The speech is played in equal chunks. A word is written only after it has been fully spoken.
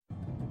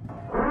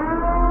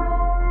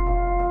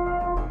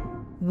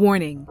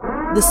Warning,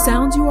 the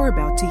sounds you are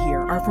about to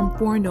hear are from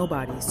four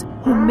nobodies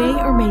who may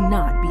or may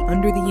not be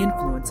under the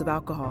influence of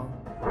alcohol.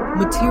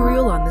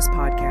 Material on this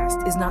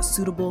podcast is not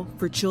suitable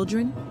for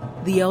children,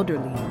 the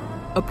elderly,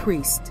 a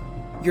priest,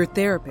 your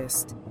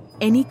therapist,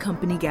 any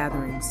company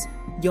gatherings,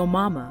 your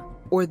mama,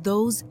 or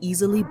those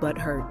easily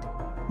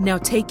butthurt. Now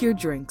take your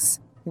drinks,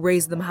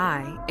 raise them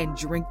high, and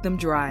drink them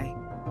dry.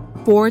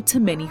 4 to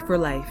many for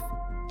life.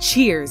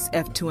 Cheers,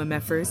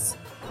 F2MFers.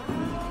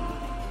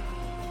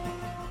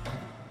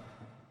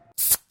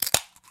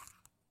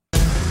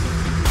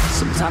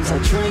 Sometimes I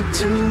drink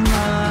too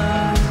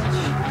much,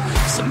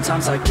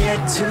 sometimes I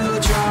get too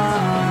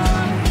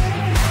drunk,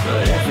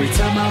 but every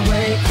time I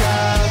wake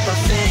up, I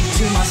think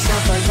to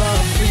myself I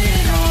love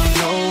being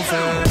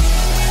hungover.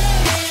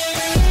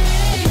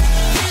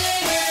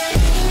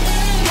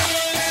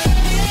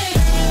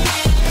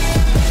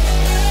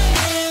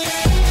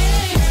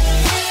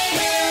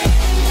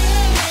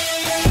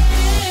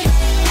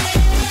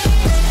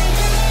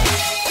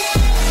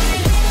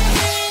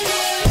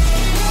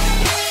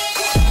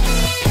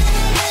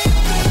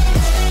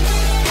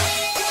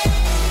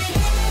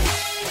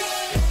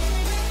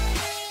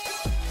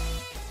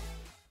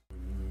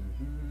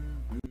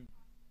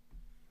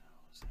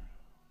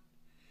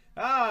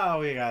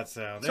 We got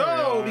sound.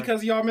 So,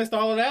 because y'all missed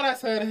all of that, I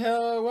said,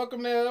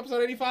 welcome to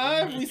episode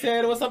 85. We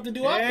said, what's up to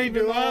Do Up? Hey,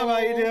 Do Up, how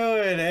you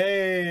doing?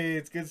 Hey,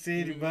 it's good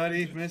seeing you,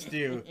 buddy. Missed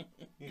you.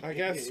 I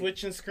guess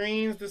switching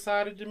screens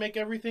decided to make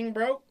everything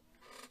broke.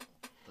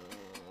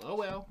 Oh,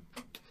 well.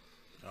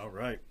 All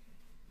right.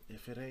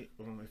 If it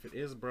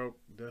is broke,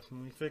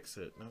 definitely fix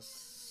it.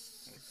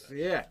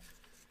 Yeah.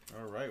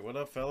 All right, what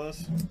up,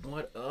 fellas?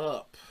 What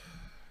up?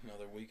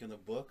 Another week in the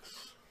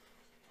books.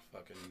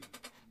 Fucking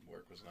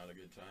work was not a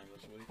good time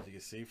this week. You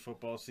can see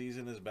football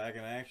season is back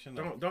in action.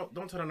 Don't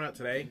tell them that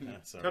today.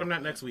 Sorry. Tell them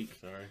that next week.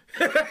 Sorry.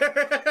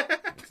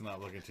 It's not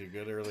looking too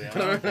good early on.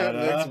 But,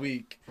 next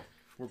week.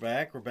 We're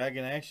back. We're back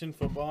in action.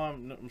 Football.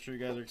 I'm sure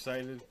you guys are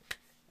excited.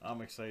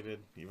 I'm excited,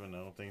 even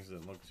though things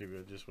didn't look too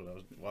good just what I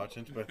was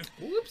watching. But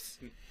whoops.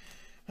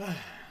 All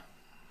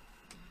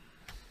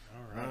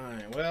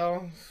right.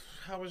 Well,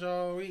 how was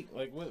y'all week?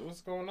 Like,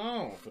 what's going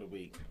on for the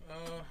week?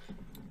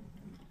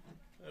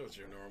 That was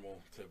your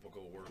normal,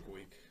 typical work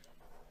week.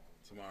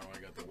 Tomorrow I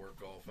got the work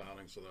golf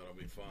outing, so that'll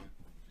be fun.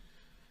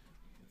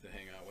 Get to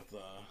hang out with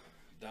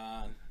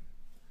Don,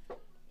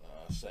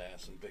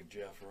 Sass, and Big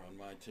Jeff are on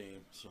my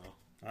team, so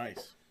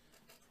Nice.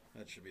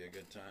 that should be a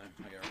good time.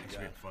 It's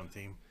been a fun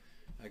team.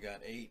 I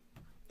got eight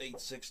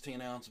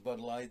 16-ounce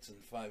Bud Lights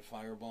and 5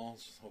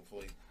 Fireballs.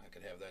 Hopefully I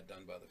could have that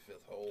done by the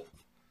 5th hole,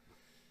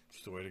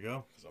 Just the way to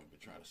go. because I'm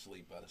trying to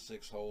sleep by the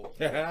 6th hole.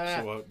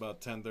 So what,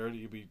 about 10:30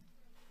 you be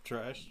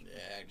trashed?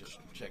 Yeah, just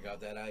check out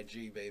that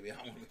IG, baby.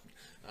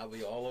 I'll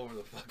be all over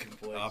the fucking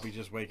place. I'll be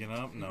just waking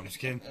up. No, I'm just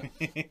kidding.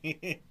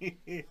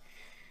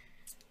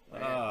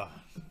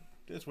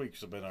 This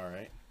week's been all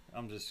right.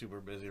 I'm just super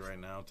busy right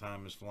now.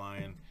 Time is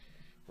flying.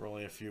 We're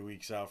only a few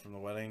weeks out from the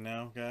wedding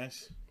now,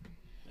 guys.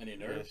 Any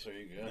nerves? Are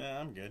you good? Yeah,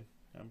 I'm good.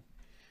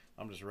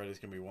 I'm just ready. It's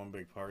gonna be one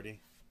big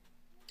party.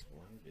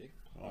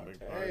 One big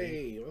party.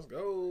 Hey, let's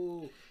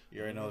go.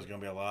 You already know there's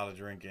gonna be a lot of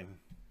drinking.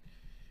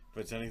 If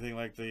it's anything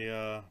like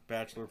the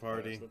bachelor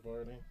party.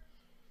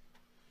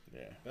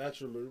 Yeah.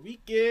 Bachelor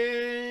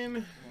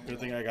weekend. Good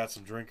thing I got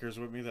some drinkers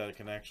with me that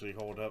can actually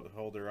hold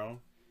their own.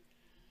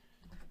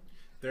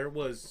 There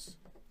was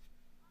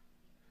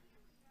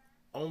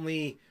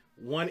only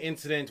one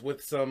incident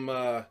with some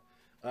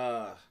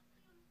other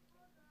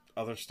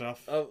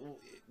stuff.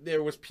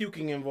 There was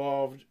puking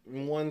involved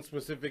in one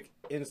specific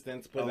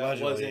instance, but that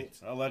wasn't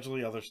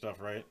allegedly other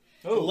stuff, right?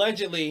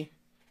 allegedly.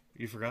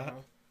 You forgot?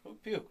 Who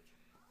puked?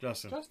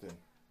 Justin.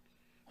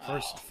 Oh.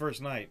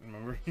 First night,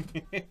 remember?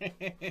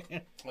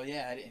 Well,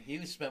 yeah,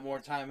 he spent more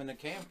time in the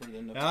camper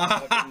than the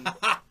fucking...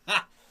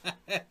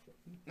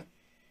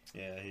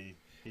 Yeah,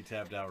 he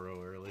tapped out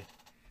real early.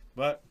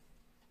 But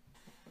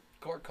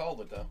Court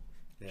called it, though.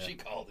 yeah. She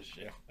called the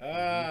shit.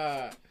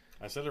 I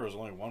said there was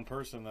only one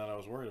person that I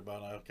was worried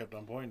about, and I kept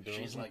on pointing to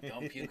him. She's like,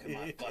 don't puke in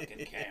my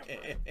fucking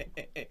camper.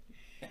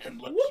 And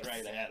looks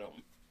right at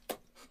him.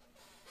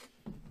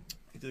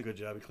 He did a good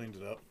job. He cleaned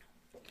it up.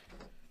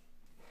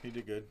 He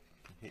did good.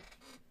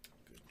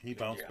 He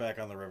bounced back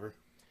on the river.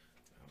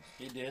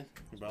 He did.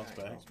 He bounced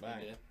back.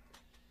 He did.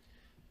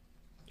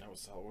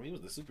 He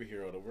was the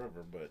superhero of the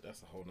river, but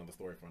that's a whole nother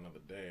story for another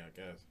day, I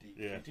guess.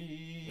 Yeah.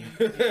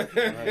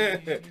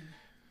 Right.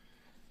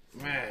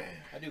 Man,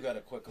 I do got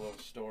a quick little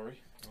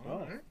story.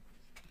 Oh.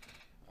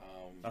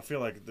 I feel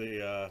like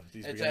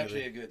It's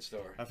actually a good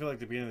story. I feel like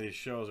the beginning of these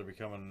shows are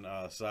becoming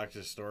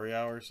Sox's story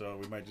hour, so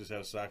we might just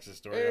have Sox's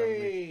story hour.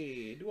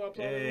 Hey, do up,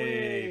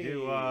 Hey,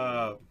 do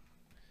up.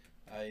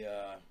 I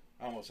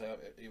almost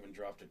even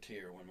dropped a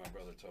tear when my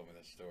brother told me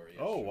that story.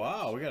 Oh, yesterday.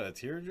 wow. We got a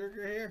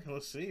tearjerker here?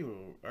 Let's see.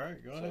 All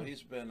right, go So ahead.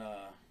 he's been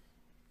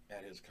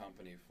at his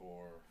company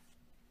for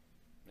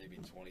maybe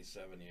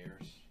 27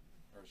 years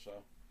or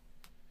so.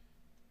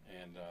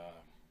 And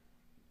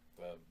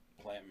the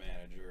plant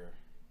manager,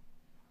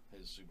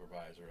 his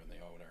supervisor, and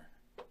the owner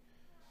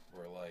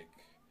were like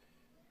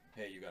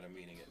hey, you got a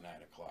meeting at 9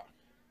 o'clock.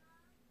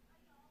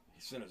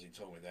 As soon as he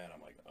told me that,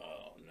 I'm like,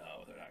 oh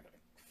no, they're not going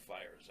to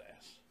fire his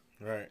ass.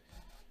 Right.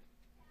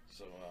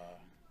 So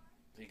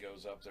he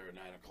goes up there at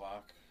 9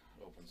 o'clock,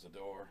 opens the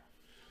door.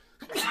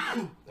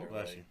 They're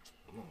Bless like, you.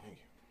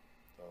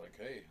 they're like,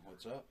 hey,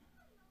 what's up?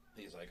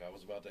 He's like, I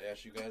was about to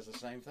ask you guys the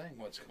same thing.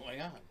 What's going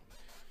on?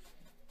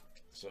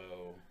 So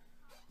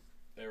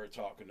they were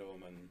talking to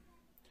him, and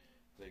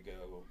they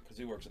go, because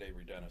he works at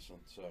Avery Dennison.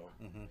 So,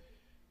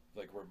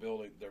 like,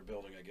 they're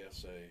building, I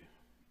guess, a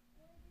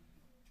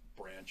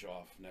branch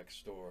off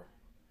next door,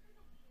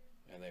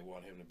 and they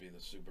want him to be the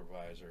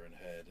supervisor and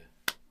head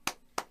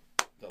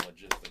the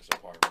logistics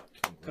department.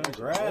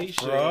 Congrats,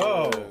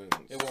 bro.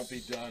 It won't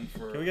be done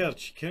for.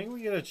 Can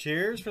we get a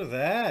cheers for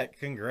that?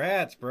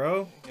 Congrats,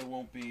 bro. It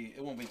won't be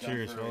done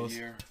Cheers, for fellas. a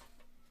year.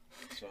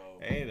 So.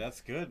 Hey,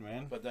 that's good,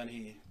 man. But then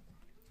he's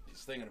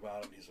thinking about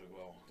it, and he's like,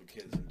 well, the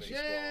kids in baseball.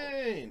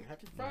 Jane,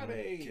 happy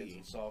Friday. Kids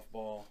in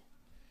softball.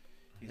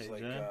 He's Hey,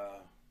 like, Jen.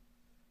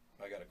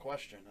 I got a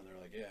question. And they're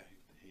like, yeah.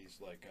 He's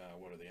like,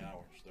 what are the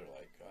hours? They're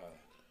like,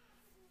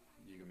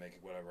 you can make it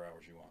whatever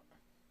hours you want.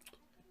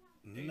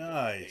 8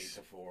 Nice.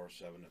 to 4,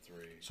 7 to 3.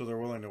 So they're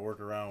willing to work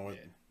around with.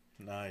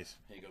 Yeah. Nice.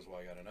 He goes, well,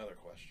 I got another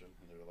question.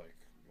 And they're like,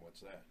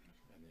 what's that?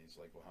 And he's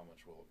like, well, how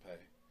much will it pay?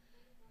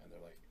 And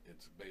they're like,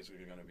 it's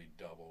basically going to be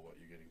double what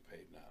you're getting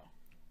paid now.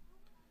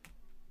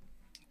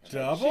 And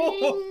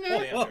Double?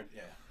 yeah.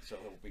 So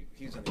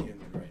he's in the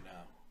union right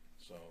now.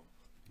 So.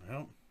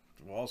 Well,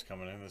 the wall's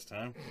coming in this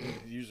time.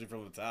 Usually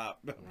from the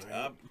top.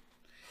 Top.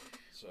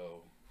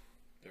 So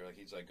they're like,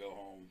 he's like, go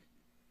home,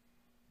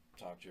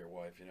 talk to your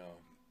wife,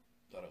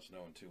 let us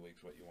know in 2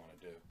 weeks what you want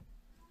to do.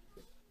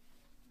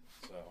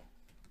 So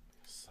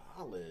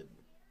Solid.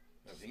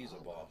 if he's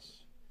a boss,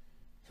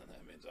 then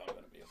that means I'm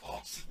going to be a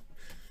boss.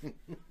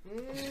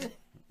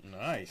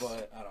 Nice.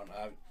 But I don't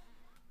know.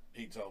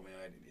 He told me,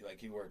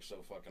 he works so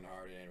fucking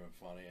hard, it ain't even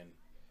funny. And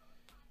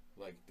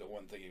like the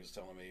one thing he was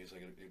telling me, he's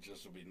like, it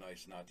just would be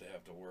nice not to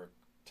have to work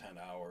 10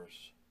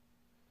 hours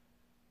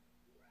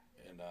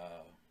in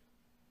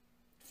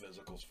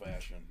physicals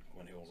fashion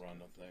when he'll run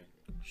the thing.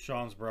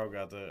 Sean's bro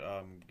got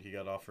he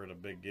got offered a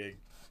big gig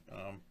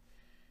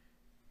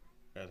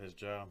at his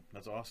job.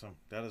 That's awesome.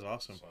 That is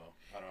awesome. So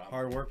I don't know.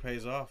 Hard work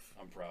pays off.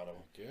 I'm proud of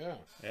him. Yeah.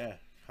 Yeah,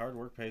 hard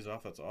work pays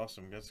off. That's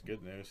awesome. That's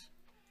good news.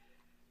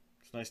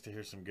 It's nice to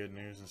hear some good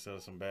news instead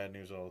of some bad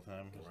news all the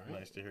time. It's Right.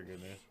 nice to hear good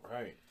news.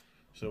 Right.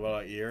 So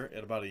about a year,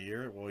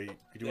 will he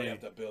do They any? have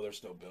to build. They're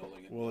still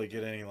building it. Will he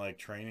get any like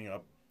training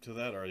up to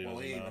that, or he Well,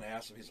 doesn't he know? even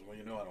asked him. He said, "Well,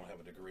 I don't have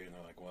a degree." And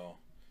they're like, "Well,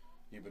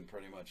 he's been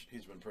pretty much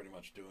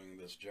doing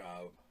this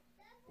job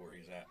where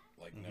he's at,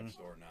 like next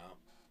door now."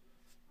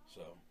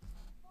 So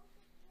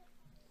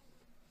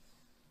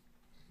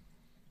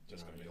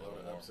just gonna be a Know little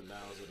the more. ups and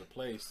downs of the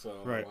place,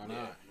 so Right. why Yeah,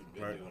 not? he's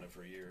been Right. doing it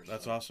for years.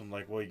 That's so. awesome.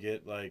 Like, will he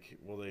get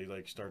will they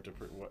like start to?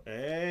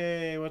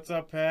 Hey, what's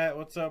up, Pat?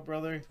 What's up,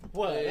 brother?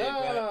 What Hey,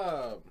 Pat.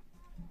 up?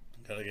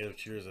 Gotta give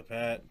cheers to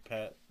Pat.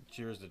 Pat,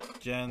 cheers to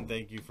Jen.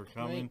 Thank you for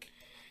coming.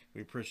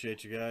 We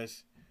appreciate you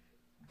guys.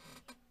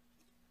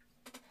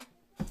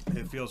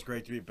 It feels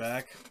great to be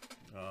back.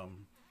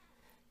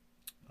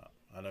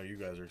 I know you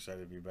guys are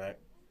excited to be back.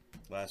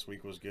 Last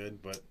week was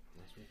good, but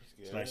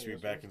it's nice to be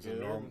back into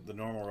the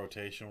normal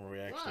rotation where we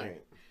actually.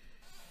 Right.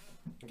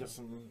 Get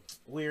some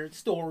weird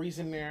stories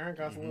in there.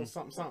 Got some little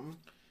something, something.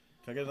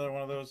 Can I get another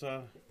one of those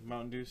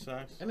Mountain Dew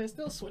socks? And then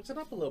still switch it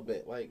up a little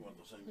bit. Like, You want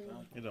the same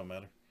thing? It don't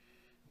matter.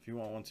 If you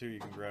want one too, you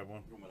can grab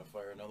one. You want me to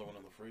fire another one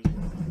in the freezer?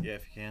 Yeah,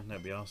 if you can,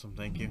 that'd be awesome.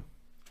 Thank you.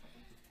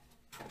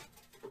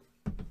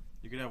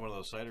 You can have one of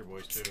those cider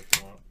boys too if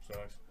you want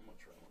socks. I'm gonna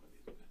try one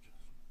of these bitches.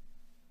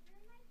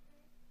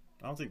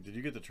 I don't think. Did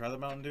you get to try the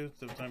Mountain Dew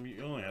the time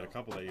you only had a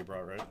couple that you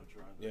brought, right? I'm gonna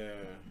try that.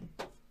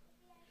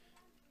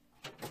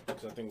 yeah.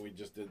 So I think we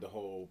just did the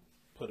whole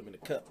put them in the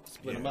cup,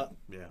 split Yeah. them up.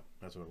 Yeah,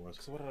 that's what it was.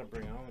 So what did I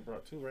bring? I only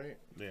brought 2, right?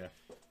 Yeah.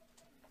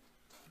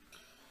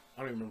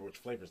 I don't even remember which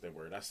flavors they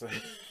were. That's like,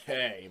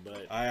 hey,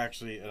 but I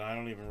actually, and I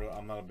don't even.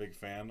 I'm not a big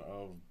fan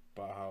of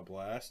Baja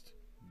Blast,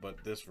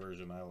 but this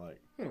version I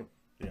like.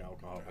 The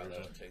alcohol How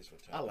version. that tastes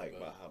with I like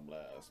Taco Bell. Baja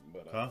Blast.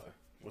 But Huh?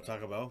 We'll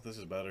talk about. This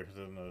is better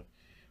than the.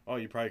 Oh,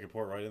 you probably could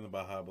pour it right in the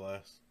Baja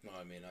Blast. No,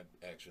 I mean I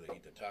actually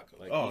eat the taco.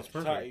 Like, Oh, it's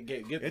perfect.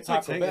 Get the It's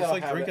Taco like Bell, it's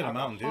like have drinking the a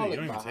Mountain Dew. You don't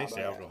even alcoholic taste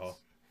the Baja alcohol.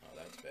 Oh,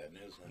 that's bad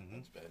news, man.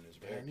 That's bad news.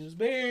 Bad Bears. News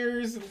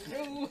Bears.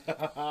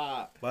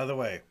 By the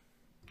way,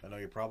 I know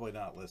you're probably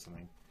not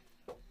listening,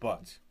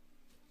 but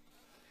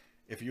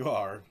if you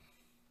are,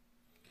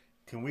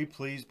 can we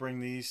please bring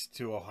these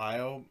to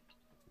Ohio?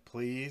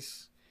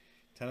 Please.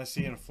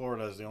 Tennessee and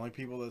Florida is the only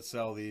people that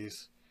sell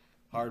these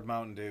hard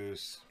Mountain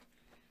Dews.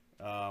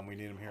 We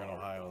need them here in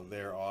Ohio.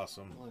 They're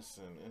awesome.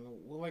 Listen,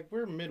 and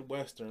we're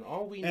Midwestern.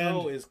 All we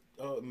know is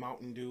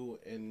Mountain Dew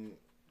and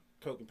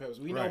Coke and Pepsi.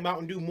 We know Right.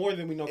 Mountain Dew more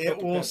than we know Coke It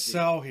and will Pepsi.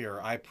 sell here.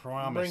 I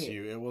promise Bring it.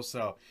 you. It will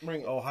sell.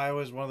 Bring it. Ohio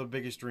is one of the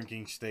biggest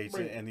drinking states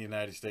Bring it. in the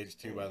United States,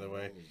 too, by the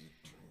way.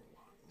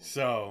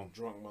 So,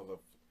 Drunk mother.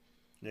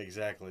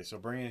 exactly. So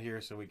bring it here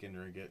so we can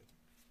drink it.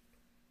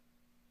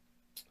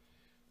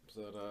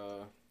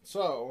 But,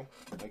 so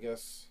I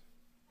guess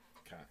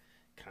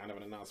kind of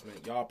an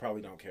announcement. Y'all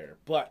probably don't care,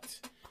 but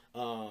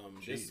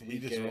this He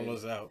weekend, just rolled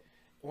us out.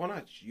 well,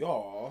 not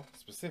y'all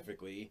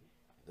specifically,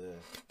 the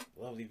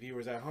lovely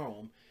viewers at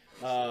home.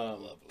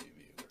 Lovely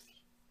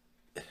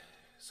viewers.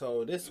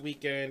 So this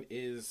weekend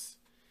is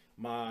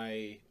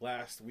my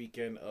last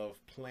weekend of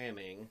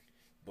planning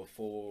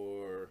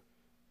before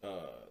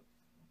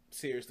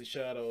Seriously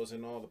Shadows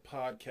and all the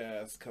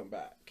podcasts come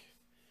back.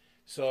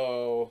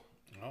 So,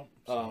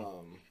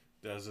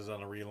 Dez is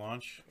on a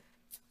relaunch.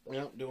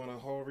 yep, doing a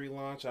whole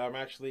relaunch. I'm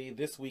actually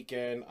this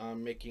weekend.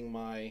 I'm making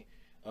my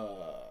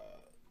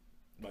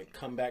like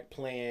comeback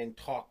plan,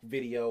 talk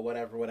video,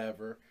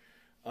 whatever.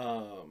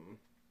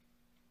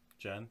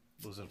 Jen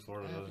lives in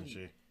Florida, doesn't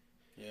she?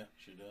 Yeah,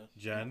 she does.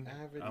 Jen,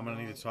 I'm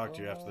gonna need to talk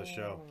to you after the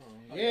show.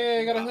 Yeah,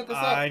 you gotta hook us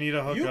up. I need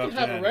a hookup. You can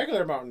have Jen. a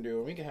regular Mountain Dew,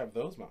 and we can have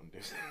those Mountain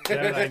Dews.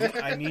 Jen,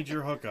 I need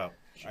your hookup.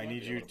 She I might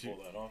need be you able to.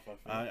 pull that off.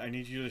 I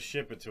need you to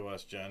ship it to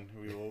us, Jen.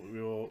 We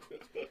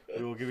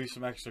will give you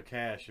some extra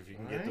cash if you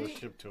can get those Right?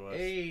 shipped to us.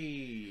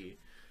 Hey,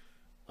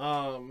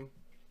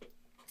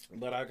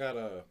 but I got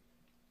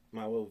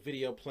my little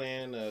video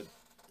plan to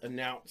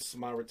announce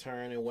my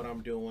return and what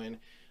I'm doing.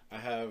 I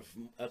have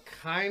a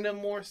kind of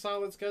more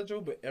solid schedule,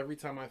 but every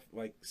time I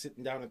like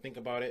sitting down and think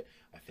about it,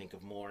 I think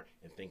of more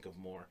and think of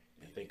more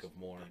and think of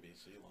more.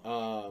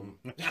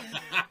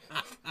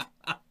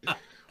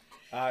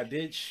 I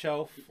did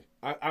shelf.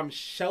 I'm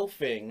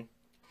shelving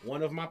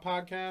one of my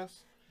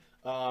podcasts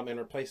and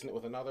replacing it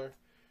with another.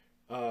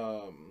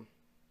 I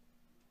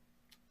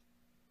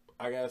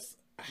guess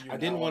You I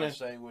didn't want to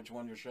say which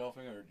one you're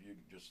shelving, or you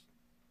just.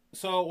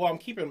 So, well, I'm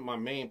keeping my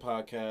main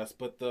podcast,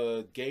 but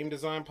the game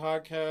design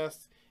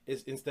podcast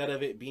is, instead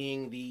of it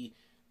being the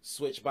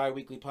Switch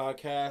bi-weekly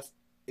podcast,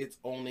 it's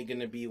only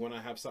going to be when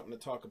I have something to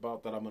talk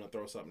about that I'm going to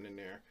throw something in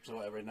there. So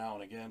every now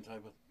and again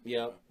type of.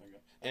 Yep. Okay.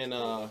 And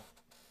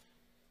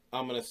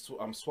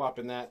I'm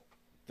swapping that.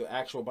 The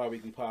actual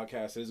bi-weekly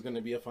podcast is going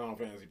to be a Final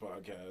Fantasy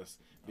podcast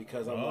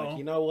because I'm like,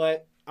 you know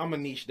what? I'm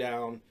going to niche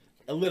down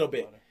a little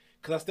bit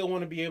because I still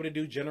want to be able to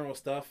do general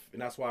stuff,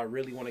 and that's why I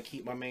really want to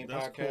keep my main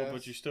That's podcast. cool,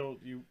 but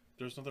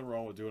there's nothing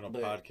wrong with doing a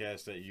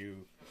podcast that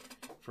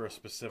for a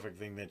specific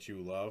thing that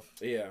you love.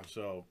 Yeah.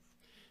 So,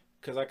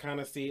 because I kind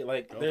of see,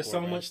 like, Go there's for so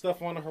it, man. much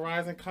stuff on the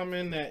horizon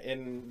coming that,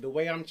 and the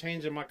way I'm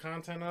changing my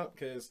content up,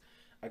 because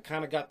I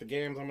kind of got the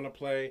games I'm going to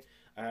play.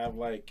 I have,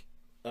 like,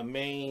 a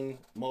main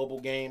mobile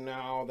game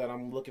now that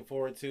I'm looking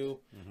forward to,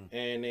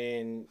 and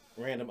then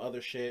random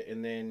other shit,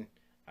 and then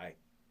I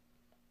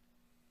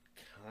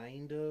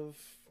kind of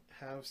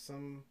have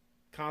some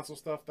console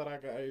stuff that I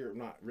got, or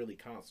not really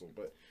console,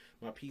 but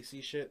my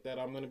PC shit that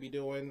I'm going to be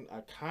doing. I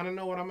kind of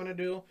know what I'm going to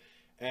do,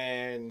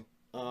 and,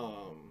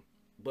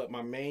 but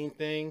my main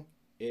thing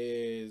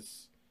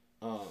is,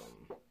 I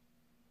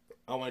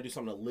want to do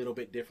something a little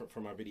bit different for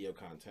my video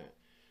content.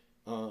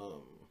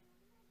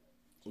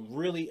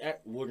 Really,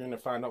 we're going to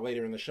find out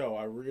later in the show,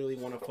 I really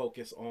want to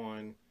focus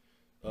on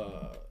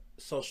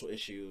social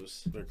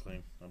issues. they're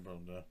clean. I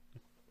brought them down.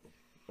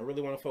 I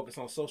really want to focus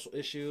on social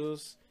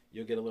issues.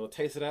 You'll get a little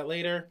taste of that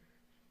later.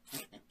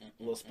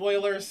 Little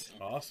spoilers.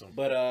 Awesome.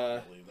 But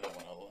Leave that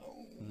one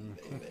alone,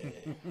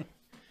 baby.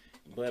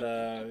 but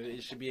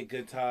it should be a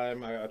good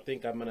time. I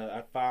think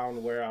I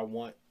found where I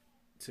want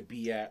to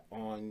be at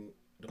on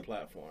the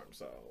platform.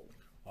 So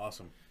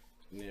Awesome.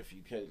 and if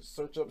you can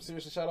search up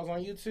Seriously Shadows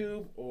on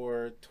YouTube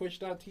or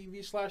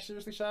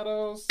twitch.tv/Seriously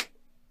Shadows.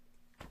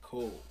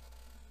 Cool.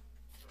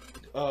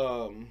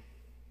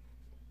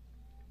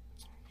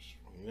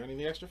 You got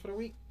anything extra for the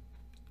week?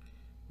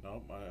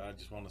 Nope. I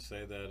just want to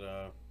say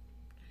that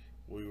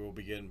we will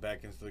be getting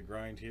back into the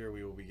grind here.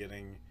 We will be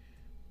getting.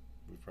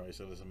 We've probably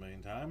said this a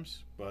million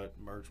times, but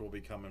merch will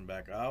be coming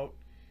back out.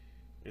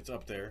 It's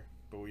up there,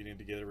 but we need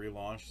to get it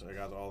relaunched. I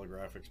got all the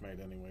graphics made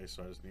anyway,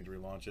 so I just need to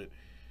relaunch it.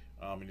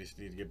 We just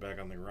need to get back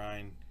on the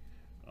grind.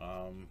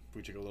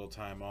 We took a little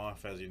time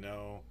off, as you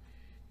know.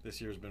 This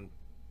year's been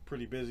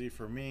pretty busy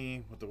for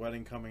me with the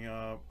wedding coming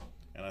up,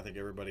 and I think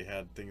everybody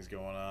had things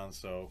going on.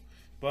 So,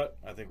 but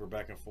I think we're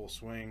back in full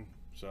swing.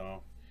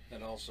 So,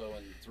 And also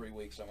in 3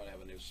 weeks, I'm gonna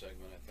have a new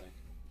segment. I think.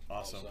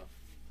 awesome. Also.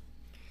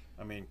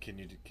 I mean, can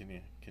you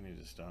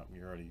just stop?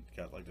 You already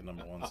got like the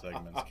number one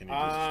segments. Can you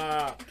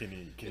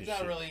It's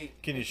not really.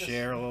 can you it's just-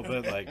 share a little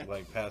bit,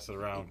 like pass it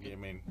around? I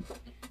mean,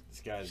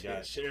 this guy's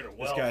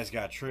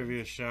got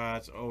trivia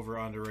shots, over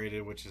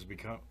underrated, which has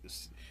become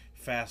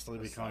fastly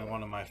becoming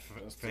one of my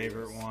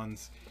favorite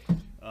ones.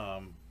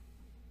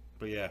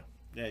 But yeah,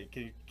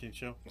 can you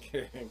show?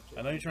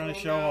 I know you're trying to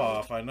show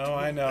off. I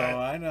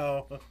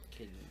know.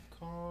 Can you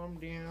calm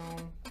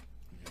down?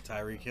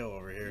 Tyreek Hill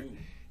over here.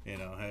 You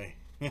know, hey.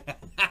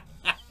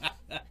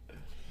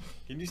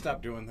 Can you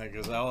stop doing that?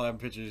 Because all I have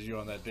pictures of you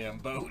on that damn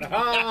boat.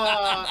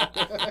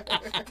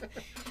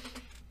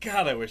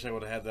 God, I wish I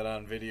would have had that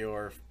on video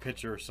or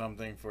picture or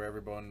something for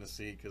everyone to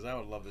see. Because I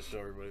would love to show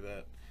everybody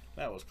that.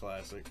 That was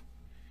classic.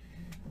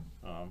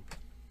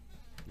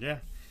 Yeah.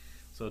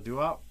 So,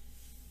 Duop,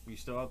 you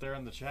still out there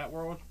in the chat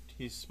world?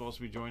 He's supposed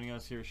to be joining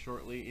us here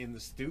shortly in the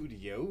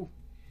studio.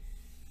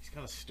 He's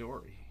got a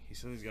story. He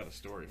said he's got a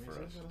story for us.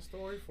 He's got a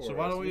story for So us.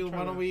 why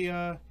don't we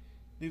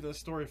leave that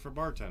story for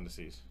bar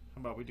tendencies?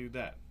 How about we do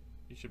that?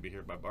 You should be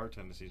here by bar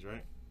tendencies,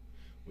 right?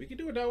 We can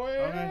do it that way.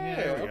 Okay, yeah,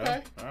 there we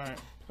okay. go. All right.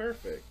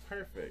 Perfect.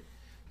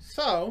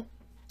 So,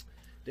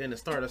 then to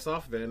start us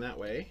off then that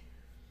way.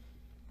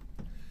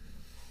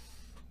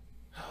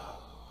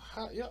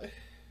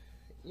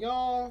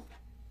 Y'all,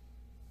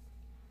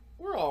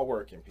 we're all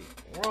working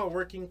people. We're all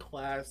working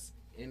class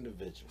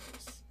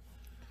individuals.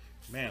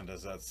 Man,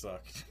 does that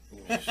suck.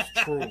 It's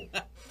true.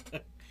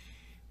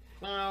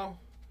 Now,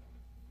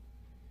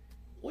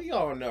 we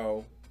all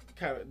know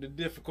kind of the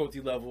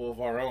difficulty level of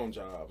our own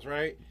jobs,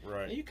 right?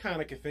 Right. And you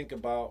kind of can think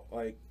about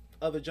like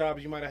other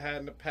jobs you might have had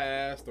in the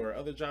past or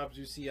other jobs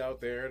you see out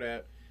there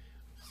that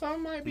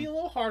some might be a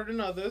little harder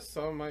than others,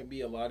 some might be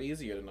a lot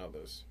easier than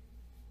others.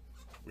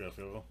 We got a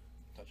field goal?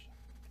 Touchdown.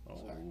 Oh,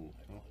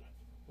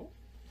 Sorry.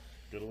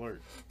 good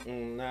alert.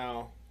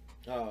 Now,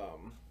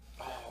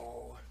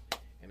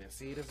 and then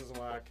see, this is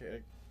why I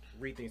can't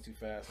read things too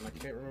fast, and I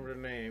can't remember the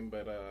name,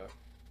 but a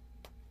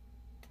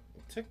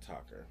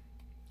TikToker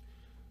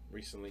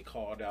recently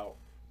called out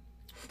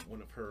one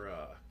of her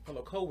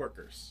fellow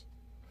co-workers.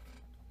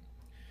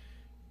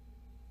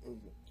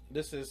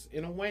 This is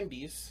in a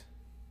Wendy's.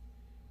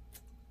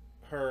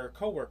 Her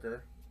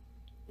co-worker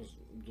was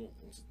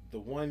the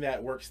one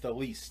that works the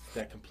least,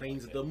 that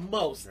complains the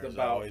most There's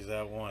about always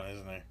that one,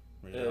 isn't there?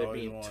 There's it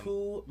always being one.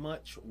 too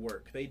much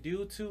work. They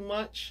do too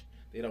much.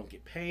 They don't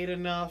get paid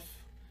enough.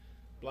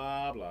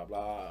 Blah blah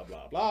blah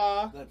blah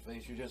blah. That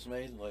face you just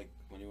made, like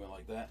when you went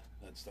like that,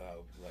 that's how I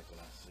would like when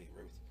I see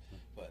Ruth.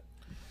 But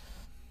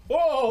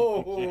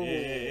Whoa!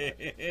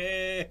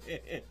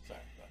 sorry.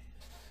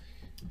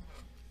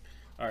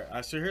 All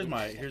right, so here's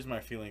my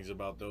feelings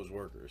about those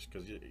workers,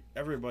 because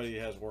everybody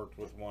has worked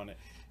with one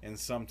in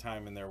some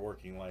time in their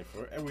working life,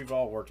 and we've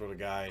all worked with a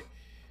guy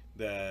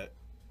that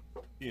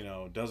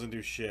doesn't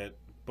do shit,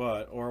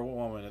 or a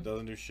woman that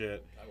doesn't do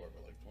shit. I work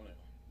with like 20 of them.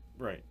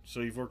 Right. So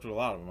you've worked with a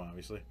lot of them,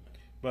 obviously,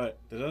 but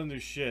that doesn't do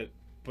shit,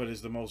 but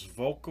is the most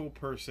vocal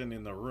person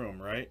in the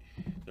room. Right?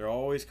 They're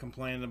always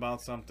complaining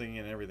about something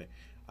and everything.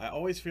 I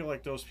always feel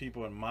like those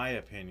people, in my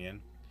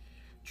opinion,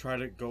 try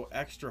to go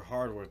extra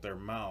hard with their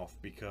mouth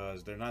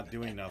because they're not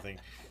doing nothing,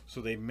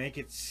 so they make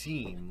it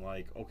seem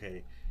like,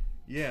 okay,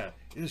 yeah,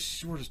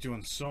 we're just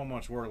doing so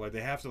much work. Like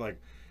they have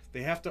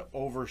to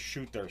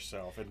overshoot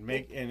themselves and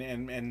make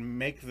and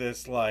make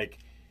this like,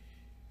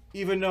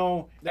 even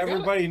though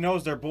everybody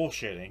knows they're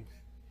bullshitting,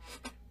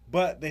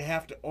 but they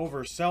have to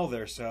oversell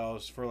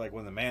themselves for like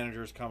when the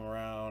managers come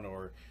around,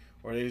 or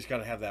they just got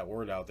to have that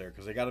word out there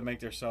because they got to make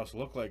themselves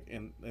look like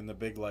in the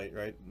big light,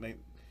 right?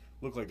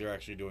 Look like they're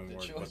actually doing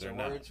work, but they're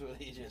not. The choice of words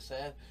what he just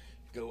said,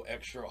 go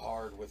extra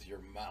hard with your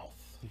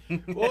mouth.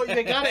 Well,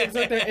 they gotta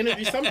exert their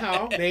energy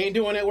somehow. They ain't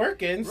doing it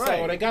working, so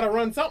Right. they gotta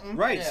run something.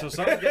 Right. Yeah.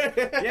 So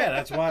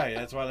that's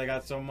why they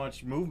got so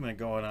much movement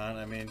going on.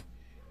 I mean,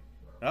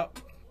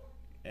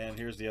 and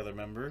here's the other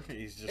member.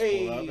 He's just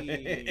pulled up.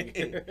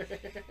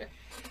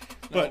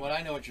 No, but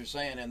I know what you're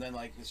saying, and then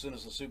like as soon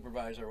as the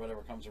supervisor or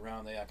whatever comes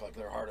around, they act like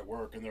they're hard at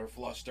work and they're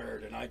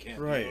flustered, and I can't.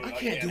 Right. Do it. I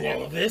can't do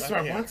all of this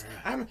at once.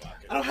 I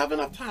don't have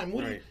enough time.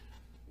 What do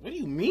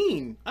you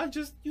mean?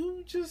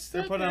 You just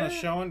They're sat putting on a there.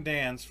 show and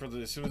dance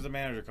as soon as the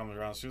manager comes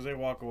around. As soon as they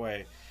walk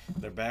away,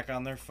 they're back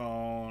on their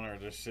phone or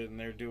they're sitting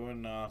there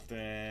doing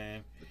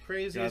nothing. The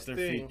craziest Got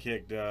their thing. feet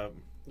kicked up.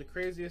 The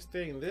craziest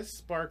thing. This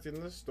sparked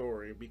in the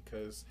story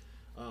because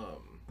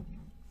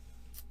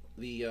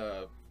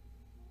the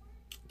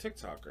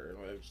TikToker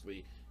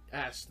actually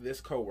asked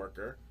this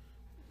coworker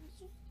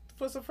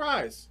for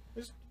surprise.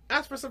 Just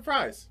ask for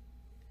surprise.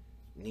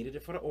 Needed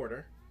it for the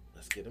order.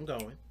 Let's get them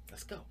going.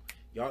 Let's go,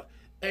 y'all.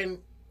 And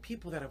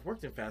people that have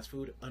worked in fast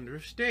food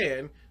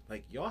understand,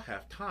 like, y'all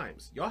have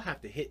times. Y'all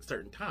have to hit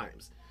certain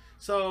times.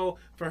 So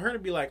for her to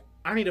be like,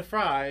 I need a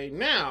fry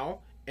now,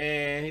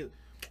 and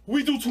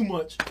we do too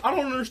much. I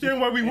don't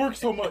understand why we work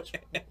so much.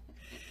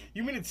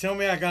 You mean to tell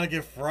me I gotta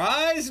get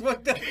fries?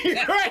 What the?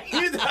 Right?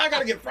 I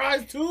gotta get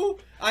fries too.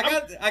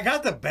 I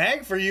got the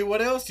bag for you.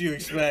 What else do you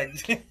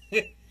expect?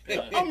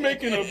 I'm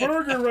making a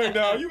burger right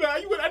now. I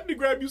need to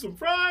grab you some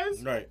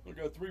fries. Right. I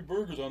got 3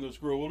 burgers on this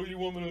grill. What do you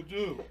want me to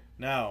do?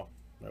 Now,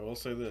 I will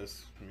say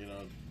this.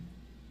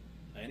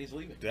 And he's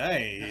leaving.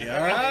 Dang.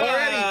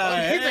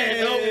 Already. He's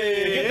saying, "Nope,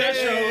 get that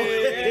show."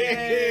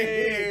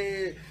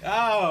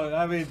 Oh,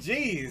 I mean,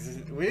 geez.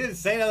 We didn't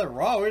say nothing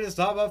wrong. We're just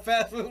talking about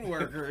fast food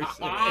workers.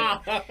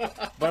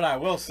 But I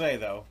will say,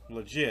 though,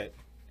 legit,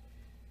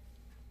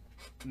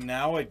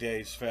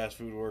 nowadays fast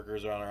food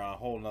workers are on a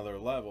whole nother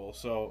level.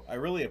 So I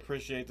really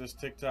appreciate this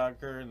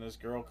TikToker and this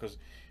girl because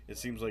it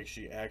seems like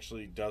she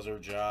actually does her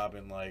job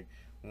and, like,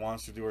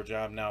 wants to do her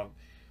job. Now,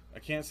 I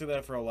can't say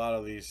that for a lot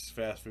of these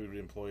fast food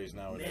employees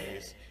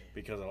nowadays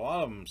because a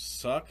lot of them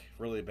suck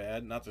really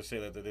bad. Not to say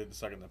that they didn't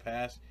suck in the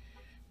past,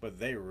 but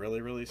they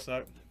really, really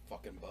suck.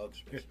 Fucking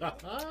bugs.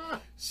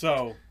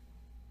 So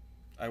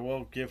I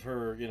will give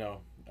her,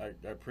 I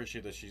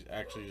appreciate that she's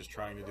actually just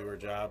trying to do her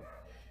job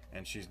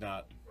and she's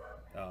not,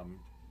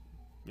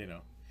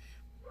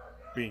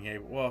 being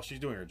able. Well, she's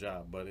doing her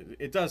job, but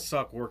it does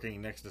suck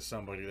working next to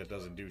somebody that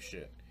doesn't do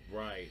shit.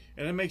 Right.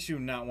 And it makes you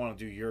not want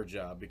to do your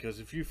job because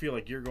if you feel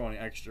like you're going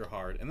extra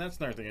hard, and that's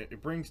another thing,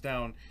 it brings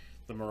down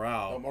the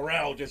morale. The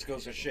morale just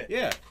goes to shit.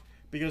 Yeah,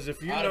 because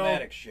if you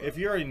Automatic shit. if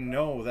you already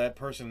know that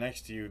person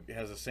next to you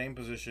has the same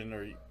position,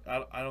 or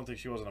I don't think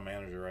she wasn't a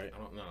manager, right? I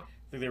don't know.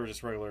 I think they were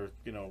just regular,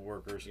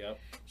 workers. Yep.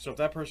 So if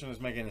that person is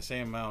making the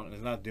same amount and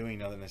is not doing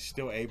nothing, and is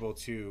still able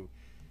to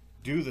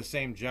do the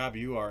same job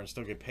you are and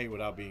still get paid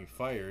without being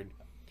fired,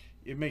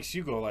 it makes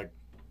you go like,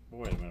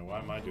 wait a minute, why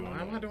am I doing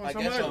Why am I that? doing I so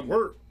guess much I'm-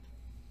 work?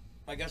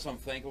 I guess I'm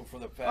thankful for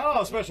the fact. Oh,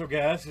 that special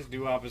guest is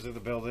due opposite the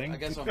building. I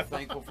guess I'm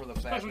thankful for the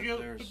fact that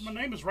there's My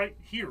name is right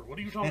here. What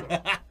are you talking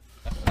about?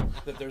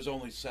 that there's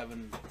only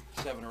seven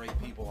or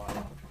eight people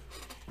on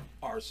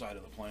our side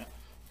of the plant,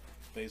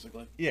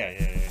 basically. Yeah.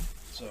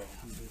 So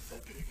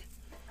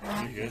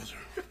You good?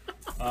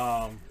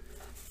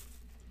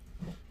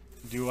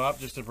 Due up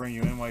just to bring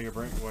you in while you're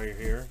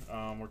here.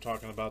 We're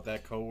talking about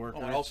that coworker.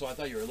 oh, and also I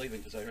thought you were leaving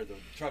because I heard the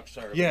truck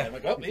start. Yeah. I'm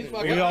like, oh, he's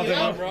fucking We all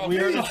out, did. bro. We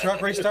heard the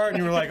truck restart, and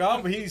you were like,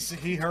 "Oh, but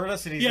he heard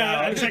us, and he's Yeah,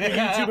 I out." checked the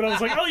YouTube and I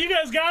was like, oh, you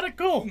guys got it?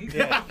 Cool.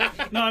 Yeah.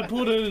 No, I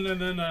pulled in and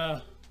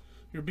then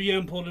your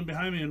BM pulled in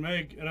behind me and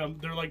Meg,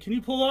 and they're like, can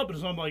you pull up? And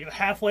so I'm like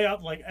halfway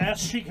out, like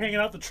ass cheek hanging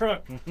out the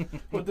truck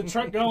with the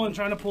truck going,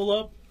 trying to pull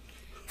up.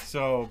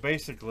 So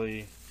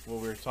basically,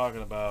 what we were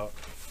talking about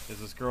is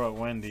this girl at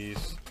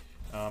Wendy's.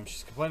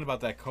 She's complaining about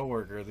that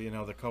coworker. The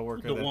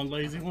coworker, The one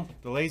lazy one.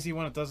 the lazy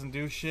one that doesn't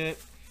do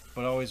shit,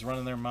 but always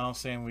running their mouth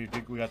saying we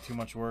got too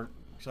much work.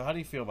 So how do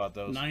you feel about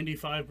those?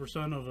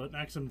 95% of an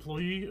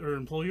ex-employee or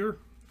employer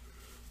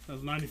has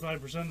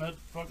 95% of that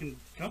fucking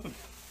company.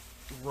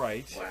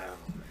 Right. Wow.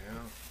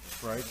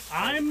 Yeah. Right.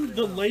 I'm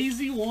the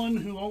lazy one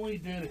who only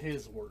did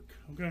his work.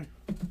 Okay.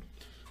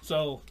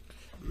 So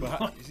But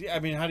how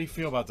do you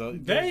feel about those?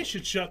 they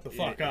should shut the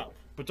fuck Yeah. up.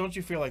 But don't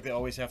you feel like they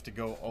always have to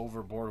go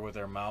overboard with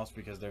their mouths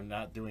because they're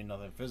not doing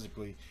nothing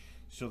physically,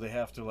 so they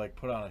have to like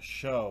put on a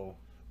show?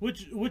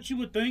 Which you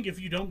would think if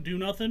you don't do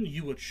nothing,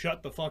 you would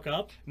shut the fuck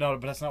up. No,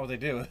 but that's not what they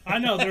do. I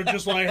know, they're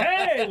just like,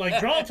 hey, like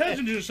draw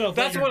attention to yourself.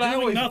 That's like what you're I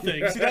doing always.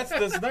 nothing. See, that's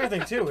another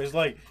thing too. Is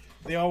like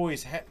they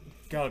always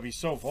got to be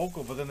so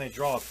vocal, but then they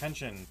draw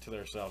attention to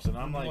themselves, and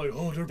I'm like,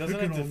 oh, they're doesn't it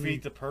picking on defeat me.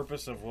 the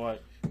purpose of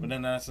what? But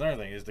then that's another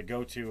thing is the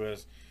go-to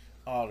is,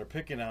 oh, they're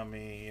picking on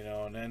me,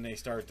 and then they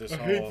start this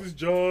whole.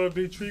 job.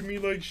 They treat me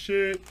like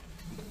shit.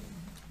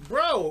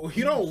 Bro,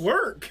 you don't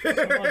work.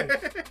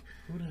 Like,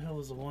 who the hell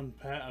is the one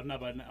I'm not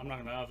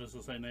gonna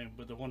obviously say name,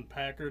 but the one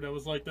Packer that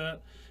was like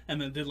that, and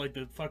then did like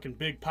the fucking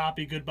Big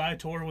Poppy goodbye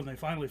tour when they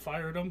finally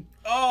fired him.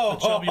 Oh,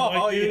 The chubby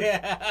white dude.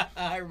 yeah,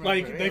 I remember.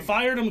 Like they him.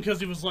 fired him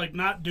because he was like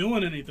not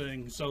doing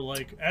anything. So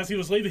like as he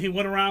was leaving, he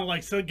went around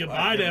like said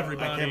goodbye to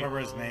everybody. I can't remember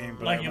his name,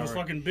 but Like I he was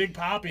remember. fucking Big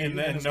Poppy, And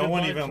then his no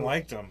one goodbye even tour.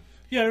 liked him.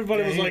 Yeah,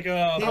 everybody was he, like, he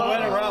went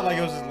around like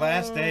it was his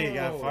last day. He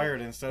got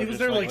fired instead he of was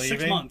just there like 6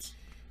 leaving. months.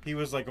 He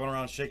was like going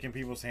around shaking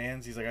people's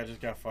hands. He's like, I just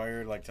got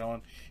fired. Like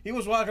telling, he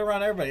was walking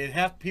around everybody. And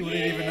half the people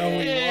didn't even know who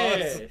he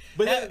was.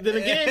 But then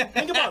again,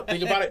 think about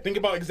it. Think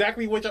about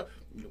exactly what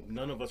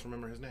none of us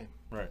remember his name.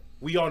 Right.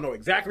 We all know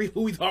exactly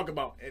who we talk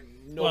about, and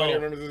nobody Well,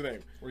 remembers his name.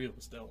 Where you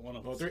was still one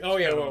of Oh, us. three- oh,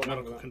 yeah, had a well, one of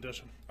medical them.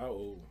 condition.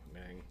 Oh,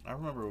 dang. I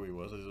remember who he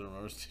was. I just don't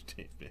remember his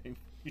name.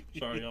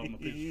 Sorry, I'm a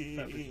piece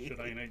of shit.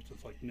 I ain't ate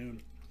since like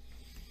noon.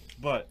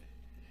 But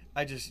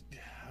I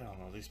don't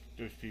know these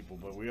people.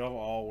 But we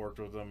all worked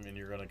with them, and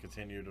you're going to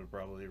continue to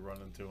probably run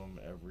into them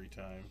every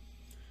time.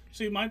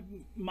 See,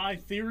 my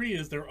theory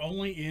is they're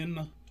only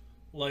in,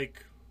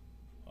 like,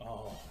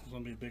 oh, it's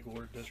going to be a big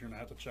word. This you're going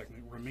to have to check me.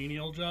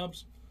 Remedial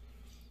jobs?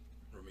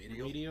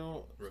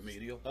 Remedial.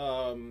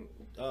 Oh,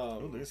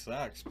 look at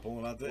Socks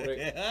pulling out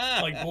the.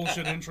 Like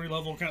bullshit entry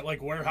level, kind of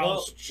like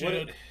warehouse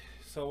shit.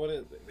 So what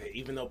is?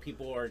 Even though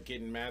people are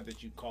getting mad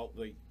that you call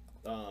like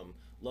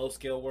low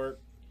skill work.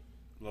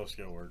 Low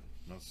skill work.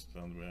 That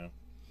sounds bad.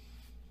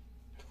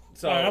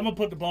 So All right, I'm going to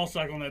put the ball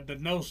sack on that. The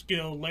no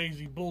skill,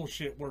 lazy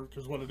bullshit work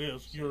is what it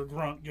is. You're a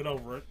grunt. Get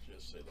over it.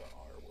 Just say the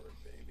R word,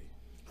 baby.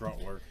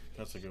 Grunt work.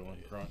 That's a good one.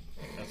 Grunt.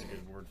 That's a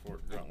good word for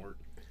it. Grunt work.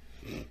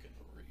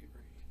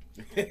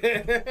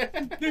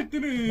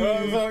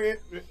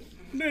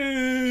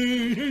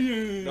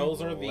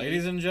 those are the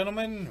Ladies and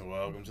gentlemen,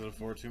 welcome to the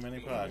 4 Too Many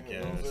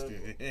podcast.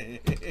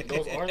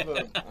 those are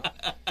the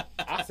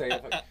I say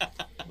it,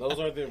 those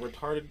are the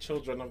retarded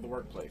children of the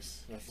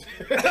workplace.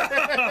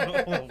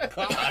 Oh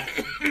God!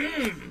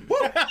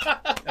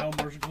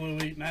 Elmer's glue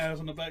eating ass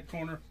in the back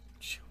corner.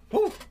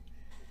 Whew.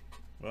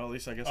 Well, at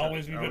least I guess.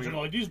 Always be are we- bitching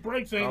like, these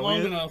brakes ain't are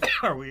long we- enough.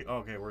 Are we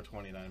okay? We're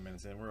 29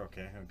 minutes in. We're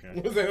okay. Okay.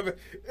 They're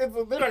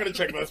not going to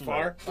check this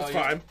far. It's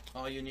fine.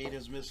 All you need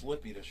is Miss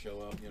Lippy to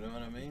show up. You know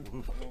what I mean?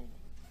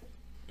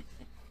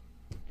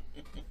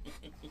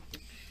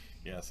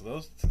 Yeah.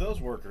 So those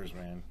workers,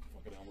 man,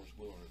 Fucking Elmer's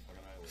glue or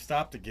fucking Iowa.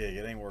 stop the gig.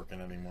 It ain't working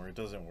anymore. It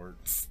doesn't work.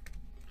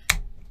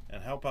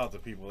 And help out the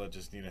people that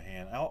just need a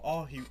hand.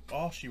 All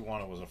she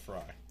wanted was a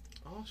fry.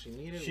 All she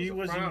needed She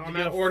was was a fry you on get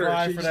that a order.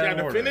 fry She for just that had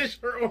to order. finish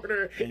her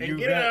order And and you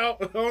get got- it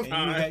out on and you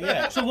time. got-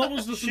 yeah. So what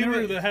was the She scenario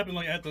was- that happened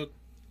like at the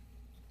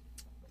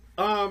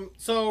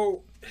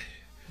So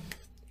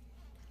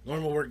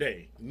normal work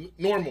day.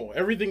 Normal.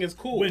 Everything is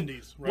cool.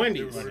 Wendy's, right?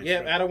 Wendy's. Wendy's, Yeah,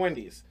 right. at a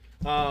Wendy's.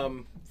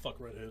 Fuck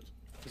redheads.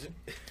 All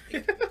that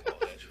shit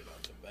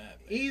off the bat,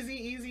 man.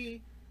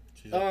 Easy.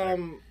 She's up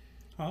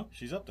there.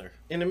 She's up there.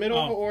 In the middle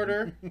of Oh. an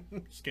order.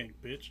 Skank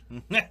bitch.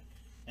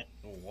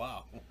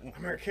 Wow. I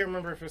can't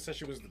remember if it said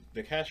she was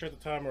the cashier at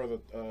the time or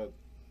the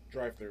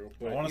drive-through.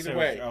 But I wanna either say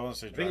way, I wanna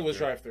say I think it was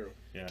drive-thru.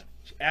 drive-through. Yeah.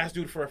 She asked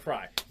dude for a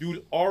fry.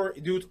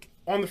 Dude's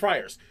on the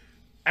fryers.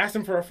 Asked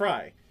him for a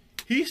fry.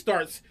 He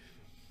starts,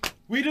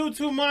 we do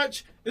too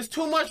much. It's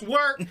too much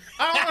work.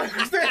 I don't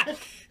understand.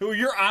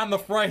 You're on the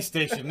fry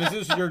station. This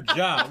is your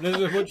job. This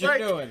is what you're Like,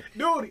 doing.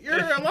 dude, you're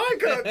a line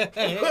cook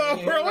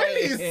for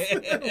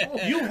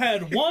Wendy's. You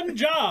had one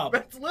job.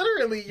 That's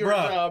literally your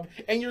Bruh. job,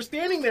 and you're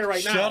standing there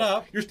right now. Shut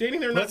up. You're standing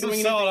there not Put some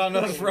doing salt on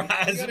anything. those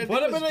fries. You gotta Put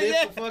do them in is the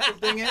dip the fucking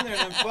thing in there and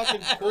then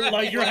fucking pull it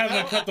Like you're back having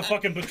to out. cut the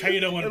fucking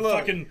potato and Look,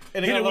 fucking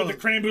and hit you it got with the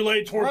those- creme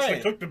brulee torch to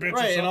cook the bitch. Or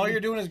Right, and all something.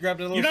 you're doing is grab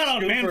the little. You're not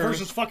on Man scooper,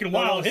 versus fucking the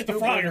little Wild. Hit the scooper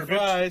fryer, of bitch.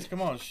 fries.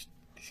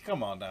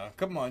 Come on now.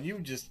 Come on. You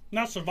just.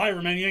 Not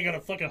Survivor, man. You ain't got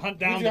to fucking hunt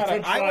down You the gotta-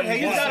 French I would fry hate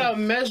and You to fry. gotta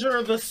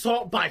measure the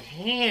salt by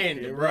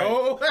hand, Yeah,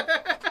 bro.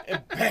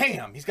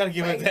 Bam! He's got to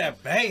give it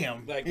that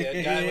bam. Like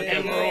that guy with the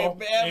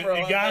Emerald.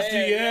 It got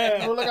to,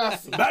 yeah. Look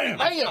at Bam.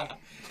 Bam.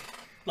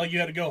 Like you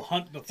had to go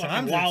hunt the fucking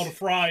Times wild it's-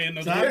 fry in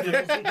the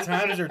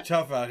Times are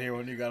tough out here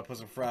when you got to put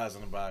some fries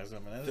in the box. I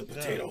mean, that's The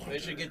potato. tough. They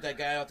should get that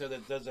guy out there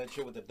that does that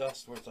shit with the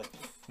dust where it's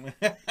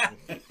like,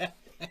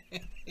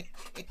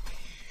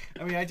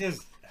 I mean,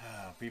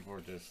 people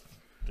are just,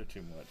 they're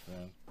too much,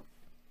 man.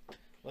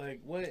 Like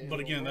what? But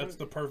again, that's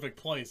the perfect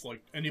place.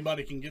 Like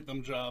anybody can get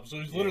them jobs. So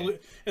it's literally,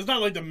 it's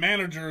not like the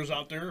managers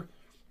out there,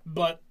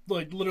 but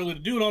like literally the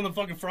dude on the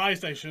fucking fry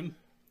station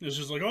is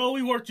just like, oh,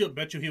 we worked you.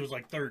 Bet you he was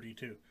like 30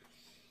 too.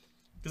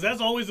 Because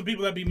that's always the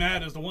people that be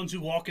mad is the ones who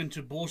walk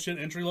into bullshit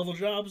entry level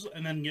jobs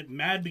and then get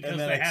mad because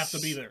they have to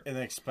be there. And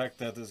they expect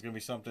that there's going to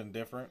be something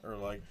different or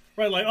like.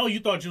 Right, like, oh, you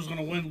thought you was going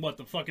to win, what,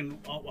 the fucking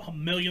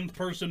millionth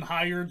person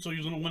hired, so you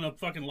was going to win a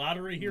fucking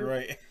lottery here?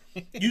 Right.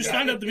 You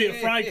signed up to be a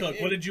fry cook.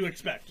 What did you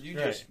expect?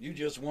 you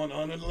just won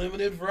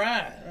unlimited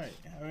fries. Right.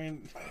 I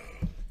mean,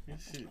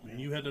 shit, And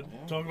you had to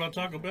talk about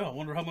Taco Bell. I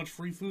wonder how much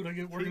free food I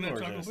get working people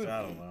at are Taco just, I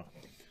Bell. don't know.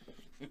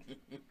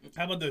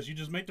 How about this? You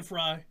just make the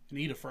fry and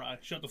eat a fry.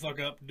 Shut the fuck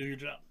up. Do your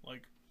job.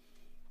 Like,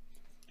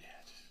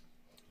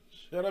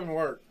 That doesn't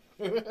work.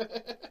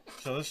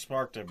 So this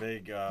sparked a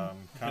big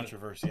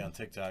controversy on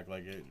TikTok.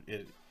 Like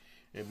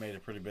it made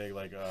it pretty big.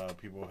 Like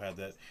people had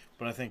that.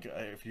 But I think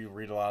if you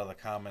read a lot of the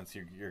comments,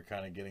 you're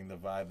kind of getting the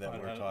vibe that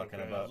we're talking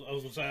okay, about. I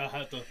was going to say I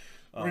had to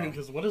read it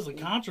because what is the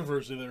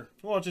controversy there?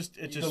 Well, it just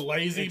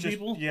lazy it just-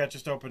 people? Yeah, it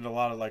just opened a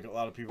lot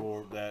of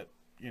people that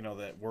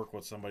that work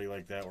with somebody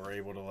like that were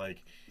able to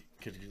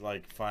could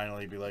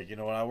finally be like, you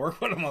know what, I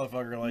work with a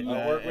motherfucker like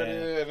that. I work with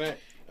it,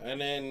 and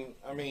then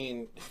I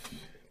mean,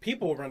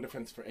 people will run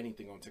defense for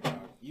anything on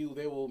TikTok.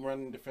 They will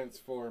run defense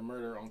for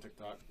murder on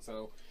TikTok.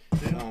 So,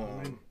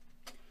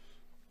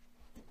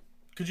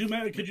 Could you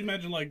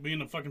imagine like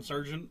being a fucking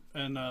surgeon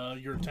and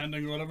you're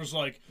attending or whatever? It's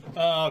like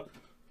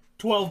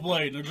 12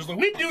 blade. And they're just like,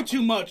 we do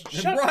too much.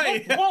 Shut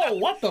Right. Whoa,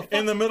 what the fuck?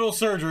 In the middle of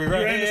surgery,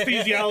 right? Your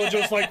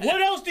anesthesiologist like,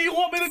 what else do you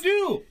want me to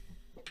do?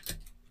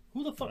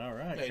 Who the fuck? All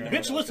right. Hey, try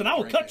Bitch, it listen, I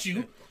will cut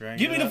you. Try and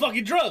Give me get the up.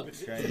 fucking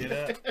drugs. Try and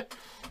get up.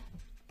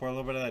 Pour a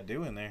little bit of that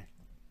dew in there.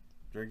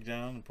 Drink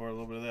down and pour a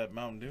little bit of that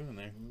Mountain Dew in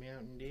there.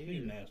 Mountain You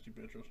Dew. nasty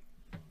bitches.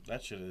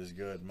 That shit is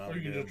good. Or Mountain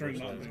you can Dew. just drink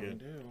Busch Light Mountain is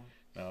Dew. good.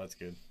 No, it's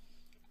good.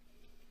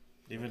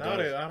 Even Without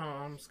though- it,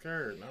 I'm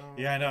scared. No.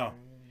 Yeah, I know.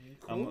 You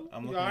I'm cool?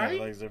 looking You at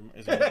alright?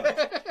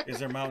 it like, is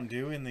there Mountain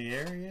Dew in the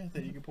area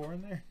that you can pour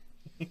in there?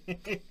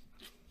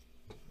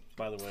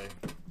 By the way,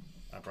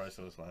 I probably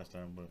said this last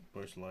time, but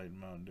Busch Light and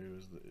Mountain Dew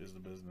is the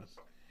business.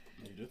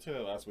 You did say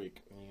that last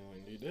week.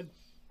 You did.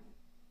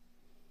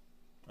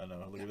 I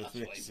know. Look at this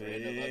That's face. like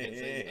Brandon fucking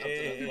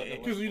saying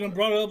something. Because you done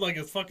brought it up like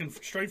it's fucking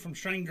straight from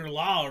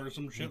Shangri-La or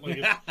some shit. Like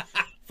it's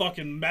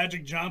fucking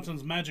Magic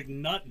Johnson's magic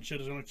nut and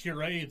shit is going to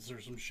cure AIDS or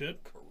some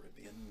shit.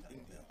 Caribbean.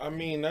 I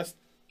mean, that's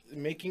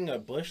making a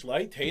Busch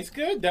Light taste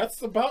good.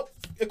 That's about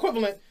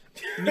equivalent.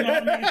 You know how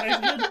to make it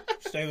taste good?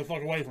 Stay the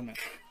fuck away from it.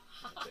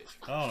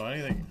 Oh,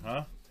 anything,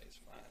 huh? Tastes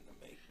fine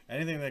to me.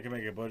 Anything that can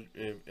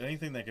make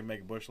anything that can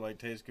make Busch Light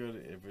taste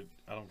good.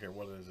 I don't care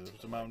what it is. If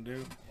it's a Mountain Dew.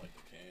 I like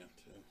the can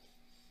too.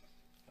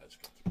 That's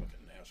got the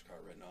fucking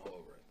NASCAR written all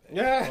over it.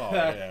 Yeah. Oh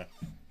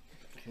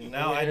yeah.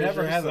 Now I Here's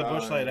never your had the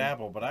Busch sign. Light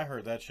Apple, but I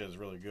heard that shit is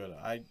really good.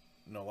 I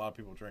know a lot of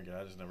people drink it.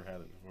 I just never had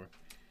it before.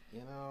 You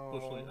know.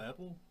 Busch Light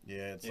Apple?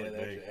 Yeah, it's Yeah, like they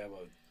big. actually have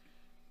a.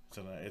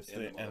 So it's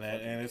in the and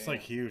motherfucking it's like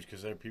can. huge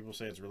because people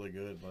say it's really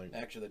good. Like,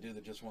 Actually, the dude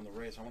that just won the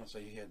race, I want to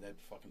say he had that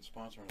fucking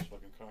sponsor in his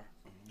fucking car.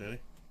 did he?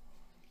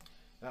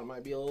 That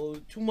might be a little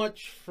too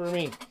much for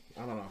me.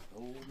 I don't know.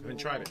 I haven't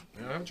tried it.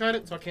 I haven't tried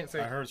it, so I can't say.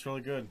 I heard it's really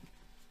good.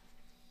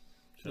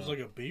 It's like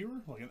a beer?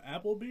 Like an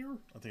apple beer?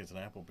 I think it's an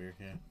apple beer.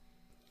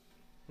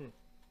 Yeah.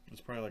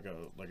 It's probably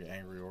like an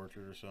Angry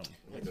Orchard or something.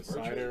 Like a It's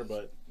virtually cider,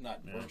 but not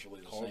Yeah. virtually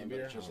the Cold same, beer?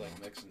 but it's just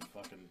like mixing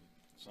fucking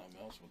something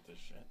else with this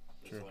shit.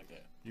 Just Sure. like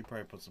that. You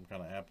probably put some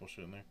kind of apple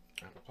shit in there.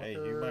 Apple Hey, you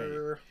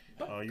pucker.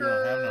 Oh, you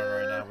don't have none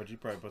right now, but you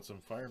probably put some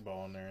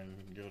Fireball in there and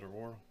give it a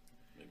whirl.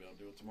 Maybe I'll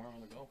do it tomorrow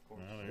on the golf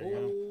course. Oh, there you go.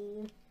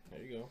 Ooh,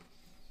 there you go.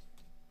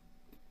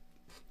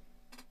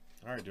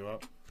 All right,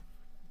 Duop.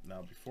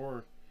 Now,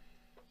 before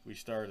we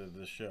started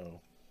the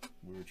show,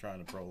 we were trying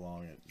to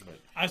prolong it, but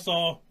I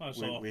saw.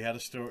 we had a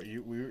story.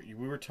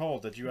 We were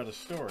told that you had a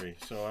story,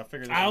 so I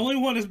figured. I only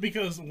want is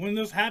because when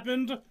this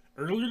happened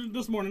earlier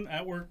this morning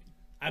at work,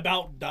 I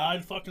about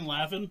died fucking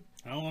laughing.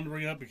 I don't want to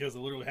bring it up because it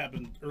literally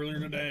happened earlier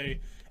today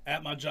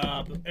at my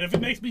job. And if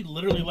it makes me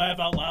literally laugh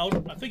out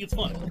loud, I think it's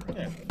funny.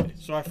 Yeah.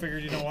 So I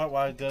figured, you know what?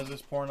 While Des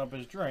is pouring up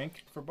his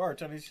drink for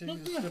Bart, and he's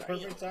the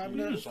perfect time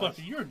You're to. just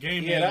fucking. You're a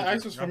game Yeah, manager. that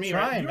ice was for I'm me.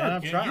 trying, right? man.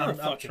 I'm You're trying. I'm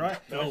fucking- trying.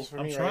 no, for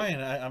I'm me,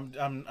 trying.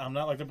 I'm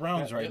not like the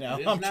Browns right now.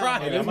 it is I'm now.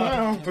 trying. It is I'm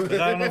now. Because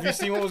I don't know if you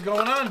seen what was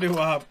going on,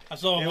 Duop. I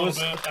saw a It little was-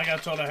 bit. I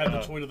got told I had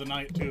the tweet of the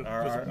night too.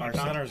 Our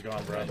center's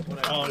gone, bro.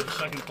 Oh, the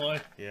second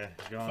play. Yeah,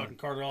 he's gone. Fucking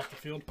Carter off the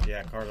field.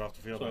 Yeah, Carter off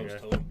the field. So I it was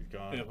guess. totally- He's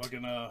gone. Yeah,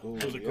 fucking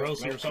was it yeah,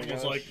 Grossi or nope, something?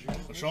 Was I like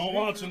got Sean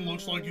Watson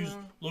looks like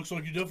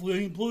you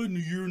definitely ain't played in a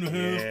year and a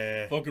half.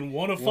 Yeah. Fucking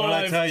 1 of What did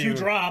I 5, tell 2 you?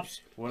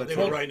 drops. What They a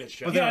were total- writing it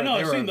shit. But they Yeah, I were- know. they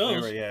I've were- seen they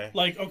those. were- yeah.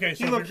 Like, okay,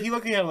 so He looked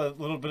like he had a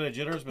little bit of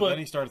jitters, but But then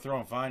he started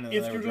throwing fine. And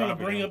if they you're were going to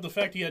dropping bring him. up the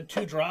fact he had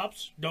 2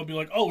 drops, don't be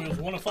like, oh, he was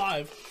 1 of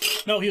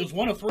 5. No, he was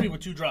 1 of 3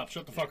 with 2 drops.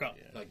 Shut the fuck up.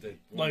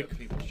 Like the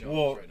people showing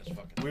Well, right in his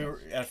fucking we were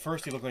face. at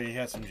first he looked like he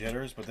had some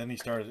jitters, but then he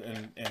started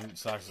and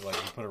Sox is like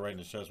he put it right in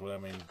his chest. What I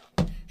mean,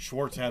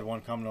 Schwartz had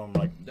one come to him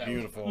like That was-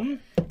 beautiful, Mm-hmm.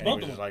 and he Both was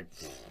of just them. like.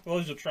 Well,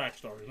 he's a track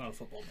star. He's not a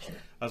football player.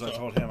 As I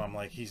told him, I'm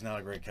like, he's not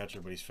a great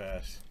catcher, but he's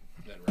fast.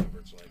 Then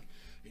Robert's like,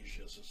 he's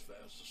just as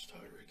fast as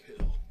Tyreek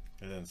Hill.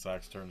 And then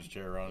Sox turned his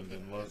chair around and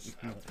didn't look.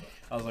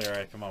 I was like, all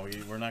right, come on,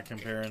 we're not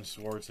comparing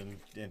Schwartz and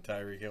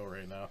Tyreek Hill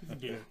right now.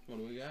 Yeah. What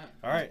do we got?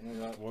 All right, We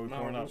got what are we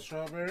pouring Malibu up?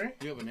 strawberry.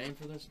 Do you have a name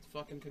for this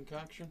fucking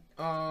concoction?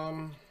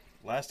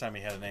 Last time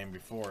he had a name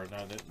before.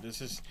 Now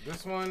this is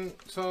This one.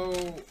 So.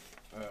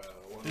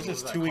 This what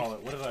is did I 2 weeks- call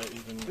it? What did I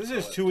even? this call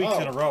is it? 2 weeks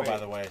in a Oh, row, wait. by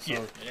the way. So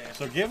Yeah.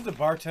 so give the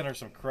bartender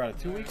some credit.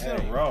 2 weeks in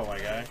a row, my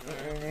guy.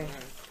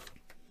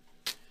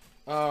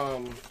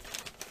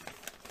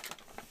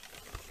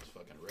 It's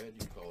fucking red.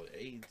 You call it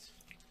AIDS.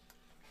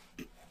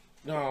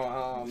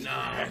 No. What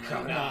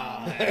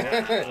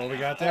we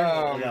got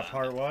there? We got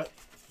part what?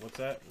 What's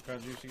that? What kind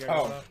of juice you got?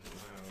 Oh. going on?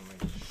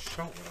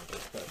 Show what I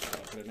just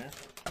put it in there.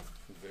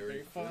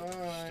 Very Fine.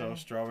 fine. So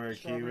strawberry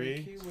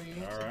Strawberry kiwi.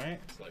 kiwi. All right.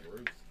 It's like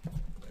Ruth.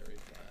 Very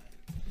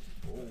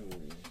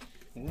fine.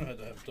 We're going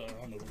to have to have I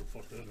don't know who the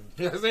fuck that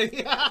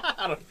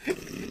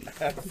is.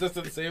 That's just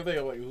the same thing.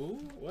 I'm like, who?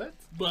 What?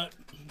 But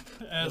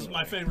as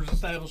my favorite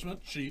establishment,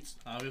 Sheets,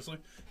 obviously,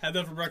 had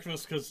that for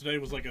breakfast because today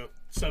was like a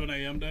 7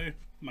 a.m. day.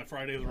 My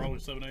Fridays are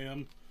always 7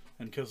 a.m.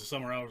 and because the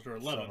summer hours are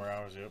 11. Summer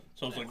hours, yep.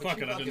 So I was like,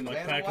 fuck it, I didn't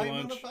like pack a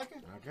lunch. I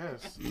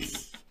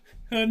guess.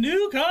 A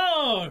new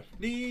car!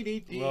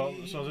 Well,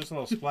 so just a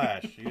little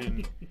splash.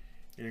 You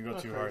didn't go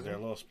too hard there. A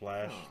little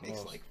splash. A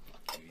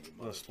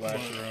little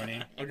splash,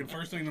 Rooney. Like,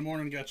 first thing in the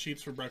morning, got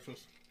Sheets for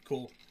breakfast.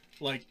 Cool.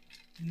 Like,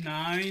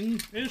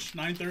 9-ish,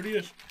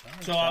 9:30-ish.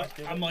 So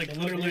I'm like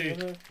literally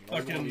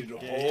fucking...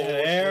 Yeah,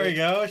 there we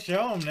go.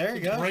 Show him. There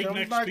you go. Show him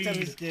Breakneck bartending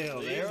speed.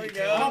 skills. There we I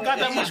don't go. got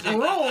that much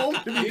room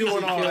to be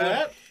doing all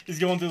that. He's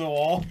going through the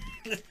wall.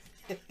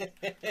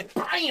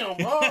 Bam!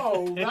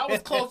 Oh, that was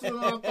closer than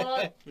I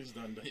thought. He's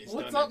done.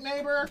 What's up,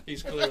 neighbor?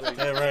 He's clearly.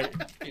 Yeah, right.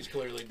 He's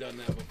clearly done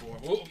that before.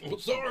 Whoa,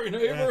 sorry,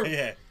 neighbor.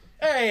 Yeah.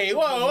 Hey,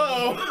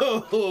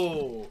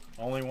 whoa.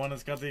 Only one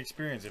that's got the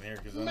experience in here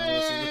because I know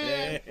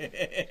Man. this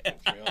is.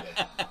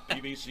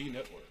 BBC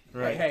Network.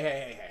 Right.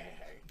 Hey.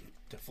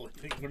 Definitely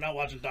think we're not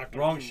watching Dr.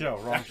 Wrong Who. show.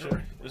 Wrong show.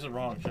 This is a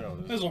wrong show.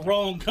 This is a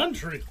wrong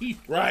country.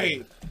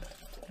 Right.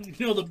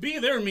 You know, the B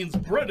there means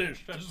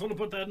British. I just want to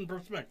put that in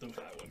perspective.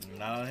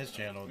 Not on his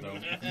channel though.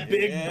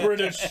 Big Yeah.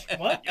 British.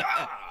 What?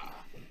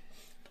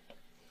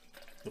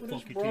 The British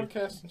funky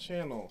Broadcasting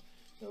Channel.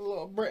 A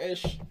little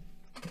British.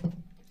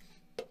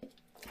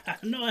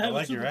 No, I have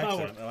like a your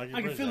superpower. accent. I like your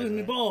can British feel it in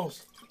my accent.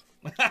 balls.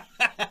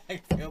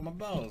 I feel my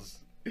balls.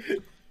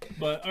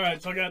 But all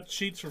right, so I got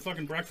Sheets for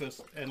fucking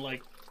breakfast, and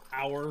like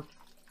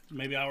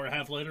maybe hour and a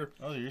half later,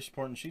 Oh, you're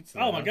supporting Sheets.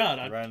 Oh, my God,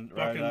 I riding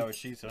fucking- out with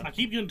Sheets, huh? I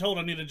keep getting told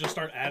I need to just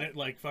start at it,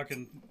 like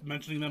fucking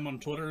mentioning them on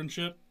Twitter and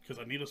shit,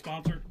 because I need a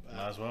sponsor.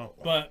 Might as well.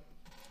 But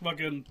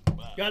fucking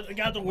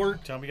got to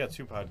work. Tell me you got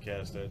 2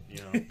 podcasts that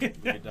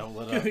we don't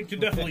let up. Can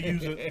definitely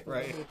use it.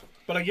 Right.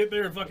 But I get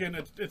there and fucking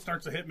it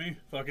starts to hit me.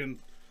 Fucking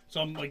so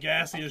I'm like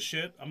gassy as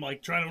shit. I'm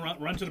like trying to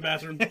run to the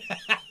bathroom.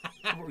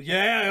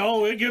 Yeah,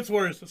 it gets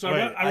worse. So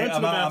Wait, I run to the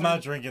I'm bathroom.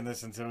 not drinking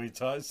this until he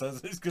says this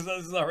because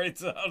this is already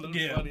sounding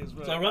Yeah. funny as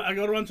well. So I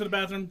go to run to the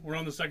bathroom. We're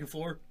on the second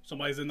floor.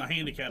 Somebody's in the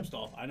handicap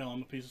stall. I know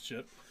I'm a piece of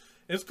shit.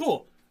 It's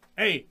cool.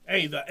 Hey,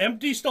 the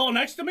empty stall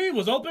next to me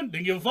was open.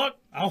 Didn't give a fuck.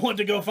 I wanted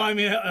to go find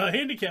me a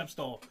handicap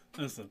stall.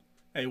 Listen,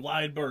 hey,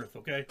 wide berth,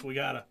 okay? We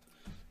gotta.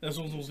 This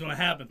was gonna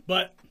happen.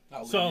 But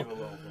I'll leave So- you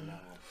alone from now on.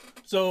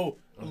 So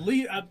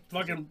I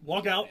fucking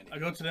walk out. I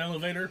go to the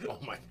elevator. Oh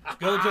my god.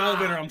 Go to the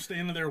elevator. I'm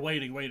standing there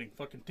waiting.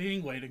 Fucking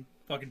ding, waiting.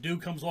 Fucking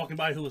dude comes walking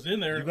by who was in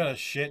there. You got a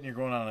shit and you're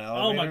going on an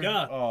elevator? Oh, my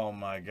God. Oh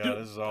my god, Dude,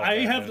 this is all I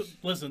bad have news.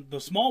 listen. The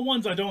small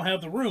ones, I don't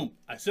have the room.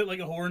 I sit like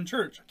a whore in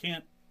church. I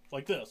can't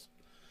like this.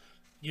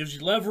 Gives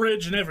you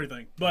leverage and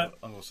everything. But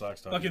Uncle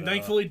Sock's talking fucking about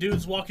thankfully,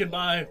 dude's walking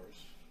by.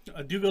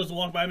 A dude goes to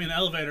walk by me in the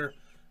elevator.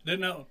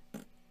 Didn't know.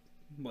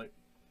 Like,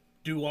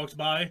 dude walks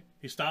by.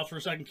 He stops for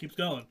a second, keeps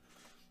going.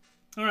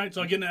 All right,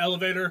 so I get in the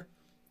elevator,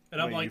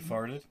 and I'm Wait, like, you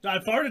farted? I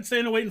farted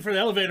standing waiting for the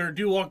elevator.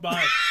 Dude walked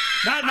by.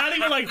 not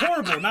even like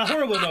horrible. Not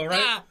horrible though,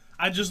 right?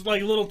 I just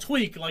like a little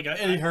tweak. Like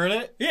And he heard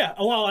it? yeah.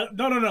 Well,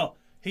 no.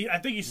 I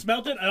think he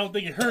smelt it. I don't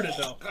think he heard it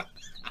though.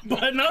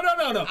 But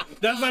no.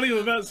 That's not even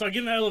about. So I get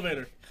in the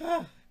elevator.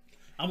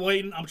 I'm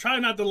waiting. I'm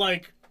trying not to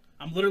like.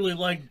 I'm literally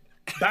like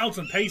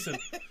bouncing, pacing.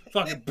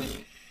 Fucking.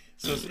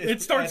 So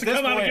It starts at to this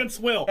come out point-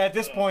 against Will. At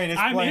this point, it's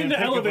I'm playing in the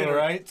Peekaboo, elevator,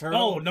 right?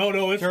 Oh no,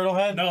 it's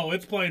Turtlehead? No,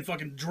 it's playing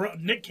fucking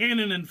Nick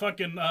Cannon and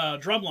fucking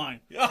Drumline.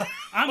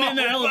 I'm in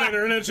the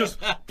elevator and it's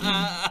just,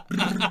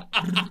 and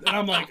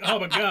I'm like, oh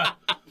my god!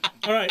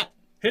 All right,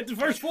 hit the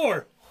first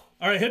floor.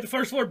 All right, hit the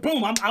first floor.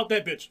 Boom, I'm out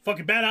that bitch.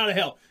 Fucking bat out of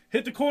hell.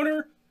 Hit the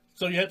corner.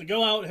 So you have to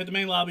go out, hit the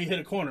main lobby, hit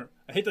a corner.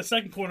 I hit the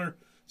second corner.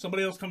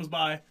 Somebody else comes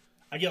by.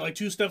 I get like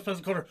 2 steps past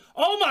the corner.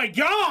 Oh my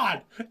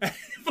god!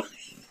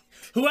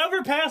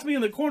 Whoever passed me in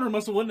the corner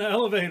must have went in the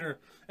elevator,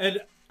 and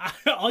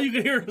all you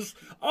could hear is,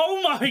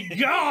 "Oh my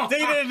god!" They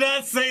did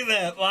not say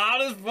that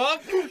loud as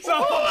fuck.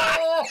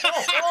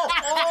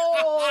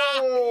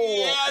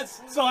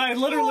 Yes! So I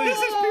literally, This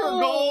is pure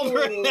gold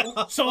right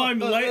now. so I'm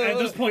like, at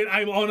this point,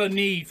 I'm on a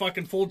knee,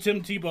 fucking full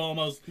Tim Tebow,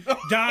 almost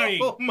dying,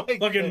 Oh my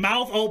fucking God.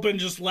 mouth open,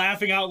 just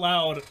laughing out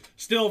loud,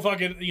 still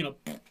fucking,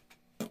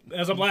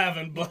 as I'm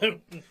laughing, but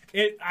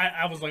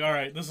I was like, all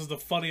right, this is the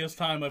funniest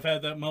time I've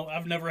had that moment.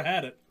 I've never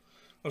had it.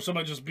 Or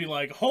somebody just be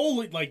like,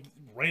 holy, like,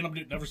 random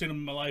dude, never seen him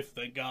in my life,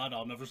 thank God,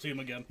 I'll never see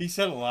him again. He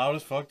said it loud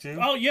as fuck, too.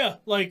 Oh, yeah,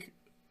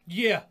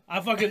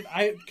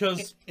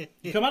 because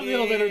you come out of the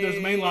elevator, there's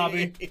the main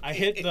lobby, I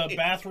hit the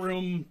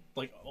bathroom,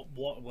 like,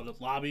 what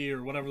lobby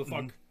or whatever the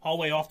fuck,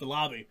 hallway off the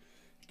lobby,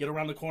 get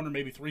around the corner,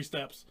 maybe 3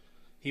 steps.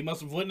 He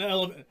must have went in the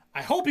elevator.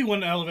 I hope he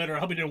went in the elevator. I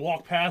hope he didn't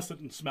walk past it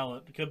and smell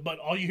it. But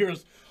all you hear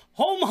is,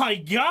 oh my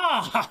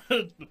God!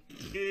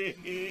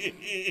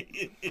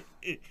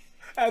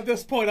 At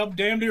this point, I'm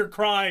damn near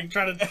crying,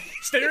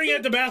 staring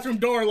at the bathroom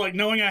door, like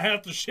knowing I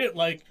have to shit.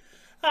 Like,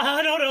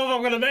 I don't know if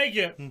I'm gonna make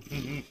it.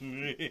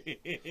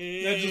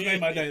 That just made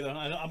my day, though.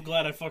 I'm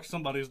glad I fucked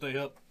somebody's day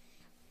up.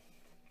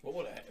 What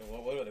would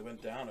have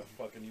went down if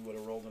fucking you would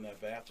have rolled in that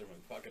bathroom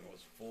and fucking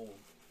was full?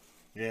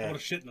 I Yeah, would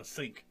have shit in the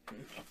sink.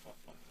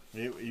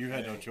 you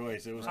had no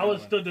choice. It was I would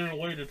have coming. stood there and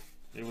waited.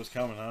 It was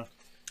coming, huh?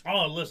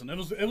 Oh, listen, it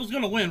was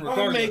gonna win I'm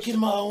regardless. making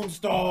my own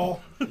stall.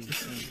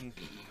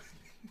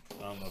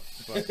 On the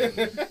fucking...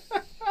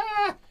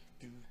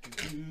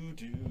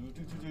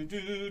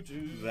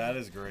 That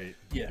is great.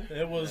 Yeah,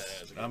 it was.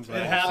 I'm It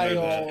glad you happened.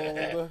 said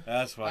that. Wild.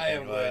 That's fucking I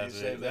am glad glad, you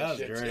dude. said that That was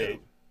shit, great. too.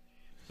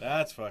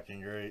 That's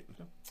fucking great.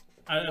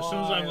 As soon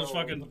as I was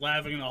Wild. fucking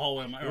laughing in the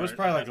hallway, I'm like, It was "Alright,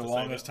 probably I like have the to say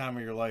longest that." time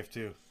of your life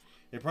too.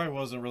 It probably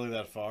wasn't really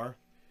that far,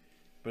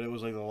 but it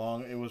was like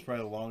it was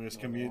probably the longest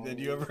commute that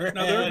you ever had.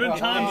 Now there have been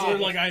times where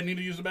like I need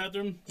to use the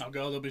bathroom. I'll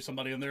go. There'll be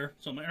somebody in there.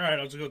 So I'm like, all right,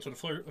 I'll just go to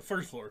the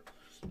first floor.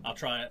 I'll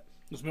try it.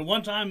 There's been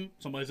one time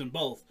somebody's in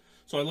both.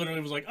 So I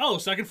literally was like, oh,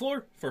 second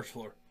floor, first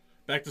floor.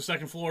 Back to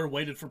second floor.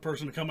 Waited for a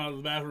person to come out of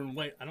the bathroom and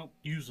wait. I don't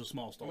use the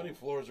small How stall. many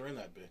floors are in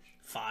that bitch?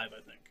 5,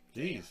 I think.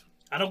 Jeez.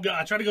 I don't go.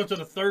 I tried to go to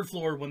the third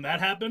floor when that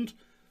happened.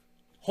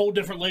 Whole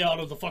different layout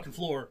of the fucking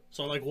floor.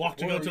 So I like walked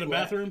to Where go are to the you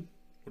at? bathroom.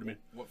 What do you mean?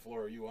 What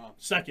floor are you on?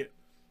 Second.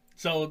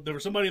 So there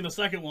was somebody in the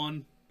second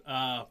one.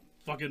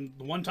 Fucking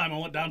the one time I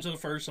went down to the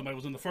first, somebody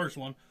was in the first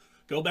one.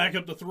 Go back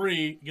up to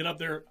 3, get up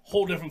there,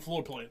 whole different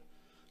floor plan.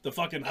 The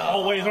fucking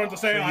hallways aren't the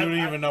So same. you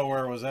didn't even know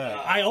where it was at.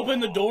 I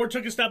opened the door,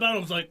 took a step out,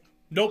 and was like,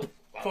 nope.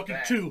 Fucking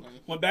 2.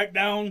 Went back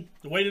down,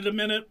 waited a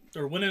minute,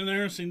 or went in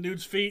there, seen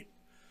dude's feet.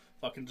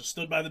 Fucking just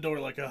stood by the door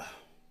like, I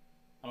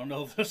don't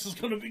know if this is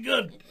going to be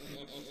good.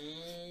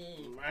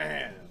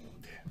 Man.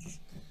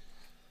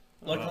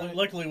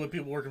 Luckily, with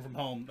people working from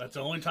home, that's the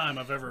only time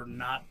I've ever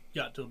not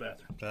got to a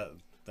bathroom.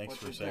 Thanks What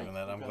for you saving think?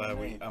 that. What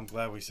I'm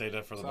glad we saved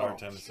that for the So,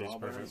 bartender. See, it's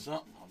Strawberry perfect.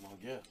 something, I'm gonna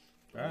get.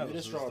 All right,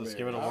 let's Strawberry.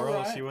 give it a All whirl.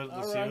 Let's right, see what.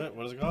 Let's all see right. what.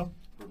 What is it called?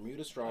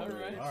 Bermuda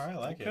strawberry. All right, I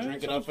like it.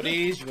 Drink enough of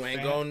these, you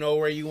ain't gonna know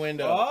where you end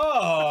up.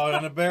 Oh,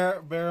 and a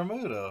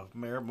Bermuda,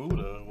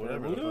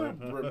 whatever.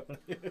 Bermuda?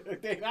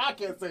 I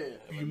can't say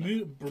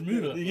it.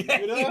 Bermuda. Yeah,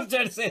 you was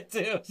trying to say it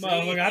too.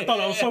 Motherfucker, I thought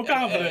I was so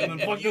confident and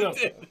then fucked it up.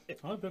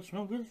 Oh, that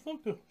smells good as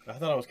fuck though. I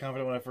thought I was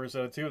confident when I first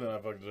said it too, then I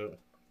fucked it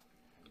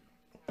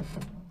up.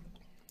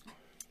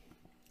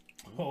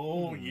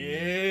 Oh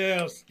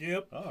yeah,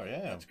 Skip. Oh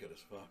yeah, That's good as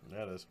fuck.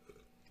 that is.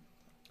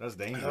 That's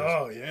dangerous.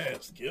 Oh yeah,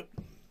 Skip.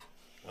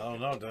 I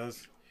don't know,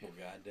 does. Oh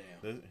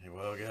goddamn.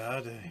 Well,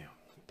 goddamn.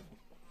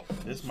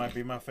 This might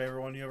be my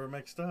favorite one you ever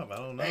mixed up. I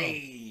don't know.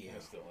 Hey. I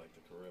still like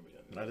the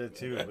Caribbean. I did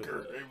too.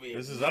 But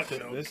this is up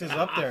there. This is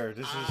up there.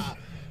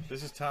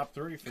 This is top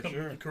 3 for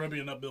sure. The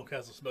Caribbean Nut Milk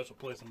has a special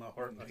place in my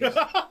heart. Dude's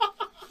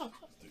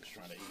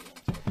trying to eat.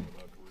 I'm talking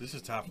about Caribbean. This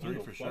is top 3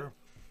 for sure.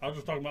 I was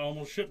just talking about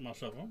almost shitting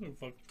myself. I don't give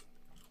a fuck.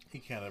 He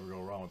can't ever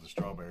go wrong with the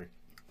strawberry.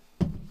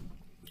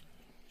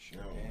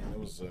 Sure Man, it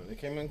was. It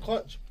came in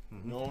clutch.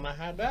 You know, when I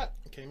had that,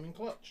 it came in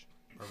clutch.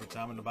 Perfect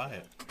timing to buy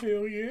it.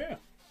 Hell yeah.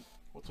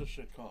 What's this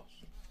shit cost?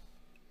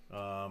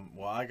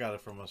 Well, I got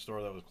it from a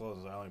store that was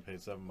closed. I only paid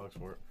 $7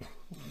 for it.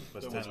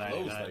 But it's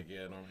 $10.99. Like,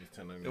 yeah,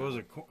 normally $10.99. It was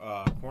a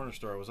corner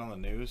store. It was on the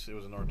news. It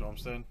was in North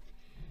Olmsted.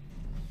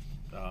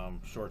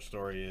 Short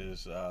story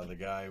is the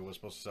guy was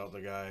supposed to sell it to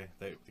the guy.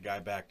 The guy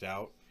backed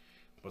out,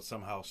 but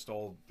somehow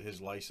stole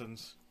his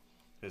license,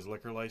 his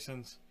liquor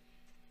license,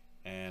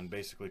 and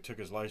basically took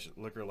his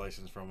liquor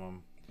license from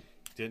him,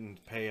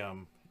 didn't pay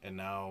him, and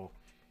now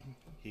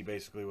he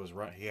basically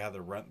he had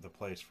to rent the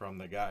place from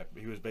the guy.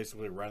 He was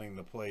basically renting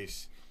the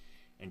place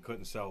and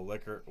couldn't sell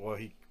liquor. Well,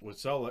 he would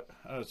sell it.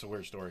 It's a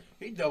weird story.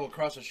 He double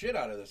crossed the shit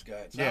out of this guy.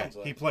 It sounds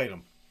like. He played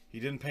him. He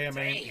didnn't pay him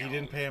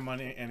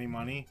any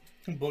money.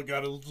 But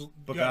got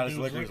his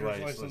liquor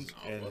license,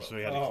 and so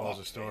he had to close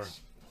the store.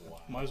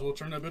 Might as well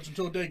turn that bitch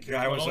into a daycare.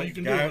 Guy was all like, you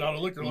can do without a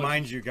liquor license.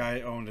 mind you,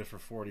 guy owned it for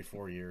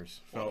 44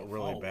 years. Felt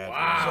really bad.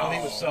 So For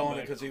he was selling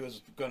it because he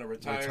was going to him.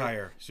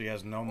 Retire. So he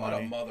has no What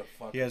a money.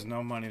 motherfucker. He has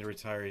no money to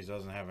retire. He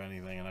doesn't have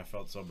anything, and I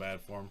felt so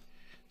bad for him.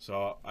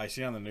 So I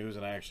see on the news,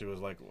 and I actually was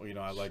like, well,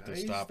 I'd like to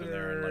stop in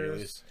there and like at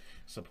least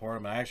support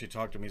him. And I actually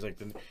talked to him. He's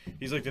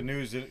like the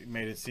news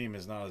made it seem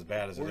is not as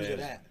bad as Where's it is.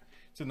 it at?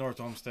 It's in North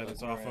Olmsted.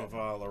 It's off of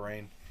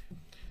Lorraine.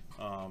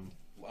 I'm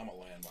a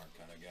landmark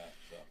kind of guy.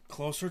 So.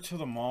 Closer to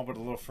the mall, but a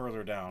little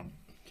further down.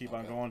 Keep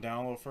on going down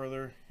a little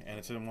further, and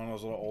it's in one of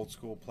those little old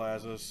school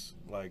plazas.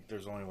 Like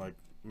there's only like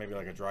maybe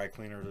like a dry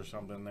cleaners or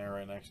something there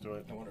right next to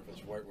it. I wonder if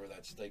it's right where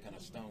that steak on a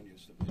stone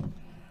used to be.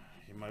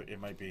 It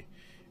might be.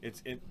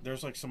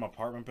 There's like some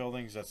apartment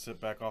buildings that sit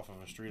back off of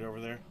a street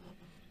over there.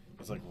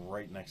 It's like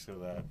right next to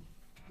that.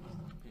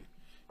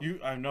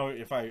 I know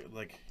if I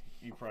like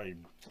you probably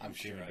I'm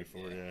seen sure it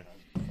before, yeah.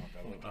 Fuck,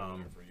 I lived over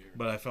there for years.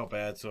 But I felt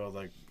bad, so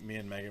like me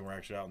and Megan were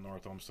actually out in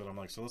North Olmsted. I'm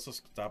like, so let's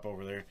just stop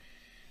over there.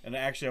 And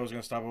actually, I was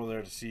gonna stop over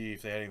there to see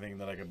if they had anything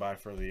that I could buy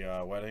for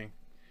the wedding.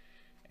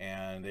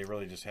 And they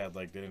really just had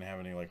like they didn't have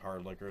any like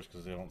hard liquors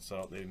because they don't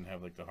sell. They didn't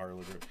have like the hard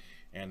liquor,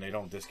 and they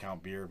don't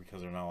discount beer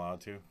because they're not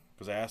allowed to.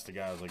 Because I asked the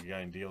guy, I was like, you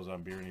got any deals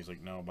on beer? And he's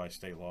like, no, by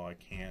state law, I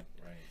can't.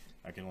 Right.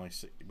 I can only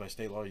by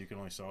state law, you can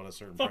only sell it at a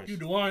certain Fuck price. you,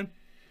 DeWine.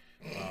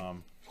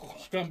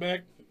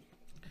 Scumbag.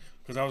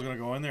 Because I was gonna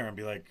go in there and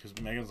be like, because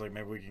Megan's like,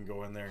 maybe we can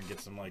go in there and get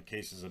some like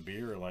cases of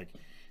beer, or like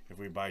if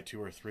we buy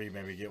 2 or 3,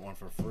 maybe get one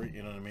for free.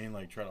 You know what I mean?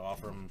 Like try to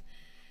offer him.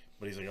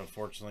 But he's like,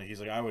 unfortunately, he's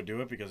like, I would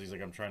do it because he's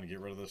like, I'm trying to get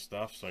rid of this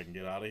stuff so I can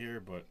get out of here.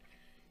 But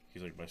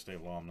he's like, by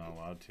state law, I'm not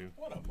allowed to.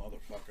 What a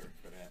motherfucker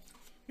for that.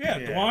 Yeah,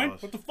 Yeah, DeWine.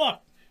 it What the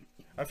fuck?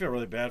 I feel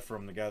really bad for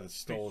him, the guy that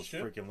stole his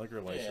Shit. freaking liquor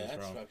Yeah, license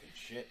that's from. fucking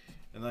shit.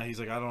 And then he's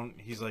like,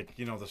 he's like,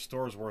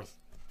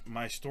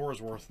 my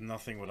store's worth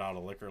nothing without a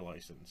liquor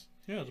license.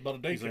 Yeah, it's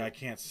about a He's like, I daycare.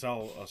 can't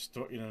sell a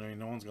store, you know what I mean?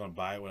 No one's going to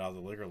buy it without the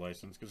liquor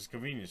license because it's a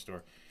convenience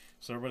store.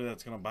 So everybody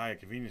that's going to buy a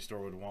convenience store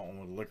would want one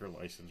with a liquor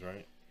license,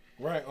 right?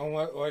 Right.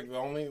 Like the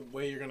only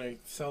way you're gonna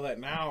sell that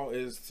now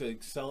is to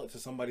sell it to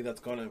somebody that's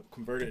gonna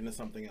convert it into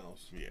something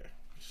else, Yeah.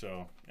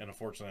 So, and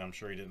unfortunately, I'm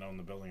sure he didn't own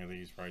the building. I think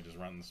he's probably just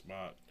renting the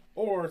spot.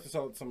 or to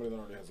sell it to somebody that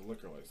already has a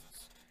liquor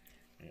license.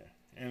 Yeah.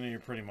 And then you're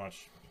pretty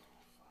much,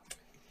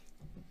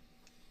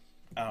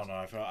 I don't know.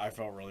 I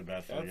felt really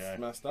bad for the That's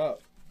guy. messed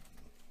up.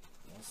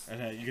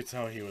 And you could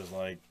tell he was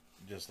like,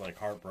 just like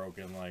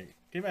heartbroken. Like,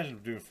 can you imagine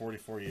doing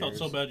 44 years? Felt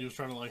so bad he was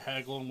trying to like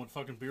haggle him with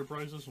fucking beer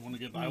prices and want to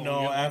get buy one, No,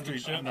 get one after and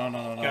he, shit. no.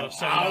 Got a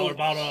 $7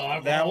 bottle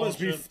of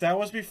alcohol. That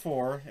was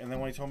before, and then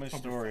when he told me the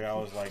story, I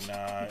was like,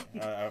 nah.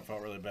 I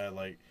felt really bad.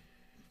 Like,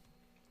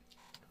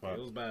 but It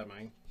was bad,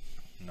 man.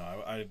 no,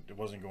 I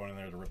wasn't going in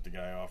there to rip the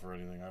guy off or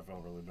anything. I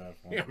felt really bad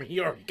for him. Yeah, I mean, he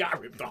already got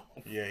ripped off.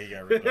 Yeah, he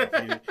got ripped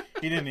off.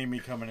 He didn't need me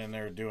coming in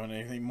there doing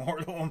anything more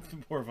to him.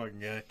 Poor fucking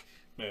guy.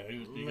 Yeah, he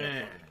got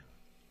Man. fucked.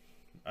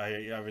 I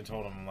even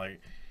told him like,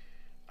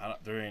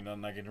 there ain't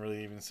nothing I can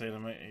really even say to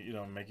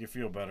make you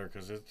feel better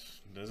because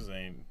this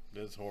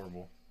is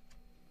horrible.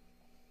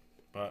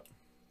 But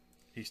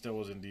he still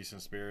was in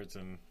decent spirits,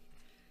 and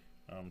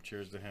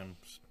cheers to him.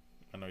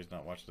 I know he's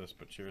not watching this,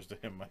 but cheers to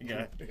him, my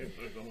guy.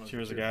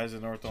 Cheers to guys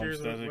at North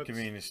Cheers, Olmsted what's-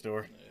 convenience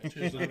store.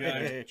 Cheers to the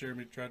guy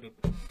Jeremy tried to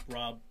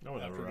rob. No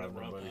one ever after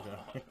robbed that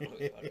rob.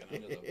 nobody. Fucking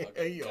under the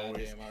fucking He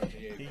always- goddamn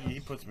RTA. He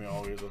puts me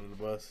always under the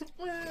bus.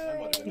 I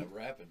might have been a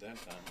rap at that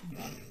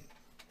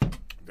time.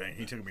 Dang,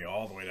 he took me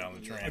all the way down the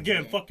train.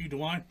 Again, fuck you,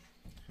 DeWine.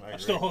 I I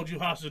still agree. hold you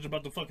hostage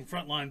about the fucking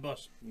frontline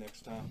bus.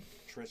 Next time,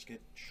 Trisket.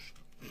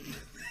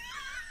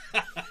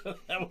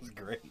 That was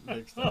great.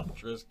 Next up,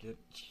 Trisket.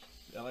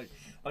 I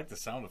like the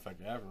sound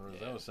effect afterwards.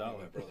 That was My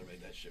solid. brother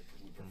made that shit.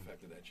 We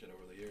perfected that shit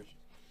over the years.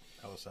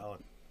 That was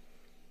solid.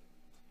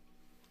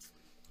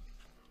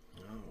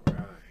 All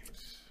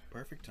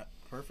right.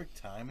 Perfect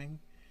timing.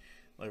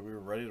 Like, we were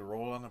ready to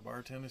roll on the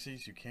bar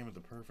tendencies. You came at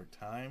the perfect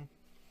time.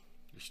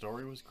 Your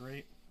story was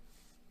great.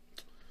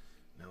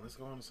 Now let's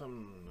go on to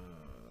something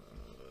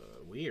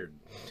weird.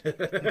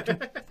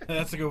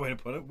 That's a good way to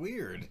put it.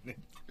 Weird.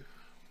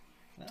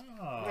 Oh,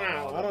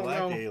 I the don't black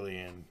know.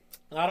 alien.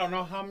 I don't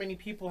know how many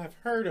people have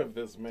heard of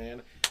this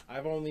man.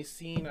 I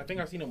think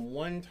I've seen him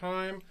one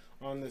time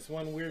on this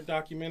one weird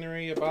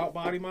documentary about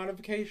body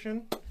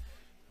modification.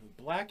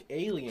 Black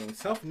Alien,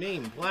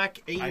 self-named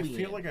Black Alien. I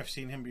feel like I've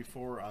seen him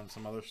before on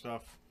some other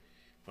stuff,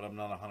 but I'm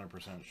not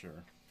 100%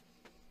 sure.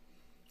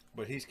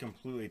 But he's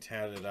completely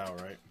tatted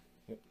out, right?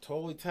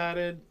 Totally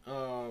tatted.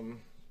 From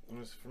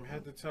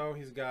head to toe,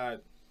 he's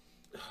got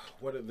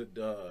what are the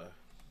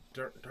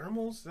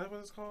dermals? Is that what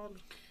it's called?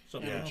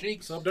 Yeah.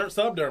 Cheeks.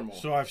 Subdermal.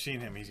 So I've seen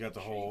him. He's got the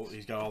whole.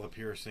 He's got all the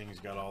piercings. He's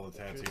got all the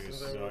tattoos.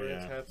 So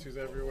yeah. Tattoos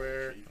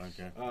everywhere.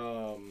 Okay.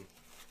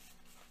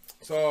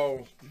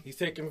 So he's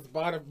taking his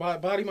body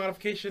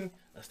modification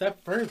a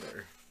step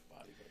further.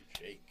 Body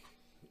shake.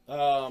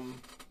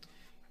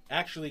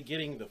 Actually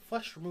getting the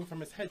flesh removed from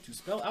his head to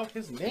spell out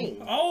his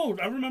name. Oh,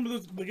 I remember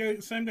the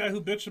same guy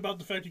who bitched about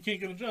the fact you can't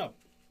get a job.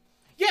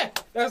 Yeah,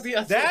 that's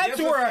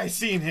where I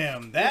seen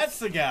him. That's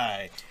the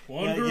guy.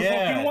 Wonder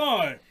fucking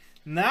why.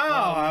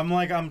 Now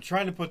I'm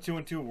trying to put two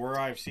and two where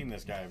I've seen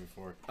this guy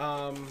before.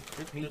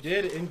 He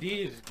did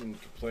indeed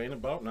complain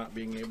about not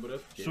being able to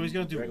get So he's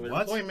gonna do regular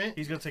what? employment.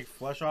 He's gonna take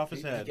flesh off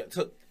his head. He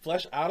took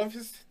flesh out of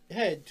his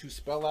head to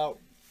spell out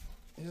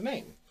his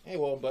name. Hey,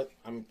 well, but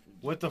I'm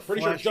With the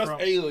pretty sure flesh just from-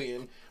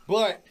 alien,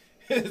 but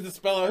to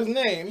spell out his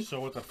name.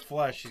 So with the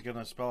flesh, he's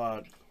gonna spell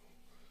out.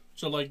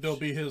 So like there'll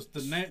be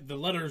the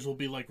letters will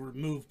be like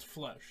removed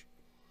flesh.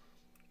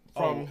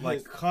 From like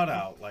his- cut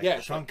out, like Yeah,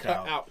 chunked cut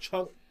out.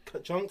 out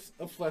chunks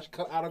of flesh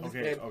cut out of his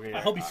Okay, head. okay. I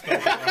hope he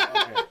spells it.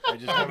 Okay. I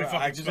just have he a, fucking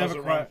I just spells have a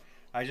it wrong.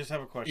 I just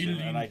have a question,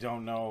 Alien. and I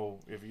don't know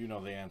if you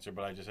know the answer,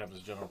 but I just have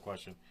this general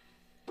question.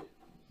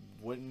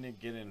 Wouldn't it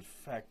get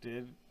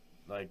infected,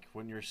 like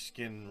when your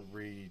skin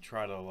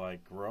try to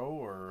like grow,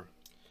 or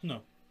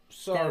No.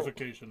 So-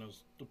 Scarification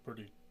is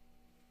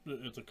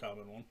it's a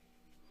common one.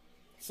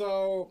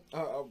 So,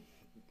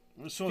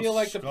 so I feel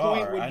like scar. the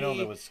point would I know be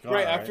that was scar,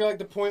 right. right. I feel like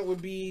the point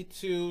would be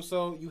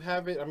so you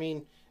have it. I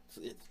mean,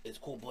 it's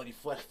cool bloody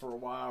flesh for a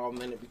while, and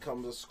then it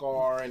becomes a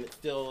scar, and it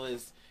still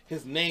is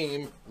his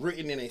name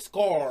written in a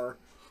scar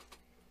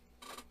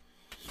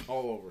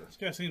all over. This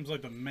guy seems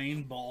like the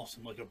main boss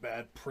in like a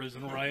bad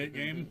prison riot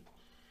game.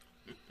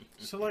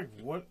 So like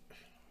what?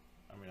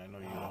 I mean, I know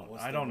you know.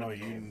 what's I the don't know.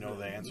 name? You know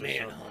the answer.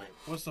 Manhunt.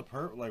 So what's the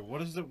Like,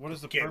 what is the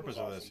Game purpose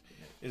of was this?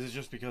 Is it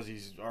just because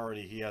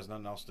he has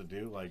nothing else to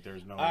do? Like,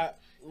 there's no.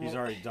 He's well-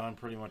 already done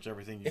pretty much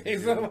everything you can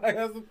Exactly, do.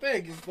 that's the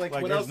thing. It's like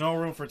Like, what there's else? no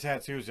room for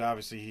tattoos.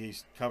 Obviously,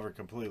 he's covered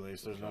completely,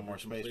 so there's no more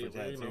space for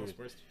Completely, no tattoos.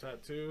 space for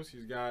tattoos.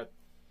 He's got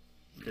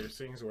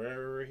piercings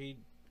wherever he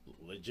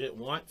legit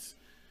wants.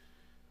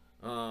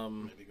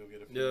 Maybe go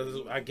get a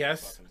few. I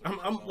guess Fucking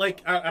I'm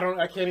like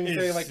I can't even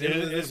say like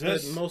Is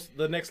this-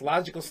 the next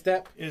logical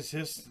step. Is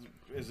this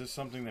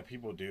something that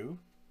people do,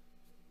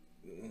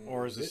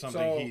 or is this So-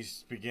 something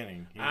he's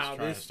beginning? He's trying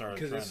to start a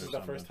because trend this or is the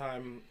something. first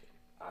time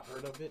I've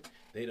heard of it.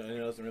 It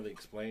doesn't really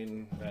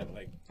explain that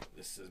like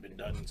this has been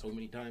done so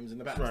many times in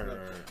the past. Right.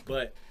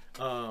 But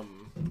I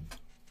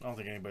don't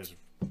think anybody's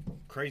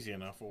crazy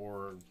enough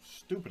or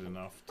stupid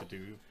enough to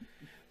do.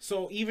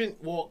 so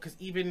because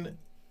even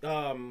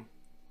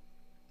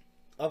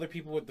other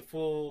people with the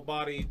full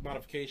body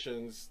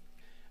modifications,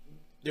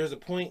 there's a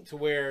point to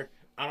where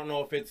I don't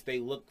know if it's they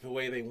look the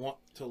way they want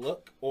to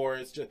look, or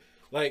it's just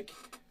like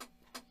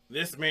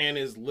this man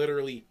is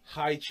literally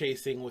high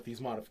chasing with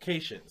these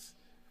modifications.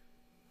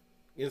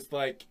 It's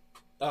like,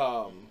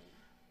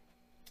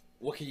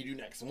 what can you do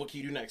next? And what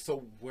can you do next?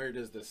 So where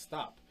does this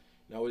stop?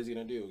 Now what is he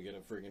gonna do? Get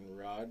a friggin'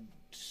 rod,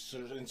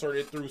 insert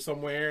it through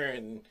somewhere,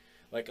 and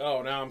like,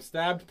 oh, now I'm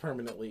stabbed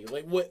permanently.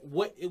 Like,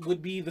 what it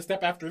would be the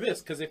step after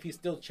this? Because if he's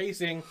still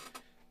chasing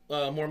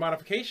more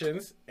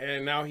modifications,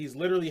 and now he's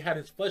literally had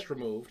his flesh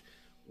removed,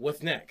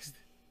 what's next?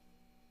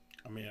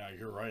 I mean,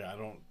 you're right. I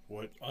don't.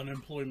 What?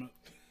 Unemployment.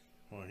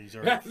 Well, he's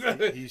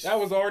already. He's, that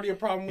was already a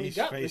problem when he he's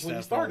got faced when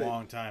he that for a started.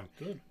 long time.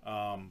 Good.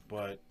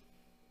 But.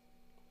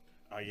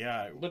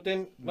 Yeah. But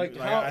then, like,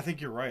 I- how? I think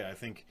you're right. I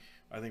think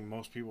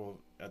most people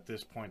at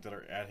this point that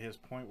are at his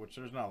point, which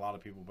there's not a lot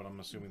of people, but I'm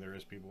assuming there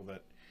is people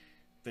that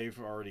they've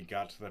already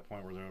got to that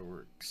point where they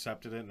were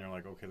accepted it and they're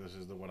like, okay, this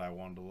is what I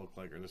wanted to look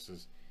like, or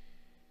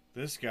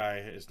this guy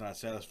is not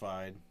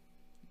satisfied,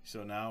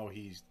 so now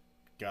he's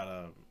got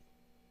to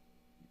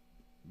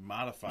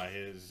modify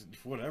his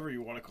whatever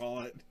you want to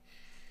call it.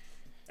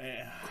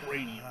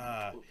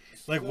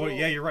 Like what?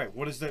 Yeah, you're right.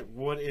 What is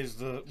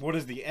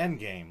the end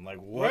game? Like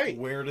what? Right.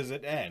 Where does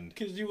it end?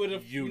 Because you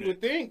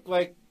would think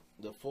like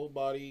the full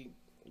body,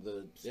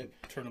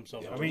 Turn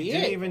himself. I mean,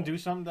 Yeah. didn't even do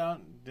something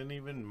down. Didn't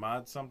even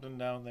mod something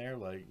down there.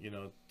 Like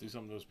do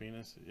something to his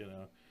penis.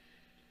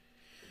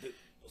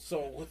 So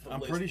what's the I'm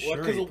list? pretty Well,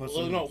 sure 'cause he put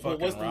some but fucking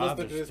what's the list rods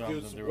of or this something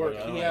dude's to work? it.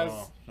 I He don't has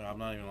know. No, I'm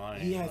not even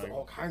lying. he has Like,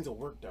 all kinds of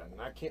work done.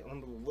 I can't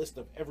remember the list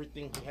of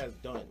everything he has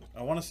done.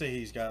 I want to say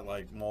he's got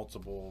like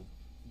multiple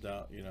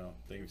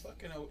things.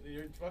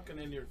 You're fucking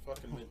in your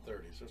fucking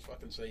mid-30s. Just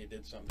fucking say you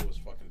did something to his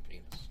fucking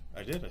penis.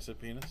 I did. I said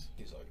penis.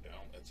 He's like,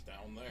 it's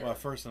down there. Well, at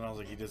first, and I was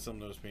like, he did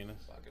something to his penis.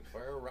 Fucking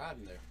fire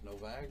riding there. No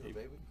Viagra,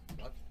 baby.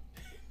 What?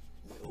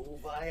 No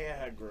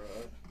Viagra.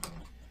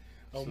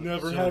 I'll So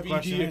never the have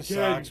question ED is,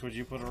 again. Socks, would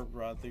you put a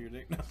rod through your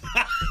dick? No.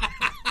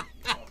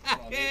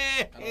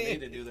 I don't need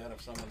to do that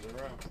if someone's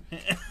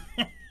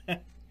around.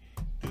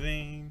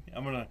 Ding.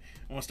 I'm gonna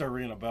start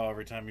ringing a bell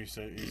every time you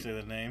say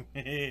the name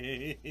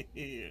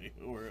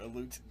or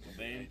allude to the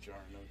name. HR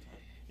in no time.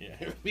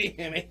 Yeah. Be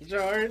in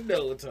HR in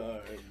no time.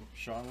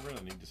 Sean, we're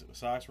gonna need to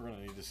Socks. We're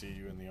gonna need to see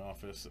you in the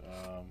office.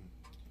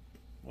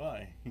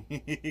 Why?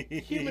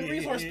 Human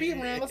resource speed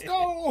man, let's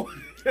go.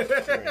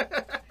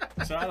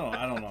 Right. So I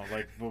don't know.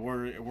 Like, but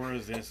where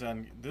is this?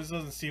 And this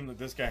doesn't seem that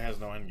this guy has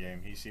no end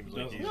game. He seems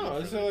like he's No,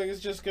 it's like it's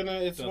just gonna.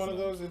 It's Doesn't one of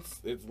those.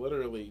 It's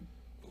literally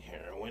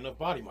heroin of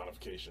body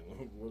modification.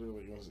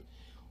 Literally,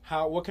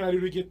 what can I do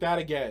to get that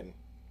again?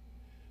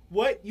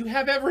 What? You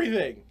have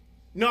everything.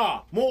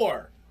 Nah,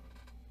 more.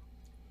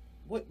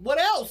 What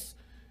else?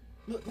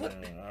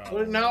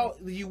 What now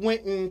you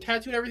went and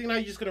tattooed everything. Now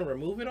you're just gonna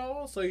remove it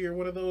all? So you're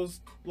one of those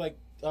like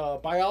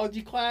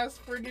biology class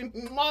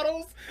friggin'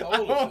 models?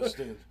 How old is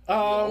this dude?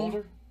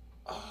 Older?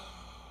 I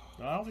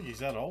don't think he's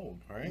that old,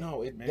 right? No,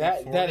 Maybe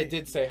that 40? it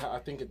did say. I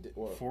think it did.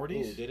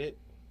 40s? Did it?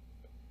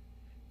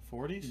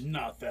 40s?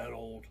 Not that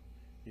old.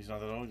 He's not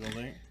that old, you don't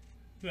think?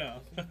 Yeah,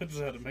 I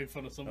just had to make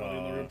fun of somebody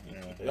in the room.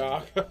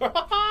 Yeah. Yeah.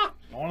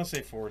 I want to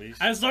say 40s.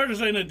 I started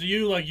saying it to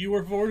you like you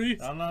were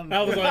 40. I'm not.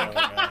 I was like,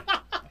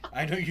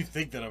 I know you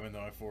think that I'm in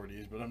my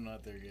 40s, but I'm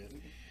not there yet.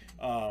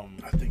 I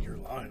think you're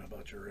lying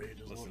about your age.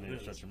 Is Listen what here,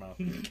 it shut is. your mouth.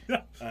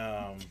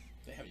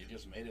 Damn, you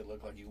just made it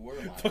look like you were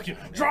lying. Fucking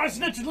dry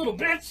snitching little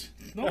bitch.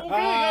 No, okay,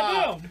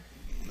 goddamn.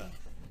 No,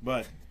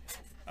 but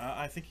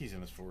I think he's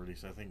in his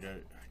 40s. I think I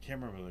can't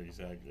remember the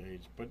exact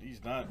age, but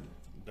he's not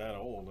that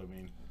old. I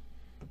mean,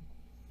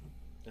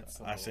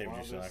 I saved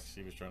you, Socks.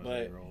 He was trying to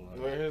say But you're old.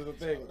 well, here's the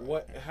thing: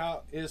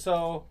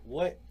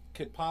 what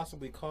could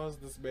possibly cause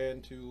this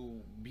man to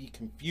be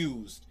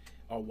confused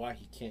on why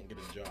he can't get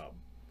a job?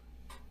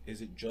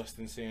 Is it just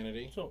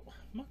insanity? So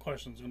my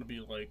question is going to be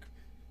like,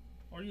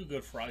 are you a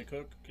good fry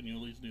cook? Can you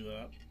at least do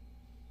that?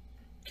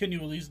 Can you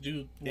at least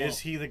do? Well, Is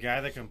he the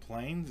guy that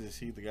complains? Is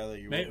he the guy that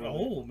you? Maybe, work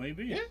with?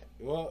 maybe. Yeah.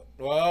 Well,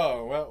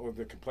 with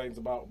the complaints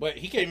about, but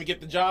he can't even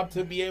get the job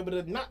to be able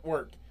to not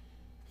work.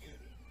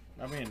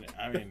 I mean,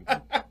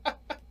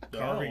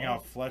 carving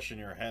out flesh in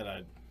your head.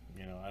 I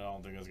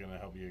don't think that's gonna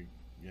help you.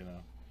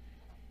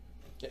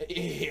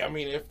 I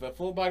mean, if the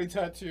full body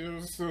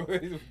tattoos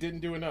didn't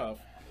do enough.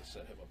 I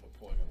set him up an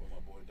appointment with my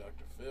boy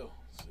Dr. Phil.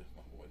 See if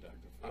my boy Dr.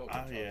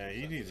 Phil. Yeah,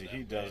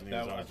 he does need I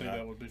his own think job.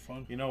 that would be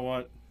fun. You know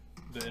what?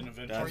 The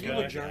intervention That's you what a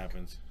guy. needs to jerk?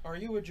 happen. Are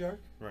you a jerk?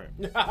 Right.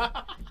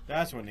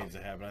 That's what needs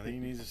to happen. I think he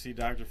needs to see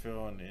Dr.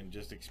 Phil and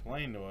just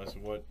explain to us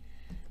what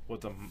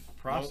the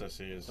process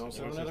is. Don't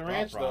send What's him to the his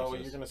ranch thought though.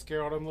 process. You're gonna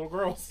scare all them little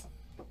girls.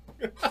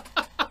 I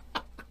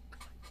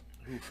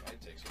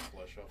take some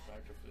flesh off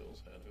Dr.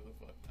 Phil's head. Who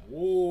the fuck?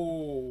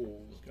 Whoa.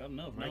 Got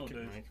enough Mike,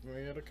 nowadays.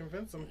 we had to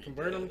convince them,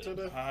 convert them to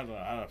the. I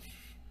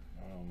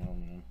don't know,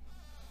 man.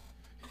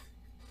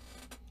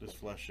 This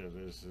flesh shit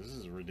this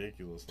is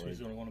ridiculous. Like, He's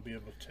gonna want to be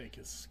able to take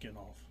his skin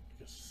off,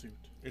 like a suit.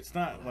 it's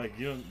not like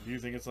do you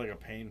think it's like a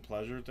pain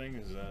pleasure thing?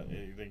 Is that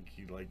you think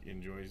he like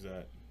enjoys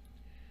that,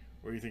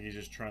 or you think he's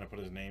just trying to put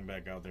his name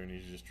back out there and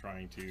he's just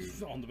trying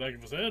to? On the back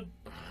of his head.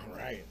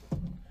 Right.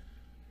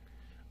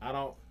 I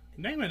don't.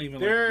 Name ain't even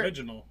There- like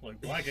original,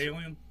 like Black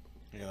Alien.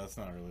 Yeah, that's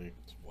not really.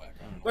 It's whack.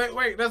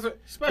 Wait. That's what.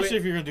 Especially wait,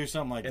 if you're gonna do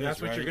something like and this,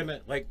 that's what right? you're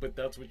gonna like. But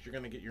that's what you're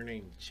gonna get your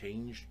name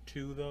changed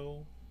to,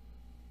 though.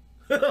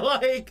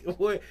 Like,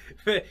 what?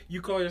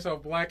 You call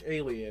yourself Black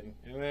Alien,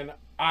 and then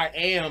I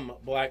am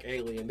Black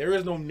Alien. There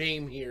is no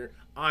name here.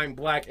 I'm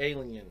Black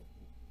Alien.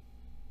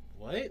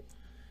 What?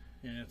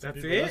 Yeah, That's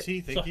people- it? Does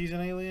he think he's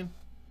an alien?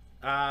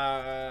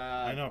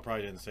 I I know I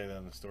probably didn't say that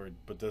in the story,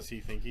 but does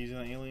he think he's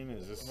an alien?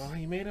 Is this? Well,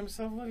 he made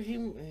himself look.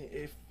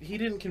 If he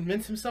didn't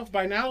convince himself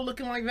by now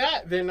looking like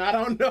that, then I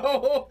don't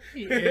know.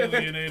 He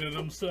alienated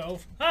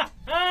himself. Ha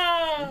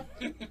ha!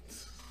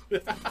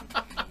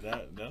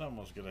 That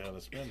almost could have had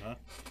a spin, huh?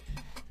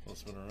 Little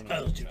spin around.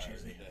 That was too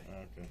cheesy.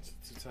 Okay,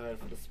 Too tired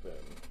for the spin.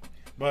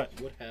 but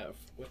Would have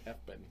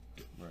been.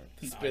 right.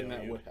 Spin I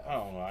that owe would I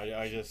have. don't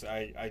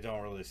know. I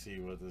don't really see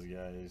what this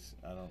guy is.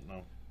 I don't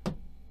know.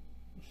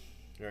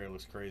 Gary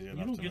looks crazy You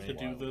enough don't to get me. to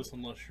do this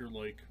unless you're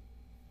like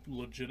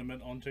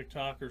legitimate on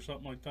TikTok or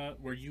something like that,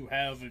 where you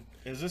have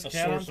Is this a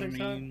cat on source of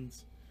TikTok?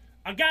 means.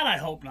 God, I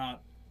hope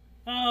not.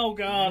 Oh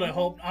God, I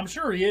hope. I'm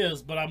sure he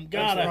is, but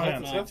God, I right hope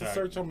on not. That's a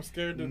search I'm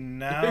scared to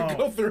Now-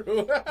 go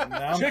through.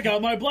 Now, Check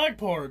out my black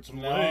parts.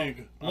 No,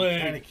 Leg, I'm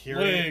kinda leg,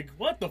 curious. leg.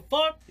 What the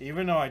fuck?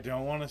 even though I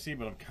don't want to see,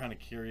 but I'm kind of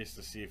curious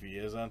to see if he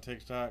is on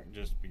TikTok,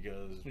 just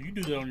because. Well, you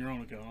do that on your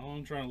own account.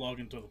 I'm trying to log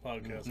into the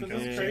podcast. Because and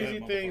there's Yeah. crazy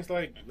that things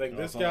like No,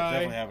 this it's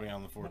definitely guy. happening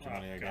on the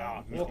 420 Oh,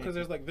 account. God. Well, because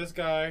there's like this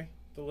guy,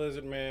 the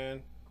Lizard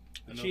Man,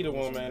 the I know Cheetah the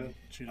lizard Woman. man.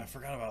 Cheetah. I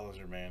forgot about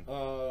Lizard Man.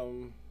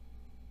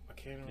 I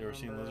can't remember. You ever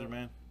seen Lizard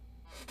Man?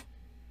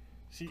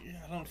 See,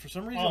 I don't. For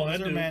some reason, Oh, that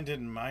Lizard dude. Man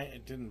didn't mind.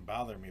 It didn't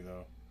bother me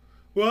though.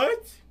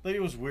 What? Like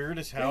it was weird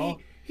as hell.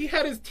 He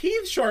had his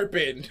teeth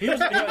sharpened. He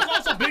was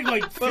also big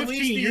like But at 15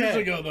 least he years had-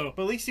 ago, though.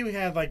 But at least he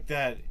had like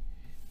that.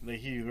 Like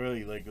he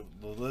really like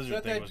the Is lizard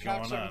that thing that was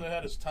going cocksucker on. that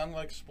had his tongue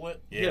like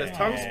split? He had his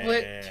tongue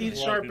split, yeah. teeth A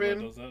lot of people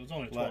sharpened. does that. It's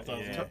only Like,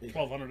 $12,000,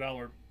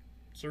 $1,200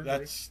 surgery.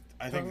 That's.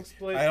 I Tongue think.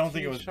 split, I don't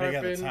think it teeth was big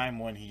at the sharpened. time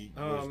when he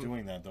was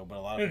doing that though. But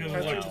a lot yeah, of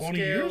because people. it was like now. 20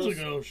 years Scales.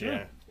 ago. Sure.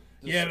 Yeah.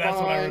 Yeah, that's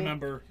what I spine.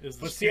 remember. Is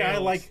the But see, I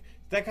scales. like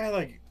that guy.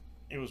 Like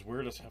it was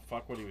weird as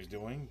fuck what he was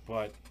doing,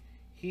 but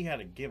he had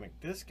a gimmick.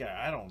 This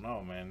guy, I don't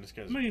know, man. This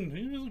guy's. I mean,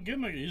 he was a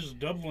gimmick. He's just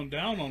doubling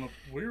down on a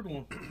weird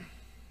one.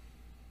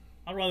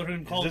 I'd rather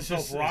him call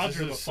himself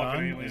Roger the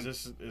fucking alien. Is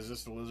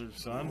this the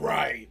lizard's son?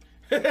 Right.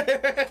 We've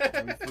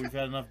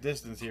had enough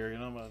distance here, you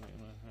know. But,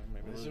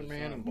 maybe Lizard lizard's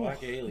Man son. and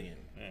Black Alien.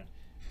 Yeah.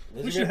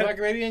 Lizard should Man, Black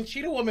Alien,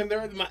 Cheetah Woman.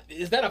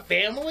 Is that a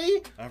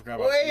family? I forgot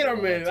about Wait Cheetah a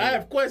Woman, minute. too. I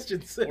have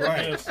questions.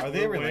 Right. Yes, Are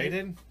they we're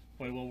related?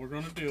 Wait, what we're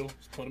going to do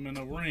is put them in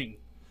a ring,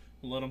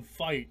 let them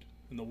fight,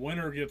 and the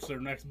winner gets their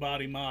next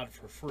body mod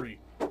for free.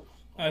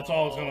 That's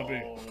all it's going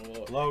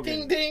to be. Logan.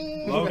 Ding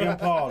ding. Logan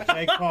Paul.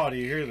 Jake Paul, do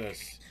you hear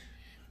this?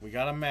 We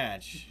got a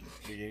match.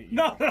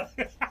 No,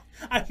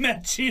 I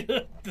meant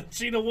Cheetah, the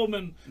Cheetah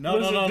Woman.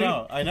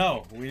 No, I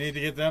know. We need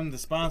to get them to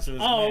sponsor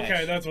this Oh, match.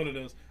 okay, that's what it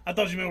is. I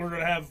thought you meant we were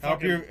going to have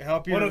fucking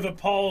help your one of the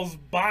Paul's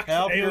box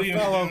help your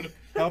aliens. fellow Dude.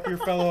 help your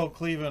fellow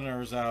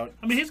Clevelanders out.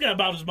 I mean, he's got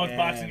about as much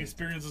boxing And-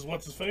 experience as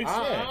what's his face.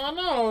 I don't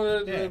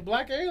know. The Yeah.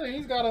 Black Alien,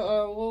 he's got a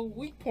little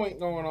weak point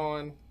going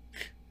on.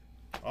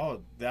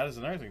 Oh, that is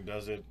another thing.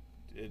 Does it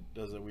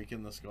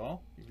weaken the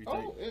skull? If you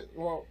Oh, it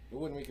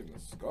wouldn't weaken the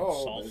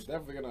skull, but it's Soft.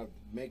 definitely gonna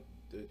make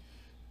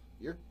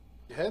your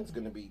head's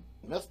gonna be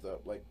messed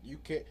up. Like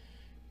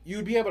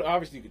you'd be able to,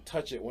 obviously you could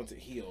touch it once it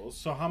heals.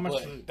 So how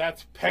much? but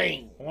that's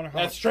pain. I wonder how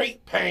That's much-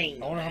 straight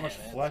pain. I wonder how much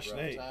Man, flesh that's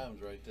rough they.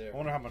 times right there. I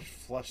wonder how much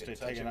flesh Can they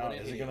touch taken it when out.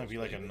 it Is it gonna heals, be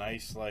like a baby.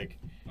 nice like?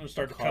 I'm going to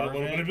start to cut a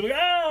little Carving? bit and be like,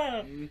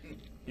 ah!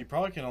 You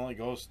probably can only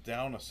go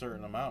down a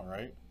certain amount,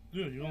 right?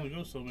 Dude, you only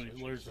go so many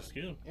layers of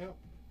skin. Yep.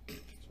 That's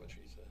what she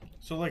said.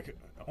 So like,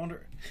 I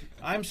wonder.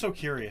 I'm so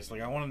curious. Like,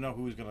 I want to know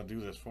who's gonna do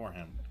this for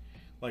him.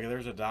 Like,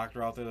 there's a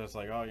doctor out there that's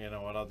like, oh, you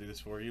know what? I'll do this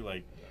for you.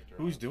 Like,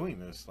 who's doing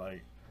this?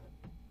 Like,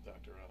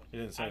 Dr. Oz. he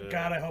didn't say that.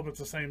 God, I hope it's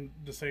the same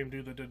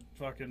dude that did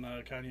fucking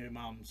Kanye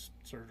mom's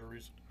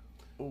surgeries.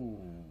 Ooh.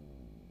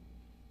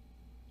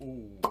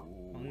 Ooh.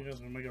 Oh, you guys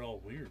are gonna make it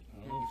all weird.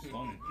 Oh, it's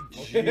funny.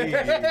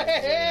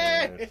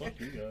 Jesus. Fuck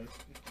you guys.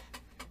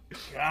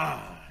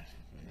 God.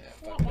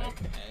 Yeah, fuck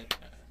that.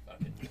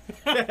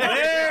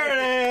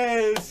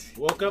 There it is.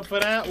 Woke up for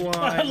that one.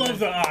 I love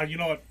the you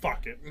know what?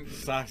 Fuck it.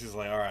 Socks is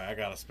like, all right, I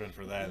gotta spin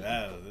for that.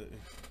 That is it.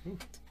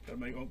 Gotta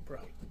make them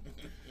proud.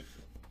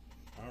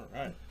 All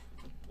right.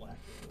 Black.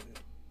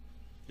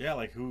 Yeah,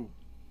 like who?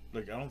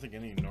 Like, I don't think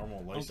any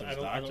normal licensed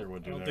doctor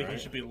would do I don't that. think right?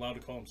 he should be allowed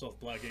to call himself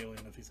Black Alien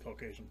if he's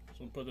Caucasian.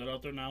 So I'm put that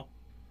out there now.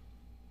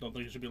 Don't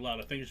think it should be allowed.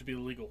 I think it should be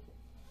illegal.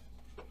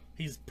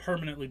 He's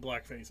permanently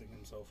blackfacing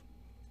himself.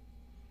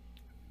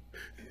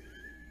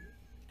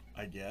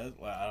 I guess.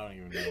 Well, I don't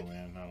even know,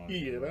 man. I don't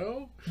even You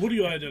know? What do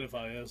you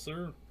identify as,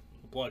 sir?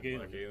 Black Alien.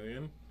 Black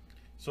Alien.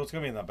 So it's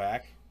gonna be in the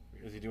back.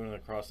 Is he doing it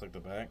across like the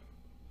back?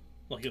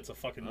 Like it's a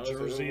fucking I was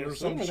jersey or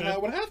some assuming shit.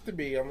 that would have to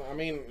be. I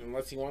mean,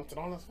 unless he wants it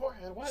on his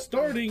forehead. What?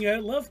 Starting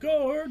at left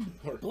guard,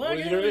 Or- Black what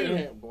is it?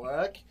 Alien.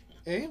 Black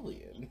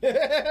Alien.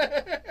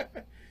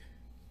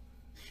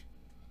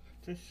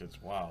 This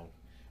shit's wild.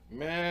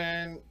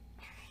 Man.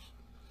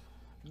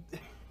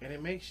 And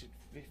it makes you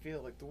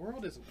feel like the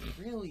world is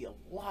really a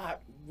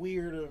lot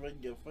weirder than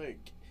you think.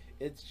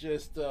 It's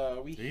just,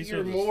 we These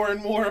hear are the- more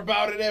and more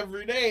about it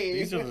every day.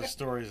 These are the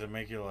stories that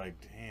make you like,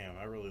 damn,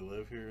 I really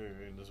live here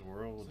in this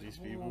world with these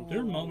people. There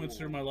are moments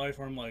through my life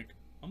where I'm like,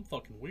 I'm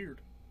fucking weird.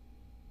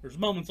 There's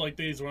moments like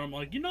these where I'm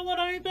like, you know what,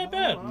 I ain't that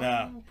bad.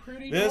 Nah. I'm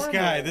pretty This normal.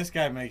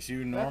 guy makes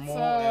you normal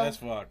That's, as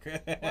fuck.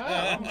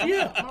 Wow,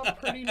 Yeah. I'm a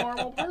pretty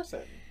normal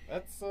person.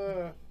 That's,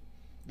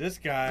 This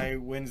guy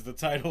wins the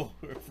title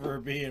for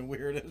being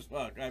weird as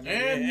fuck. I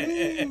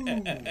mean,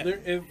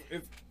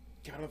 it's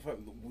kind of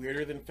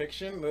weirder than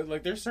fiction.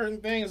 Like, there's certain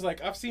things,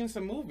 like, I've seen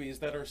some movies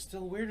that are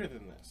still weirder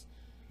than this.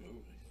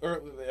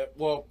 Or,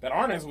 well, that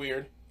aren't as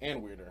weird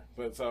and weirder.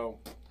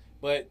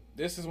 But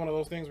this is one of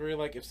those things where you're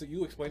like, if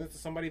you explain it to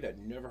somebody that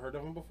never heard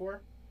of him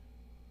before,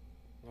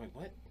 I'm like,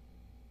 what?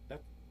 That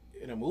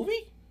in a movie?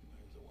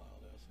 He's a wild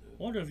ass dude.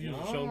 I wonder if you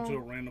just showed him to a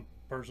random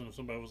person if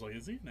somebody was like,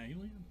 is he an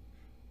alien?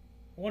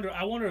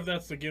 I wonder if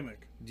that's the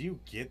gimmick. do you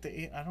get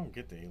I don't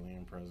get the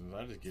alien presence.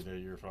 I just get that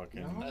you're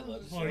fucking. No. I'd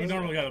love to see Well, you this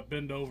normally guy. got to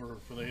bend over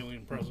for the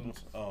alien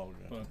presence. Oh,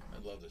 okay. But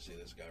I'd love to see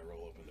this guy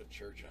roll up into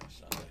church on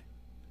Sunday.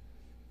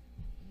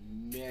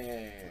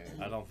 Man.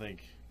 I don't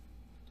think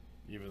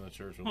even the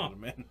church will Huh.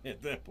 let him in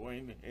at that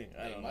point. I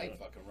They don't might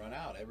know. fucking run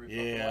out every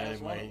fucking Yeah, last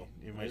it one of might. them.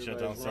 It might shut down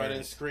Everybody's running,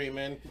 service.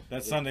 screaming.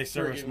 That Sunday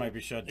service friggin- might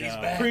be shut He's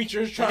down. back.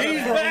 Preachers trying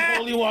to throw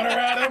holy water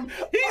at him.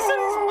 He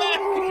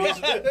said he's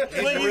back.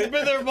 He's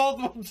been there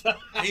multiple times.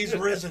 He's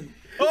risen.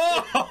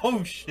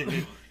 Oh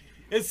shit!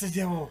 It's the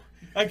devil.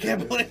 I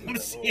can't believe I'm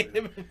seeing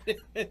him in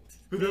it.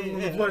 The devil in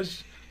the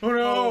flesh. Oh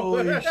no!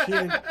 Holy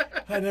shit.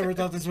 I never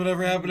thought this would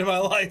ever happen in my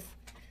life.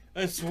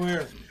 I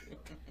swear.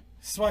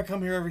 That's why I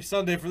come here every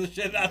Sunday for the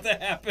shit not to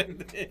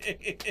happen.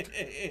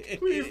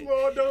 Please,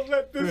 Lord, don't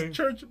let this Right.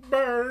 church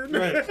burn.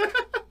 Right.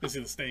 You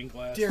see the stained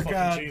glass. Dear fucking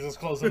God. Jesus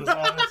closing his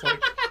eyes.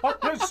 Like,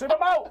 fuck this shit,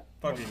 I'm out.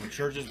 Fucking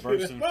churches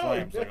burst in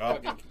flames. Like, oh,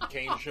 Fucking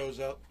Kane shows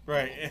up.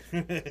 right.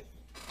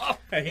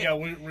 Hey, he got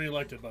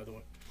re-elected, by the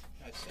way.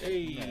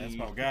 Hey, That's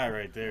my guy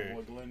right there.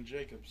 Boy, Glenn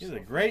Jacobs. He's a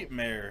great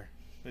mayor.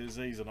 He's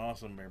an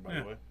awesome mayor, by Yeah.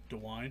 the way.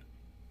 DeWine.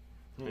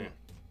 Yeah.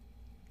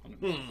 I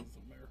don't know if he's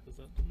the mayor. Is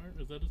that the mayor?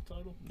 Is that his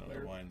title? No,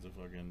 Mayor? the wine's a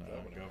fucking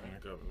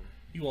governor.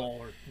 You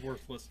all are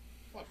worthless.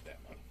 Fuck that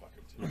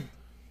motherfucker too.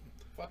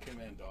 Fuck him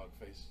and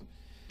Dogface.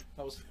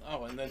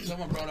 And then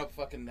someone brought up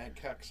fucking that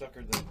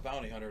cocksucker, the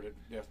bounty hunter,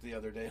 the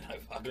other day, and I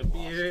fucking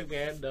lost it.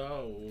 that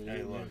dog.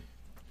 Hey, look.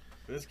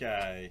 This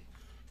guy,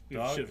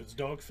 Shit, if it's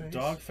Dogface.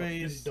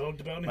 Dogface, Is Dog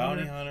the bounty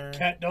hunter,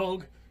 Cat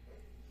Dog.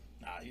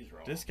 Nah, he's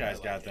wrong. this guy's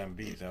I got like them him.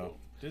 beat He's though. cool.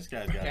 This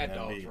guy's got Cat them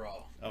Dog's beat.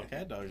 raw. Oh,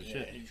 Cat Dog's Yeah,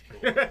 shit. he's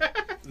cool.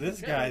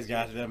 This guy's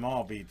got them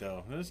all beat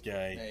though. This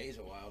guy. Yeah, he's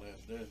a wild ass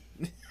dude.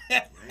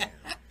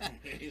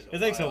 He's It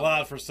takes a wild-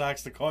 lot for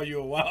Sox to call you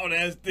a wild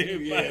ass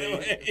dude, by the Yeah,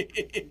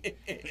 way.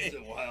 He's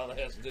a wild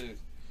ass dude.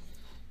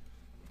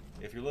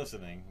 If you're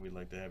listening, we'd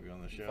like to have you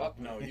on the show. Fuck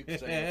no, you can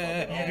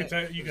say You fucking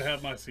can you can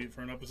have my seat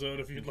for an episode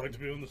if you'd like to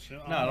be on the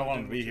show. No, I don't want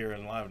him to be here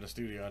and live in the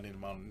studio. I need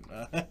him on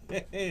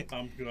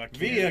I'm good. I can't.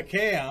 via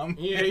cam.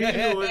 Yeah, you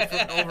can do it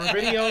from over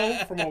video,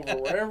 from over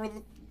wherever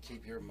the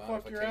keep your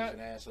Fuck, you're at. modification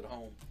ass at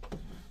home.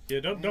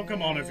 Yeah, don't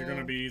come on if you're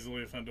gonna be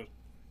easily offended.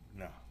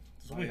 No,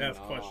 'Cause we have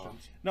No.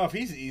 questions. no. If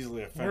he's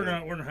easily offended,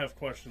 We're gonna have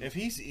questions. if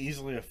he's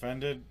easily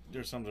offended,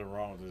 there's something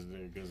wrong with this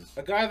dude. Because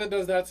a guy that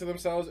does that to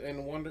themselves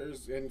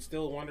and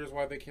still wonders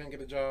why they can't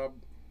get a job.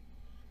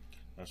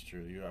 that's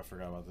true. I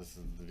forgot about this.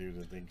 Is the dude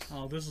that thinks.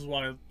 Oh, this is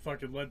why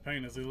fucking lead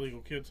paint is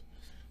illegal, kids.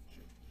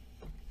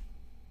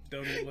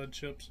 Don't eat lead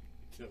chips.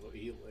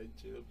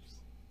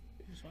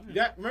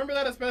 Yeah, remember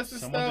that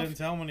asbestos Someone stuff? didn't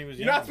tell him when he was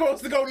You're young. not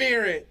supposed to go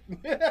near it.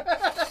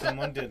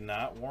 Someone did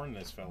not warn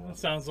this fella. That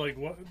sounds like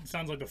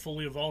the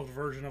fully evolved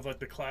version of like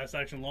the class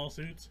action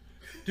lawsuits.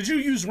 Did you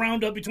use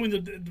Roundup between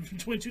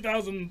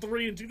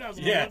 2003 and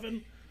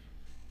 2011?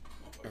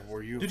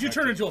 Were you? Did you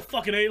turn into a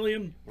fucking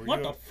alien?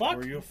 What the fuck?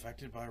 Were you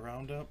affected by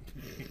Roundup?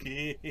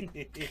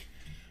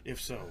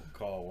 If so,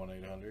 call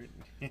 1-800.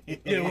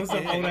 Yeah, what was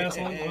that old ass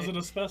one? Was it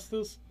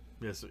asbestos?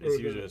 Yes, it's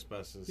usually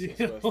asbestos.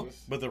 Yeah.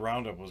 But the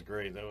Roundup was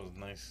great. That was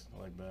nice.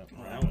 I like that.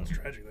 Well, that was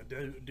tragic.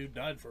 That dude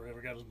died before he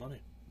ever got his money.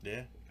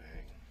 Yeah.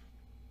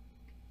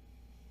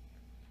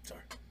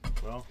 Sorry.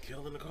 Well,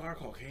 Killed in the car,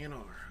 call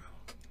KNR.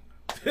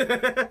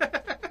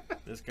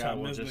 this guy Tom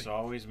will Disney. just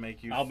always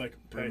make you I'll make him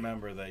pay.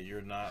 remember that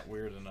you're not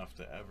weird enough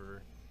to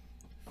ever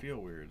feel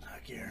weird. I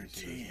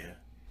guarantee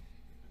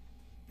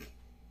you.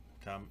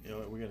 Tom,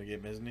 we're gonna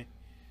get Misney.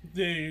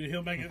 Dude,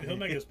 he'll make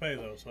us pay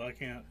though, so I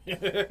can't. Yeah,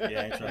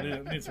 I ain't I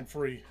trying. need some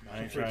free.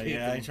 I ain't free trying. teeth.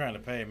 Yeah, I ain't trying to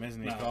pay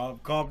Misney. No.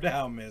 Calm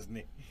down,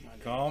 Misney.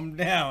 Calm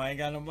down. I ain't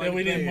got no money. Yeah,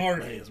 we to need pay. Mark.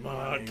 My name's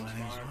Mark.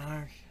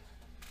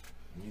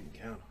 You can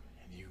count on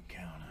And you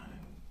count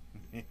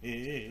on The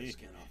it.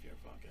 skin off your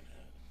fucking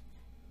head.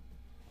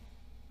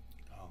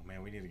 Oh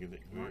man, we need to get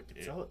Mark,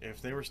 sell it.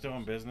 if they were still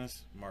in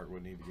business, Mark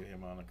would need to get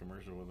him on a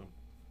commercial with him.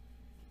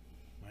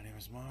 My name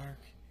is Mark,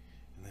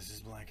 and this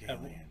is Black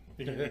Alien.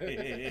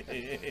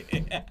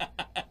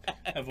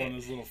 Have one of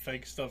those little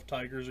fake stuffed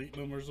tigers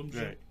eating them or some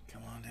shit. Right.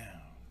 Come on down.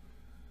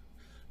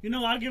 You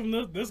know, I give him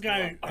this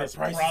guy. Our has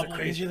prices probably, are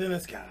crazier than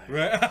this guy.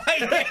 Right.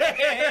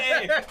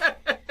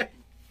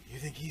 You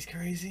think he's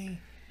crazy?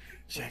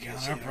 Check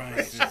out our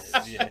prices.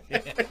 Yeah.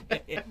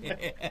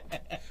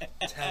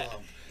 Tell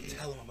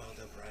him about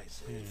the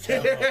prices.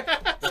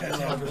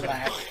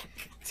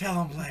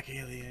 Tell him Black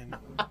Alien.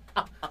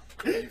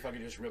 You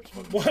fucking just rips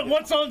fucking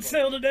What's on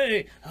sale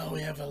today? Oh,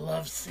 we have a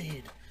love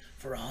seed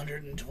for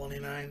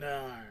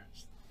 $129.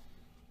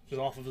 Just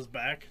off of his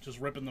back, just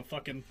ripping the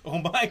fucking Oh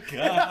my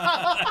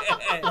god.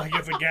 like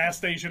it's a gas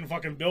station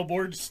fucking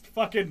billboard. Just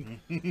fucking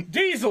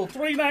diesel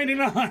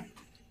 $3.99.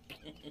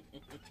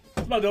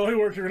 That's about the only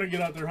work you're gonna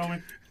get out there,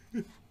 homie.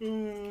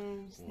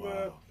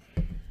 Wow.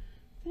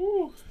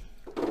 Woo.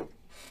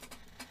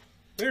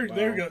 There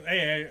you go.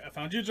 Hey, I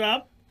found you a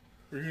job.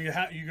 You're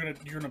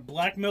gonna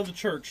blackmail the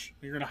church.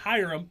 You're gonna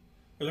hire them,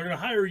 or they're gonna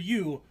hire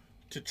you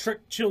to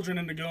trick children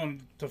into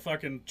going to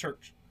fucking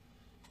church.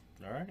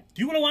 All right.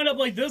 Do you want to wind up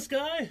like this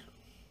guy?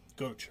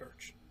 Go to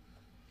church.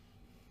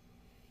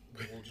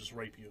 We'll just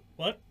rape you.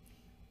 What?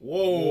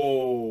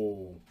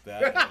 Whoa.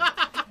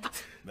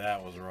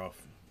 That was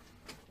rough.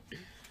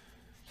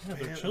 Yeah,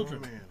 they're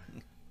children. Oh, man.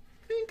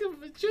 Think of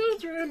the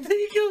children.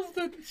 Think of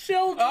the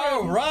children.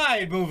 All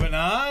right, moving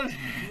on.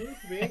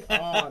 Moving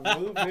on.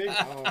 Moving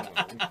on.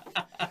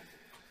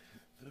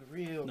 The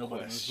real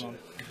Nobody question. knows.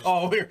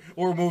 Oh,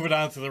 we're moving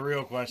on to the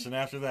real question.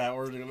 After that,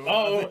 we're gonna.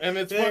 Oh, and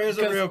it's fun there's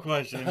a because- real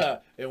question.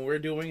 And we're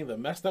doing the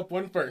messed up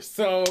one first.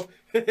 So,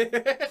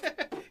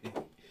 if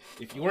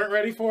you weren't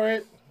ready for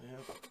it,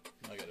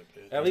 I got a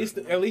At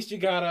least you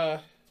got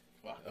a.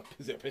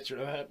 Is there a picture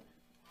of that?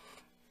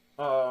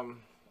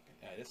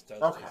 Yeah, this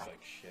does Okay. taste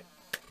like shit.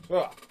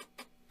 Ugh.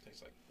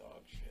 Tastes like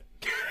dog shit.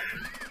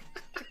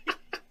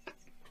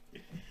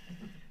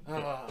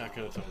 I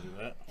could have told you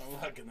that.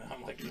 I'm looking at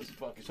I'm like this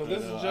fucking. So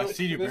this is a I joke.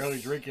 see you this- barely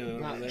drinking it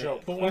Not over a there.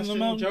 joke. Put one of the Question,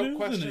 Mountain joke Dews in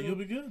question. it. You'll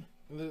be good.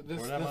 This Pour that the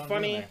Mountain Dew in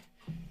funny. there.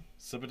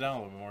 Sip it down a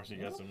little bit more so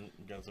you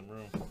got some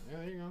room. Yeah,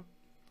 there you go.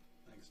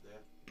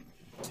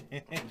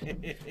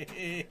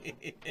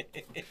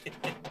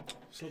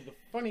 So the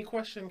funny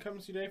question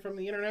comes today from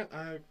the internet.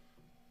 I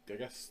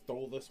guess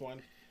stole this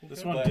one.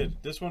 This Okay.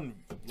 one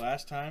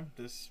last time.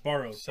 This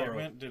Borrowed.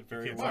 segment did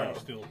very Can't well.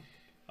 still.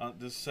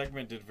 This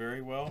segment did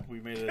very well. We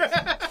made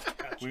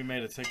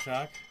a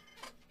TikTok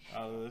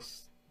out of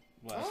this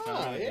last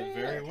time. And it did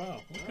very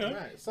well. Okay. All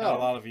right. Got a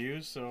lot So, of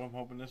views, so I'm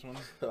hoping this one.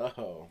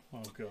 Oh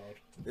god.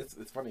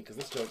 it's funny because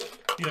this joke.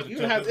 You had to You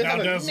tell have the- it now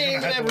has Dev's names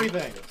and gonna have to-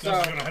 everything. Dev's So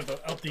gonna have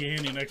to up the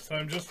ante next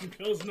time just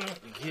because now.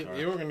 you were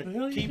The hell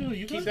gonna you keep do?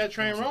 You keep good? that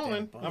train Don't say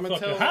rolling. damn I'm gonna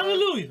Fucking tell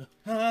hallelujah.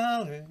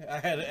 I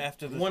had it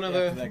after this. One of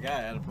after the- that guy.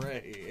 I had to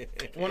pray.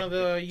 one of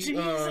the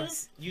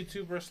Jesus.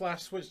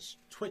 YouTuber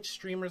 / Twitch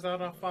streamers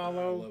that I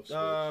follow. I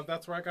love Twitch.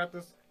 That's where I got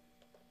this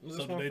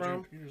So one did from.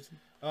 Adrian Peterson.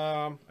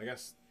 I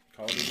guess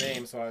call his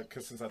name. So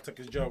because since I took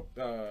his joke,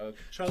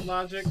 Chud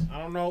Logic. I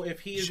don't know if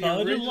he is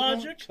Chud the original.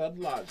 Logic? Chud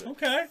Logic.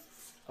 Okay.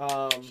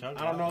 I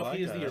don't know if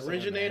he is that. the That's a good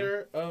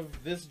originator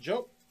of this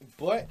joke,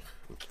 but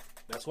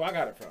that's where I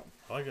got it from.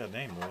 I like that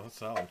name, bro. That's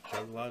solid.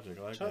 Chug Logic.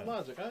 I like Chud that.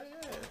 Logic. Yeah.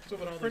 What's up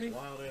with all Pretty- these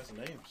wild ass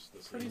names?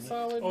 This Pretty is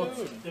solid Oh,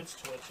 dude. it's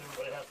Twitch.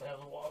 Everybody has to have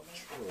the wall.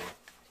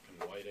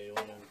 fucking white alien.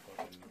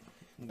 Fucking.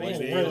 Whoa, Thanks,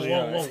 whoa, British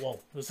whoa, guys. whoa.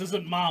 This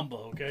isn't Mamba,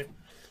 okay?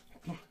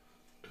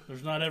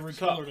 There's not every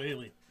So- colored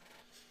alien.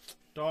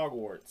 Dog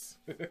warts.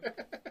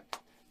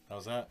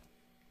 How's that?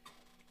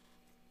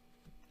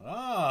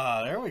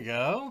 Ah, there we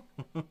go.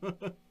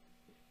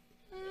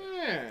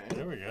 Yeah.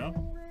 There we go.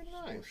 Very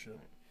nice. Oh, shit.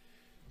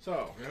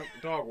 So, yep,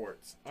 dog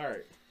warts. All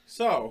right.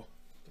 So,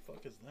 What the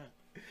fuck is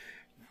that?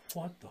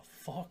 What the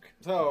fuck?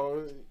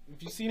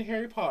 if you've seen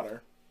Harry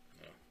Potter,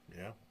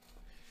 Yeah.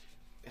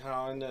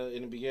 how in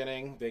the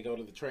beginning they go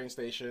to the train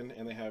station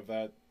and they have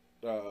that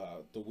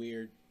the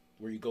weird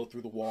where you go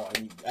through the wall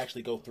and you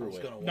actually go through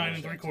it.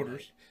 9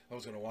 3/4. I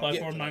was gonna watch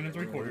Platform it 9 tonight.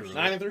 3/4.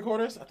 9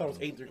 3/4. I thought it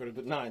was 8 3/4,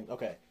 but 9.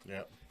 Okay,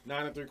 Yep.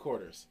 9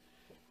 3/4.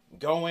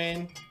 Go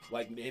in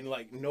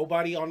like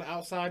nobody on the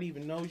outside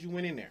even knows you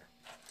went in there.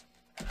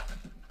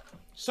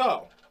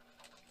 So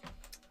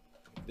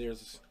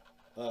there's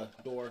a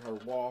door or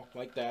wall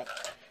like that.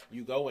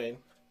 You go in,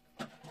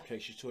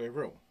 takes you to a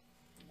room.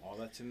 All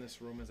that's in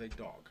this room is a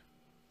dog.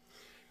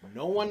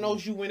 No one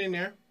knows you went in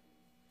there.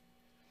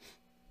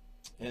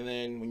 And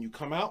then when you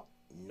come out,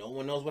 no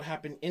one knows what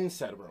happened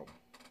inside the room.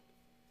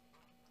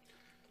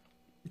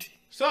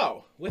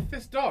 So, with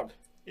this dog,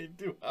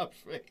 Into our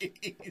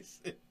face.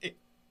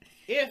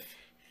 if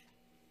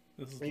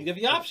This is you get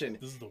the option,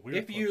 This is the weird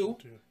if you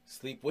question, too.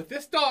 sleep with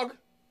this dog,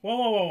 Whoa,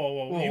 whoa, whoa,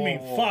 whoa, whoa. You mean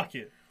Whoa. fuck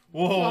it?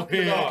 Whoa, Fuck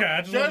the dog. Okay,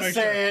 I just want to make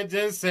sure.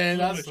 just saying,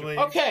 Just that's wanna make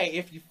sweet. okay,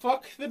 if you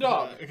fuck the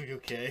dog,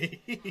 Okay.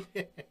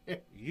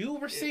 you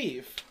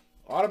receive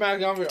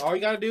automatically. All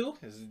you gotta do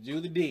is do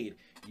the deed.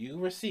 You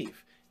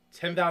receive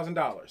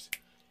 $10,000,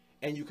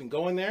 and you can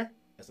go in there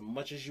as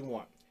much as you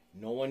want.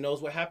 No one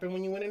knows what happened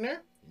when you went in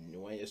there. No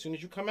one, as soon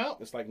as you come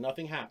out, it's like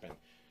nothing happened.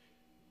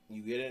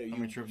 You get it. How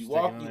many trips You you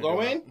walk. taking You in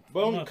go there? in.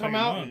 Boom. I'm You not come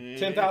taking out. none.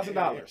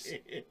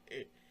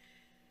 $10,000.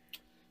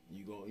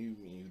 You go. You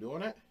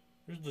doing it?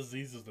 There's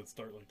diseases that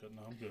start like that.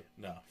 No, I'm good.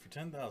 No, for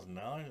 $10,000,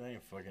 that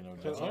ain't fucking no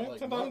Because joke. only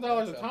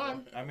 $10,000 a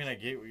time. I mean, I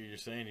get what you're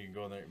saying. You can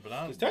go in there, but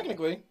I'm. Because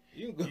technically,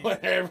 you can go in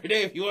there every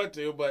day if you want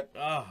to, but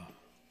Ah,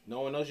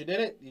 no one knows you did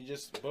it. You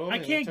just boom. I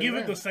and can't you give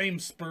turn it the around. same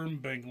sperm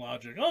bank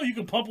logic. Oh, you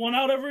can pump one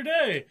out every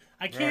day.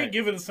 I can't Right.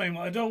 give it the same.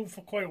 I don't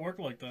quite work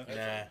like that. nah,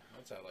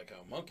 That's how like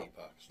how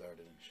monkeypox started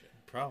and shit.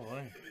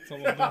 probably.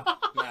 Something like that.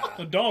 Nah,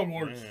 The dog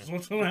warts Yeah. is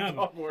what's gonna happen.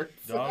 Dog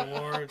warts. Dog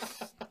wards,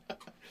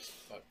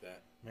 fuck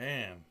that.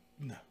 man.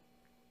 No,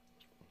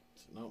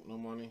 Nope, no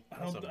money. I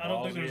That's don't. a I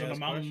don't think there's an ballsy-ass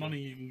amount of question. money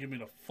you can give me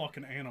to fuck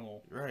an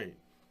animal. Right.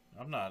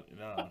 I'm not.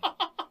 No.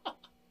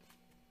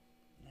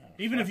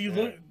 Even fuck if you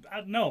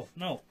that. look,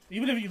 no.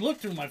 Even if you look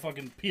through my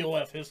fucking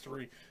POF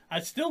history, I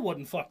still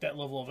wouldn't fuck that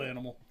level of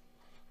animal.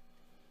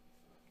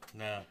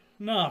 No.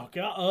 No,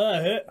 God,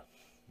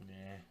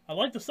 Yeah. I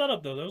like the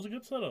setup though. That was a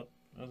good setup.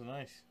 That was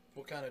nice.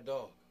 What kind of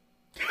dog?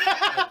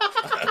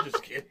 I'm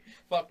just kidding.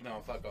 Fuck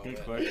no, fuck all Good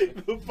that.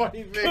 question. The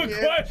funny thing Good is,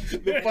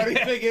 question. the funny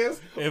thing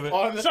is, If it-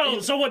 on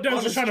the, So what on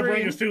Dennis the is trying to bring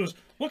stream- us to is,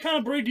 what kind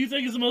of breed do you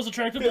think is the most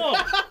attractive dog?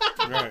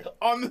 Right.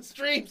 on the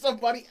stream,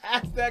 somebody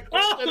asked that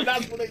question.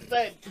 That's what they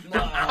said.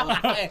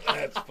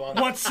 That's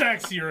funny. What's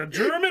sexier, a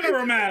German or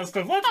a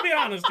Mastiff? Let's be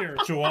honest here.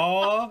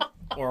 Chihuahua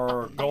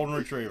or golden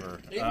retriever?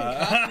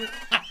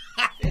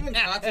 Even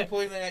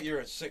contemplating that, you're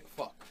a sick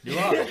fuck. You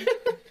are.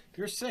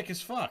 You're sick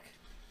as fuck.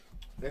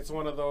 It's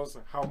one of those.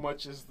 How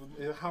much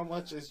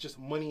is just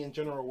money in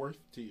general worth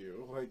to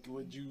you? Like,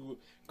 would you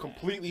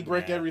completely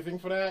break Nah. everything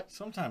for that?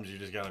 Sometimes you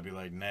just gotta be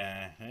like,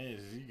 nah. Hey,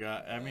 you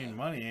got. I mean,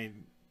 money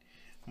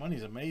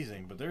money's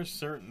amazing, but there's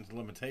certain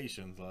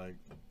limitations. Like,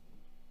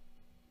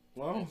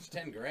 Well, It's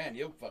 10 grand.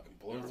 You'll fucking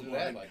blow through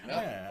that like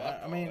nothing. yeah,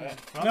 Fuck I mean, all that.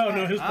 I'm No, not,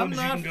 no, his I'm point is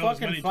you not can go as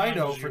fucking many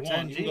Fido times as for you 10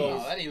 want. G's. You can go-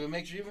 Oh, that even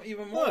makes you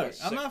even more. Look, I'm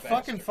sick not bastard.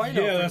 fucking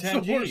Fido Yeah, for that's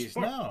 10 the worst G's.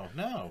 part.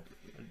 No.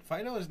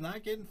 Fido is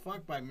not getting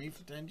fucked by me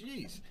for 10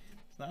 G's.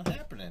 It's not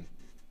happening.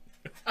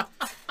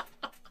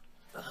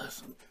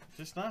 Listen,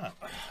 Just not.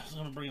 it's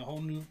gonna bring a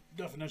whole new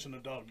definition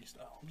of doggy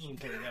style. I'm just gonna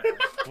tell you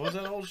that. What was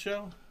that old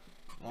show?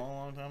 A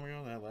long time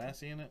ago? That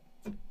Lassie in it?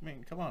 I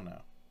mean, come on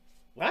now.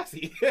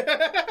 Lassie. Whatever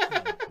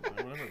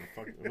the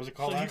fuck. Was it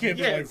called So you Lassie? can't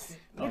be Yes.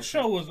 like, what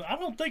show was? I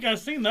don't think I've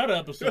seen that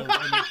episode.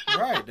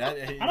 Right.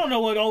 I don't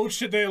know what old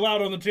shit they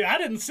allowed on the TV. I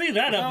didn't see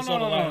that episode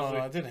No, of Lassie.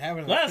 it didn't happen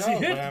in the Lassie show,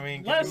 hit. but I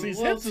mean, Lassie's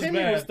Well, hits is Timmy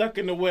was bad. stuck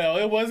in the well.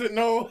 It wasn't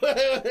no.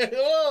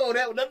 Oh,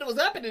 that nothing was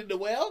happening in the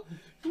well.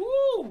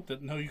 Woo!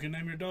 Didn't know you can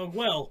name your dog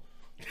well.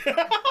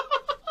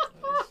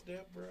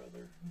 Step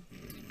brother.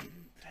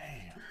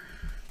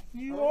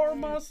 You are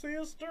my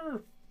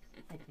sister.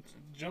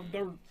 Jump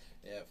dirt.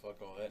 Yeah,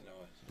 fuck all that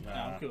noise.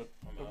 Nah, I'm good.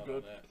 I'm I'm out good.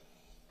 on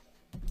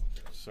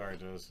that. Sorry,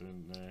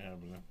 Dustin. That ain't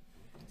happening.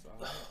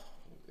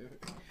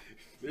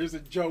 There's a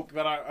joke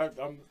that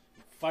I'm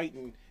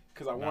fighting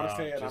because I want to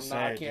say it. Just I'm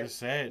not. I say it. can't. Just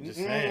say it. Just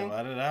say it.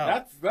 Let it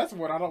out. That's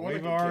what I don't want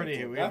to We've get already-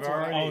 canceled. we've That's what I-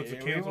 already- Oh, it's a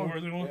we cancel won't-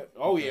 worthy one?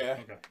 Oh yeah,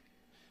 Okay.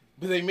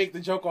 but they make the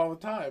joke all the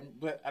time.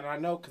 And I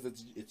know because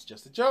it's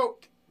just a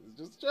joke. It's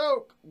just a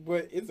joke,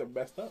 but it's a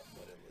messed up.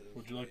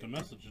 Would you like to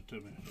message it to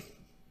me?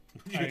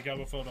 I ain't got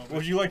my phone on.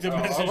 Would you like to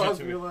message I it was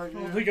to me? like, I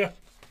don't think I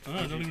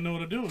don't even know what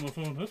to do with my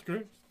phone. That's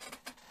great.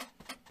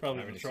 I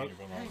Probably in haven't the seen truck. your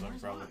phone all the time,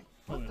 probably.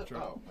 Probably in the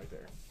truck. Oh, right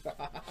there.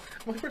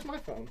 Where's my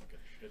phone?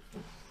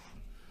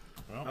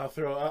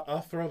 Well,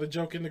 I'll throw the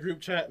joke in the group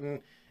chat,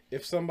 and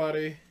if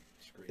somebody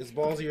is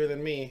ballsier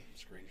than me,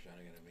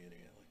 Screenshotting it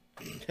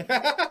immediately.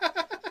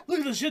 Look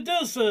at the shit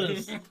that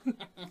says.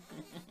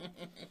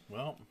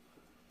 well.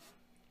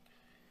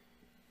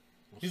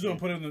 He's gonna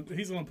put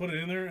it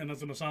in there, and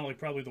that's gonna sound like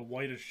probably the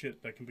whitest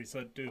shit that can be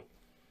said too.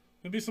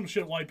 There'll be some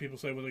shit white people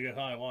say when they get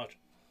high. Watch.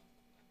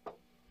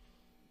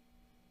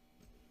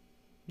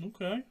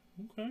 Okay.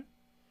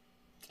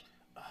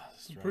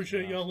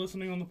 Appreciate y'all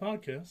listening on the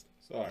podcast.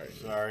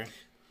 sorry.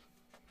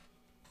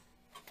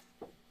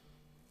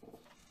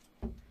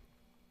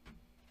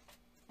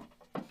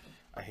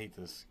 I hate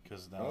this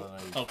because now that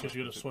I. Oh, because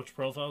you gotta switch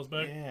profiles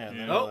back. Yeah, and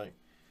then Yeah. like,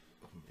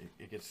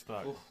 it gets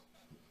stuck.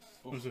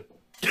 What is it?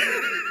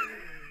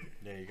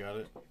 Yeah, you got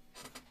it.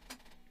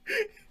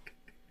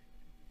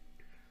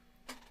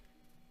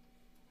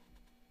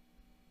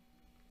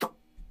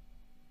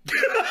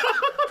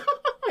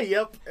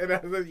 Yep, and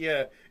I said,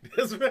 yeah.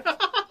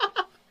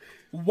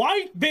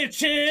 White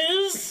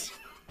bitches.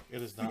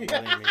 It is not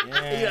letting me in.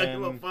 Yeah,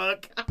 give a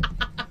fuck.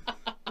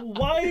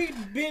 White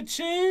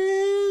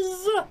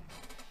bitches.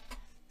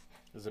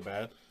 Is it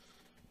bad?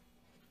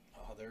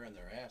 Oh, they're in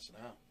their ass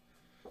now.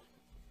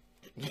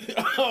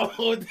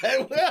 Oh,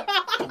 that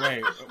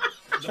Wait.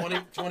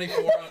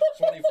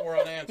 24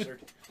 unanswered.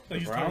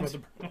 He's Browns?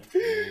 talking about the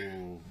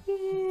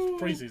Ooh.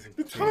 preseason.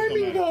 the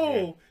timing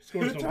though.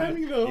 Scores The don't matter.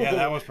 timing though. Yeah,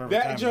 that was perfect.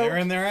 That Time. joke. They're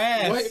in their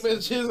ass. White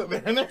bitches,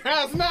 they're in their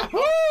ass now.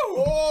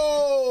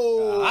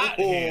 Oh, Hot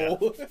here. Got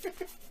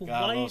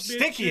a little White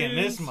sticky in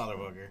this bitches.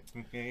 motherfucker.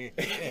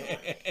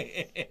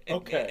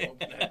 Okay.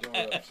 Open that door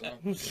up,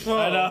 son. So,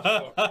 I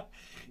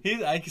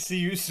know. I can see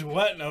you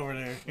sweating over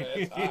there.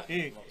 It's hot.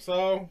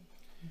 so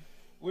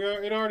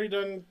we're it already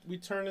done. We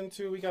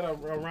got a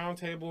round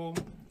table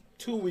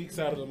 2 weeks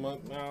out of the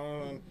month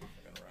now. And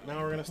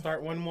now we're gonna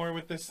start one more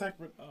with this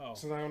segment. Oh.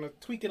 So I'm gonna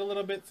tweak it a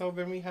little bit. So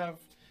then we have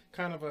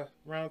kind of a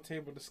round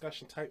table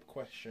discussion type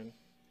question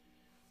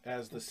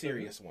as the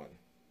serious one.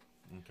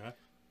 Okay.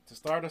 To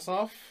start us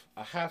off,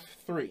 I have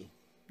 3.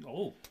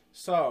 Oh,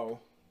 So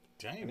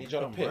Damn, I you need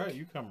y'all to come pick. right.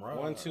 You come right.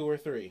 1, 2, or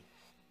 3.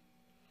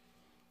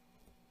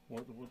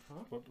 what?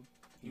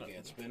 You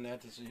can't spin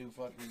that to see who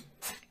fucking.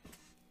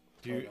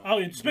 Dude, Oh,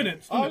 you spin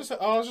it. Spin I it. was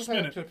just Spin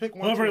going it. to pick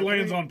 1. Whoever 2, it or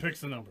lands 3. on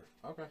picks the number.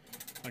 Okay.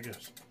 I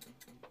guess.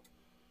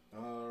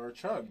 Or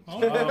Chug. Oh.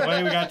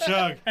 buddy, we got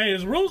Chug. Hey,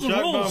 it's rules and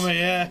Chug rules. moment,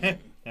 yeah.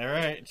 All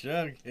right,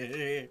 Chug.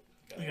 You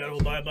gotta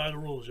abide by the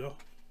rules, yo.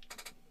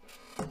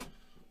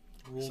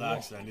 Rule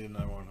Socks, law. I need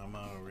another one. I'm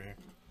out over here.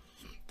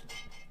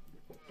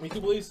 Me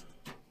too, please.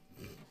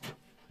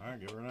 All right,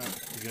 give her another.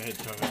 You go ahead,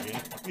 Chug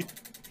again.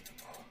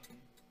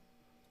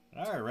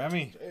 All right,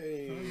 Remy.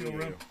 Hey. You go,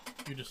 Rem.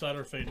 You decide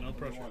our fate, no You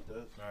pressure. want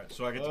this? All right,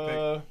 so I get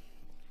to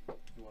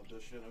You want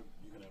this shit?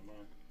 You can have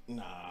mine.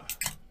 Nah.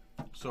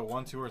 pick. So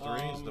 1, 2, or 3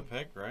 is the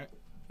pick, right?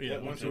 Yeah,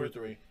 1, 2, or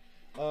 3.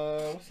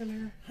 What's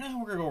in there?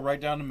 We're gonna go right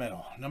down the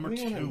middle. Number We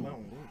don't have 2.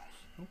 Mountain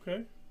Dew.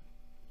 Okay.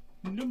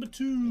 Number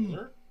 2.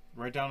 Sir?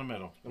 Right down the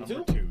middle. Number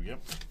Number 2. Yep.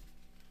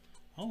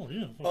 Oh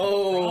yeah. fucking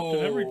Oh. dropped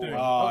and everything.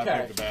 Oh, Okay. I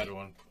picked the bad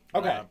one.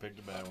 Okay. I picked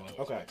the bad one.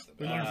 Okay.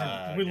 We learned,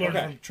 Ah, we learned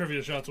okay. from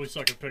trivia shots. We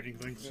suck at picking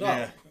things. So,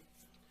 Yeah.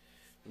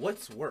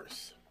 what's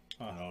worse?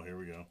 Oh, here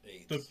we go.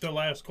 The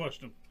last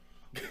question.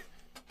 Is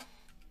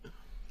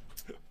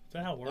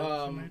that how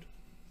werewolves are made?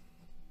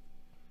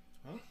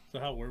 Huh? Is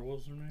that how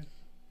werewolves are made?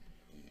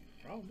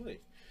 Probably.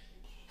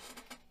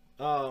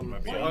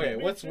 Might be Okay,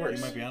 onto- what's You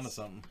worse? might be onto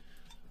something.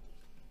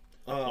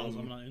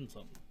 I'm not in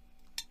something.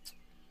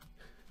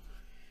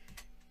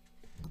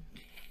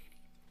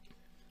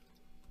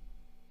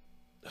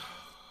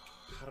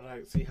 How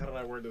did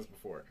I word this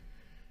before?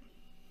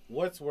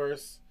 What's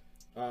worse,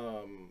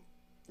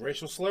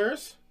 racial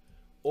slurs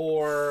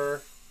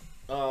or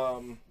This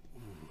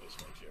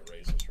makes you a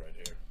racist right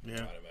here. Yeah.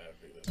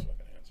 Automatically, this fucking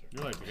answer.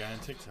 You're like the guy on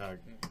TikTok.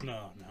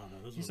 No.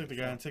 This He's was like the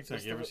guy on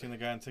TikTok. You ever seen the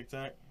guy on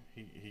TikTok?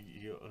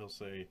 He'll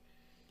say.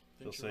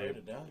 He'll Didn't you say. write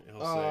it down?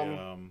 He'll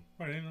say.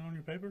 Write it on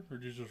your paper, or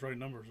did you just write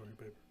numbers on your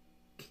paper?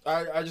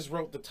 I just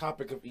wrote the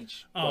topic of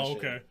each Oh,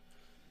 question.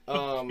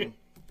 okay.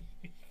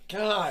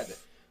 God,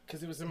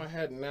 because it was in my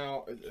head.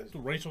 Now,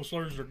 Racial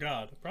slurs or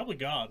God? Probably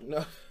God.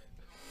 no.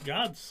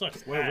 God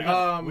sucks. Wait,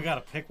 ass. we got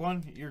to pick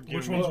one. You're giving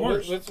Which me- one's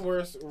worse? What's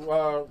worse,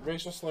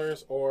 racial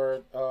slurs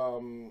or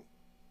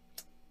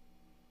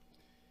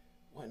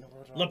what did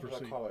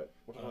Leprosy. I call it?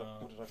 What did I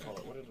call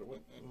it? What in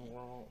the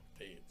world?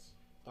 AIDS.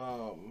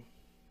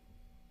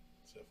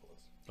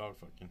 Syphilis. Dog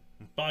fucking.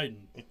 Biden.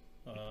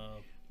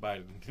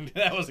 Biden.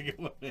 That was a good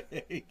one. You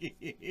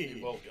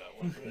both got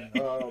one for that.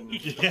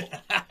 Yeah.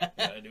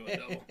 I do it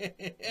double.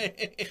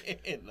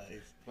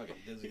 Nice. Fucking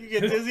dizzy. You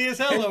get dizzy as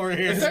hell over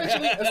here.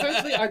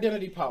 essentially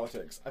identity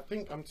politics. I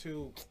think I'm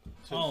too.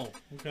 Oh,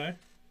 okay.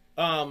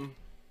 Um.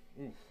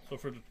 So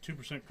for the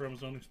 2%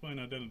 chromosome, explain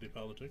identity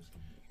politics.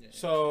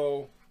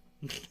 So,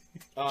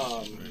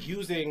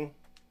 using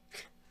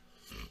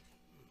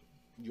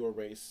your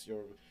race,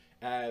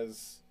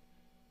 as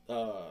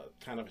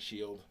kind of a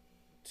shield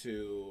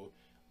to,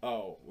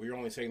 you're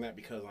only saying that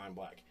because I'm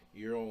black.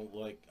 You're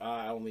only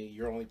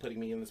putting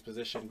me in this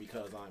position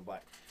because I'm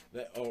black.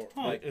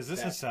 Is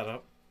this a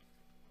setup?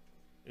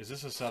 Is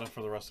this a setup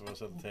for the rest of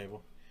us at the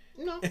table?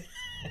 No.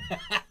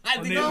 I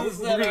We need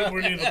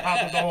to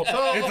pop it the whole.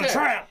 It's okay. a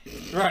trap.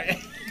 Right.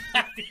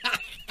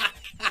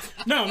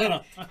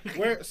 No.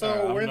 Where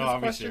I'll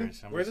be this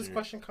serious.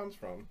 question comes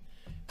from,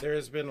 there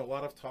has been a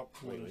lot of talk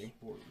lately,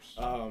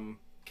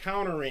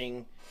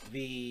 countering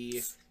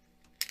the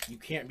you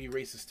can't be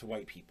racist to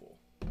white people.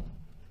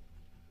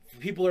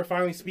 People are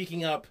finally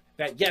speaking up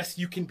that yes,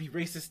 you can be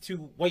racist to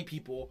white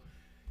people.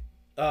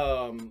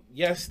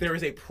 Yes, there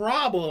is a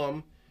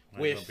problem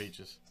with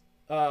beaches.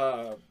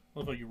 I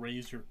love how you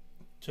raise your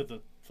to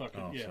the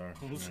fucking. Oh, yeah. sorry.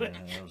 That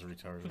was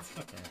retarded.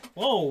 Sorry.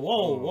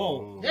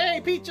 Whoa.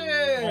 Hey, peaches!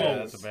 Yeah,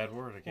 that's a bad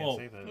word. I can't Whoa.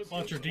 say that.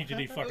 Watch your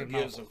DTD fucking Who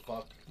gives mouth. a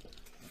fuck?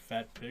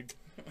 Fat pig.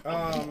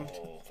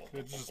 Oh.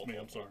 It's just me.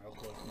 I'm sorry.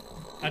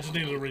 I just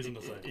needed a reason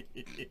to say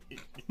it.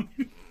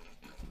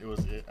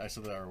 I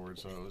said the R word,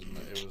 so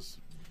it was.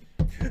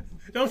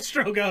 Don't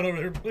stroke out over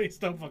there, please.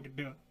 Don't fucking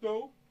do it. No.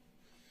 All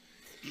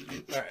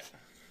right.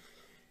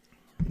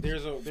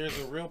 There's a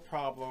real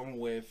problem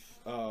with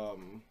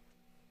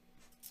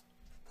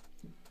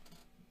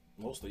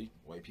mostly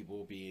white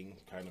people being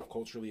kind of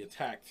culturally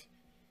attacked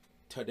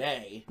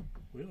today.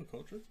 We have a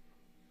culture.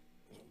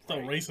 I thought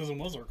racism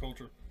was our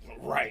culture.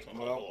 Right.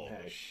 Well,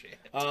 hey. Shit.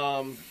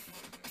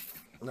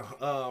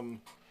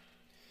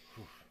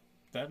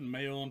 That and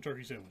mayo on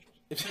turkey sandwiches.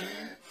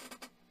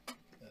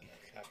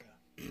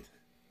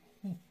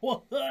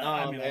 What?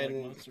 I mean, I like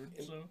and mustard,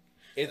 so.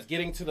 It's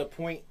getting to the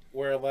point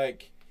where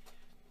like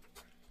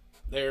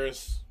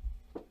there's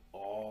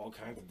all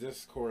kinds of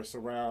discourse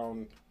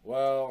around,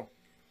 well,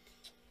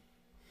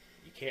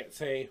 you can't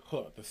say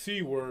the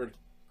C word,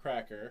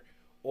 cracker,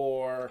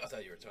 or I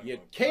thought you were talking you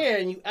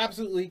about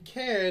absolutely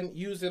can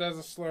use it as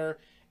a slur,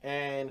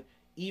 and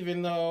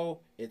even though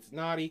it's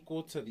not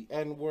equal to the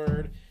N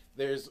word,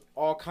 there's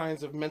all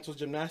kinds of mental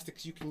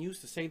gymnastics you can use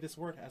to say this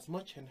word as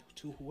much and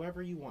to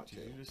whoever you want to.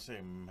 Did you just say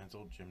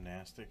mental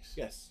gymnastics?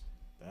 Yes.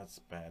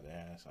 That's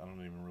badass. I don't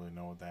even really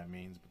know what that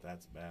means, but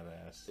that's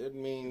badass. It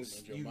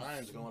means Your you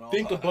mind's going all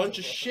think a wild. bunch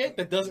of shit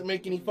that doesn't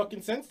make any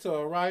fucking sense to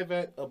arrive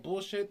at a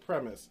bullshit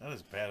premise. That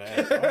is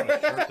badass. I want a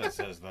shirt that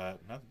says that.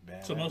 That's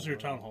badass. So most of your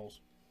town halls.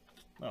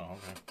 Oh, okay.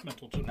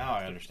 Mental gymnastics. Now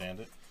I understand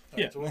it.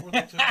 Yeah. So what were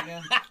the two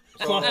again?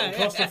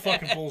 Cluster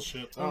fucking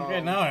bullshit.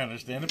 Okay, now I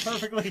understand it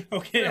perfectly.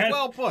 Okay,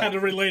 well put. Had to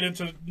relate it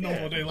to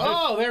normal day life.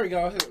 Oh, there we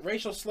go.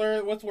 Racial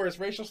slur. What's worse,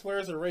 racial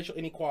slurs or racial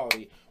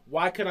inequality?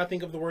 Why couldn't I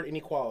think of the word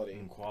inequality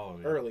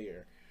Inequality.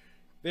 earlier?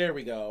 There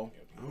we go.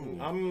 Ooh.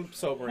 I'm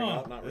sobering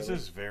up. Not This really.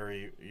 is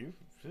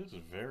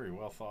very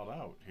well thought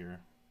out here.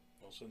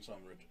 Well, since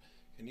I'm rich,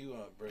 can you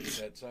break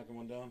that second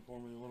one down for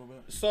me a little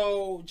bit?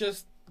 So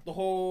just the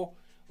whole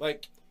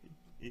like,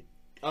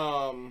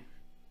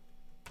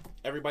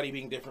 everybody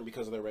being different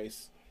because of their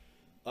race.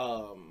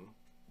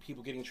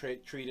 People getting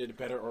treated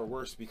better or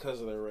worse because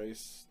of their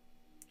race.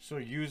 So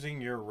using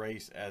your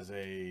race as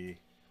a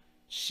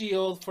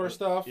Shield for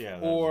stuff, yeah,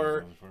 that's or what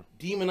I was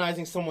looking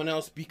demonizing someone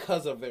else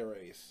because of their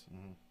race.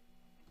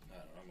 I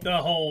don't know. The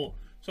whole.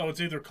 So it's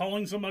either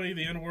calling somebody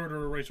the N word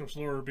or a racial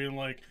slur, or being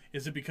like,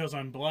 "Is it because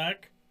I'm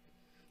black?"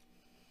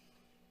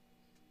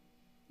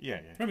 yeah.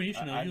 Remember, you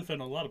should know you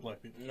offend a lot of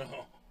black people. No.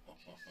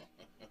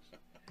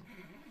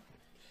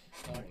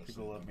 Black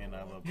people love me and I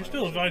love. You're black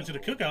still people. invited to the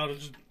cookout. It's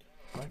just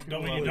Black people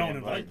don't love you me don't and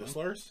invite black The them.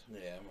 people- slurs?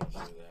 Yeah, I'm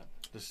gonna do that.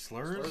 The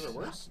slurs? Slurs are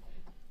worse.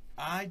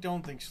 I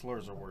don't think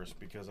slurs are worse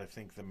because I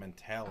think the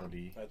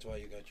mentality. That's why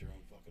you got your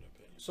own fucking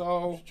opinion.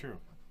 So It's true.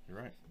 You're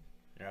right.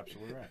 You're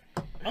absolutely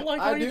right. I like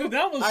how you did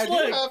that. Was I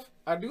slick.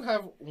 I do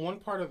have one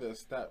part of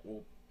this that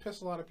will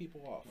piss a lot of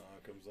people off.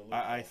 Comes the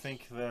I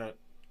think that.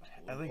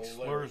 I think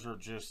Loophole slurs are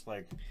just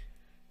like.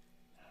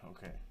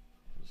 Okay.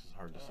 This is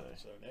hard to say.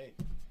 So, hey,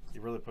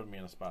 You really put me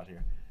in a spot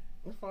here.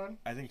 We're fine.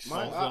 I think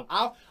My,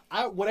 slurs.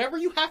 I whatever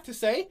you have to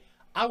say,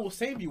 I will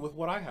save you with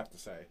what I have to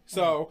say.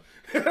 So,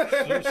 So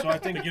I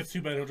If think it gets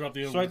too bad, he'll drop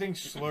the. So I think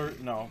slur.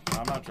 No,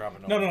 I'm not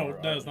dropping. No,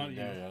 that is not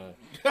you.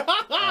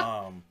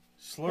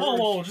 Slurs.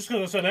 Whoa, just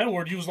because I said N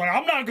word, you was like,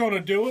 I'm not going to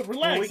do it.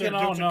 Relax. Well, we can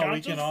there, all guilty know. We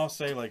conscience. can all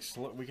say like.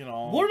 We can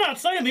all. We're not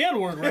saying the N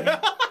word, right?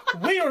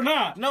 We are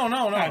not. No. I I'm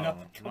know.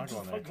 not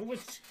going there. Fucking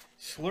with-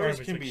 Slurs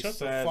Right, can it's be like, shut the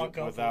said fuck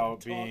up without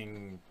and talk.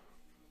 being.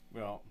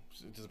 Well,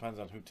 it just depends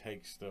on who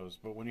takes those.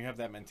 But when you have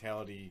that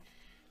mentality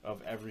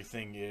of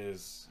everything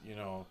is,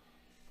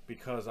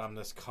 because I'm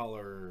this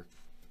color,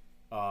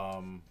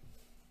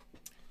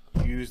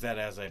 use that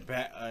as a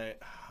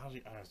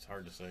it's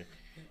hard to say.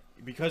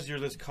 Because you're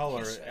this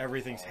color,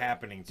 everything's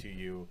happening to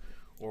you,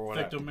 or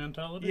whatever. Victim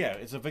mentality? Yeah,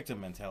 it's a victim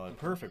mentality.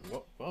 Perfect.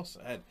 Well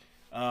said.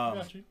 I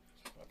got you.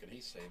 fucking he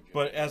saved you.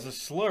 But as a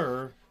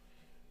slur,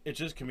 it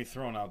just can be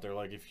thrown out there.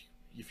 Like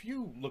if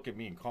you look at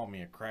me and call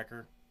me a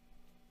cracker,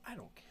 I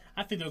don't care.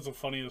 I think that's the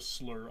funniest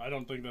slur. I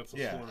don't think that's a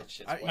Yeah. slur. That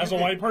shit's I- whack. As a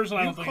white person,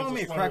 I You don't think call it's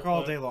me a a slur. cracker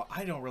all but day long.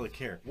 I don't really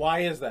care. why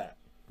is that?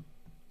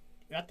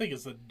 I think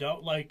it's I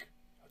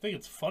think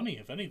it's funny,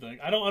 if anything.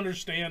 I don't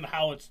understand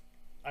how it's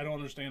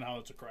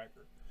a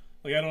cracker.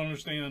 Like, I don't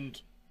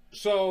understand.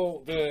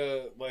 So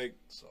the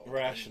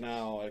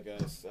rationale, I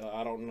guess,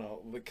 I don't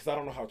know, because I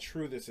don't know how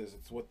true this is.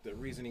 It's what the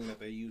reasoning that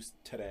they use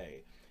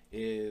today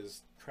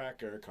is.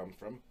 Cracker comes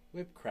from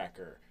whip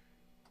cracker.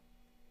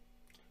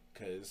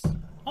 Because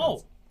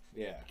Oh,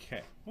 yeah,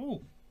 Okay.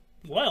 oh,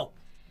 well.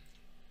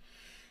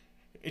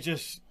 It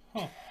just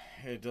Huh.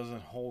 it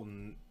doesn't hold.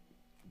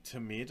 To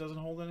me, it doesn't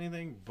hold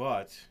anything.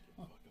 But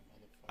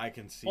I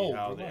can see Oh,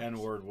 how the relax. N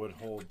word would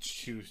hold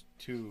two.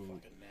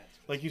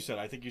 Like you said,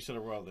 I think you said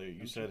it well. There,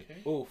 you said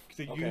Okay. oof.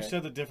 you Okay.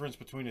 said the difference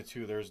between the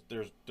two.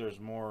 There's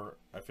more.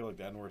 I feel like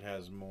the N word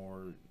has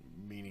more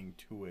meaning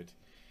to it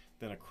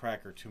than a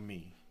cracker to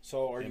me.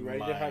 So are you in ready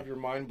my- to have your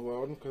mind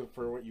blown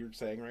for what you're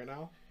saying right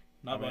now?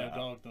 Not I mean, by a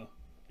dog, though.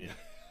 Yeah.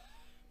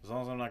 As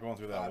long as I'm not going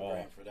through that God wall.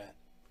 ran for that.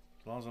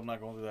 As long as I'm not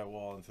going through that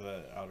wall into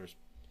that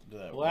to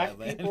that Black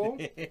wetland.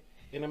 people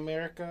in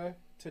America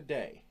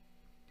today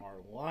are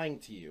lying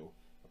to you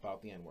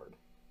about the N-word.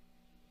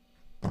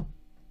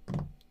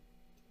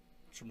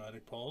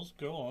 Dramatic pause.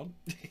 Go on.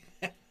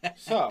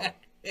 So,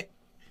 it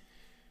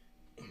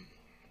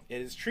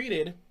is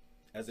treated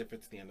as if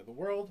it's the end of the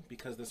world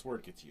because this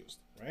word gets used,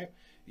 right?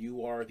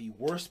 You are the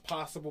worst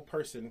possible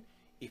person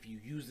if you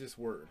use this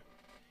word.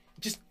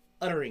 Just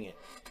uttering it.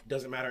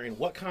 Doesn't matter in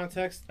what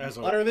context you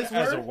utter this word.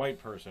 as a white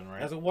person,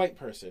 right? As a white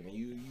person,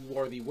 you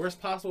are the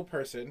worst possible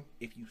person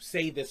if you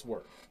say this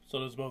word. So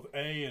there's both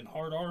A and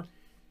hard R?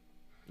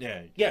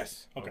 yeah.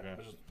 Yes. Okay. Okay. I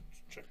just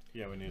check.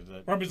 Yeah, we needed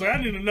that. Rumpy's like,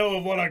 I need to know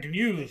of what I can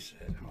use.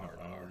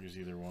 I don't use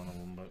either one of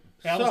them, but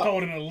Yeah, I was So-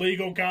 told in a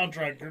legal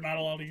contract you're not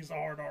allowed to use the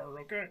hard R,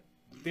 okay?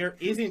 There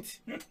isn't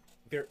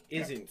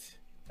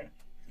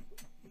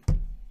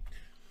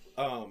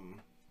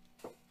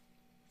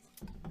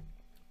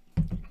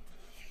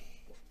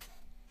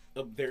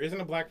there isn't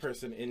a black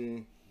person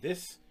in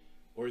this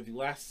or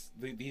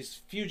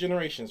these few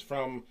generations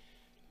from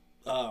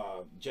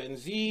Gen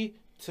Z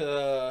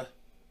to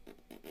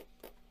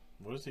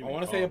what is he? I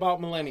want to say about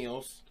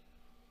millennials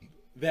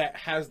that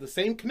has the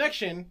same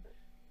connection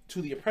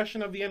to the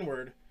oppression of the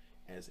N-word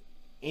as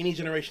any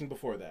generation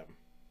before them.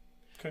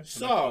 Okay.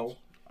 So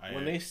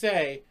when they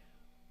say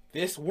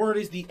this word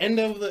is the end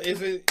of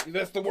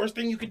that's the worst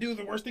thing you could do,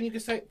 the worst thing you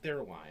could say,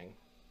 they're lying.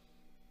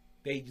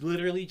 They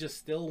literally just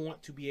still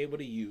want to be able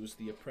to use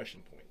the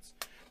oppression points.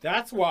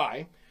 That's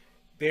why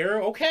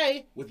they're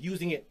okay with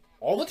using it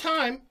all the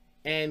time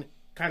and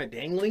kind of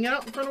dangling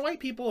out in front of white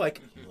people like,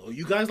 oh,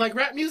 you guys like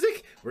rap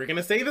music? We're going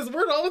to say this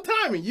word all the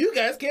time and you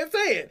guys can't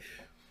say it.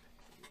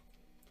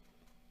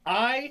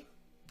 I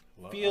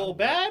feel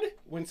bad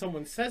when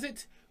someone says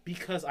it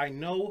because I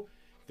know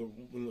the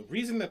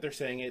reason that they're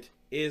saying it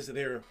is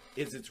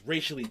it's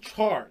racially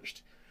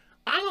charged.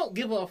 I don't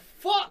give a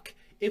fuck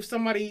if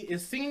somebody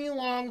is singing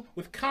along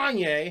with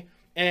Kanye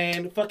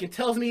and fucking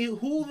tells me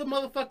who the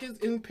motherfucker is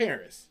in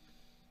Paris.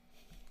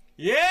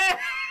 Yeah,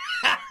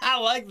 I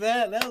like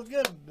that. That was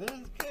good. That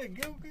was good.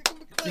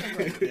 Good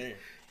right there.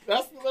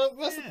 That's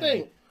the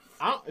thing.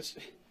 I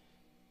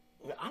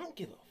don't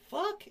give a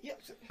fuck. Yeah.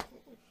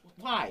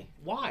 Why?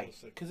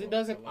 Because it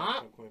doesn't.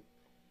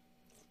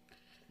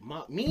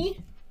 Me,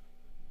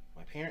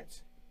 my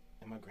parents,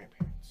 and my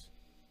grandparents,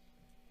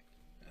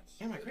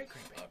 and my great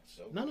grandparents.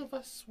 None of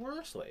us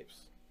were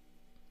slaves.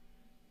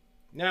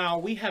 Now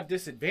we have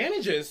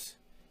disadvantages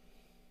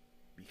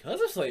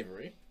because of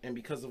slavery and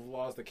because of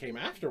laws that came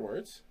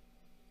afterwards.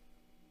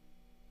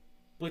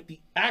 But the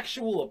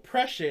actual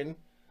oppression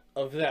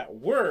of that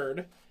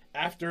word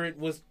after it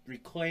was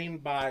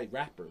reclaimed by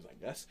rappers, I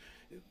guess,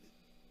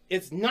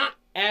 it's not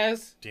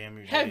as Damn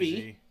you, heavy.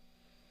 Jay-Z.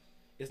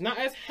 It's not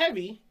as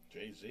heavy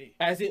Jay-Z.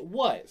 as it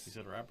was. He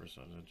said rapper,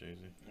 so is it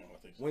Jay-Z? No, I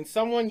think so. When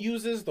someone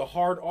uses the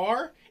hard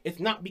R, it's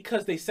not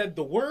because they said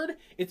the word.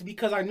 It's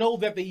because I know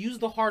that they use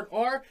the hard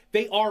R.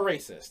 They are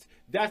racist.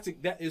 That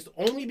is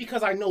only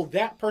because I know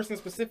that person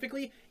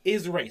specifically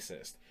is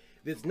racist.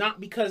 It's not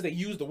because they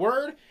use the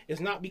word.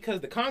 It's not because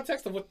the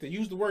context of what they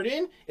use the word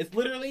in. It's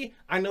literally,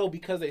 I know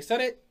because they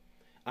said it,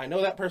 I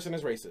know that person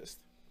is racist.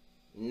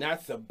 And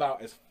that's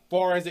about as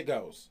far as it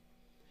goes.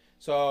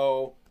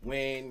 So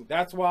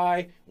that's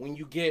why when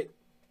you get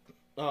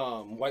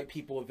white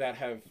people that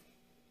have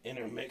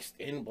intermixed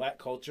in black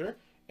culture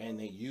and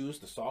they use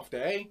the soft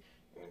A,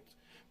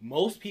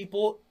 most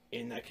people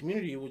in that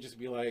community will just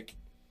be like,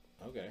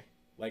 okay,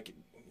 like, you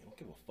don't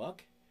give a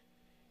fuck.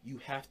 You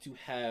have to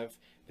have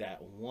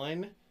that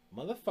one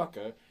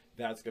motherfucker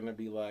that's gonna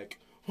be like,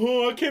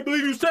 oh, I can't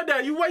believe you said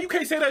that. Why you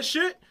can't say that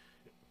shit?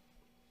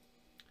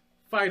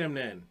 Fight him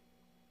then.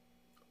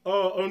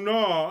 Oh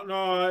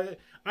no,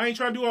 I ain't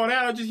trying to do all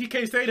that. He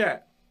can't say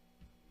that.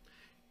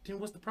 Then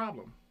what's the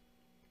problem?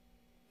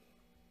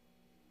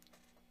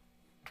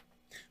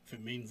 If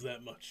it means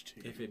that much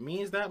to you. If it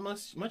means that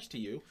much to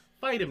you,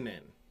 fight him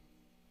then.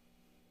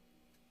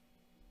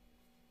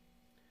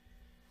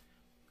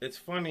 It's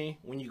funny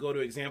when you go to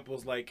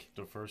examples like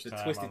The first the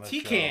time Twisted on the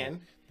Toucan. show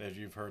that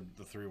you've heard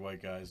the three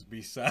white guys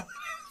be silent.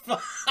 Yeah,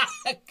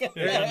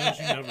 that means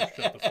you never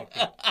shut the fuck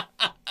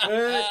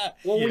up.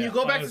 When Yeah, you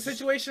go back to honestly.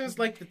 situations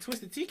like the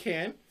Twisted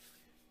Toucan,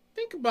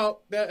 think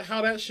about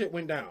how that shit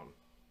went down.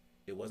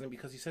 It wasn't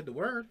because he said the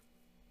word.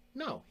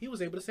 No, he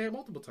was able to say it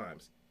multiple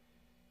times.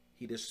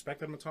 He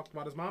disrespected him and talked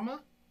about his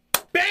mama.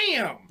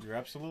 Bam! You're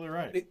absolutely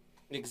right.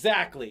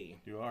 Exactly.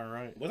 You are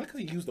right. Wasn't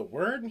because he used the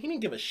word. He didn't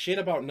give a shit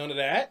about none of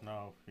that.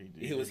 No,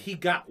 He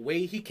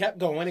kept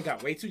going and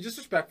got way too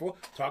disrespectful.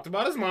 Talked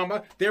about his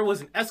mama. There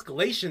was an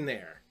escalation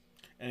there.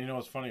 And you know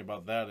what's funny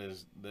about that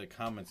is the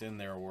comments in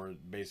there were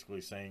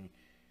basically saying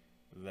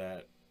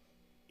that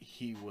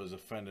he was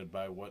offended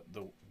by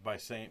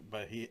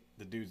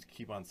the dudes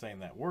keep on saying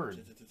that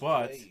word,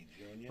 but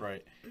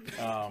right,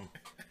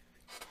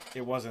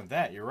 it wasn't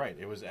that. You're right.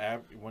 It was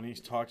when he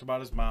talked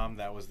about his mom.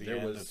 That was the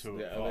end of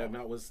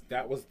it.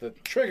 That was the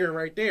trigger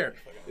right there.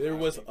 There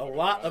was a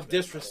lot of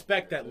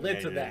disrespect that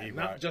led to that, he not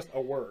brought- just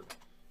a word.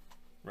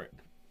 Right.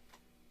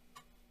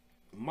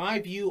 My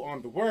view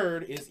on the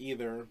word is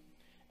either,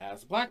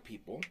 as black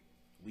people,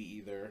 we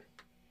either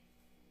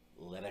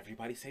let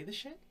everybody say the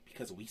shit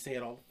because we say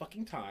it all the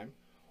fucking time,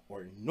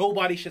 or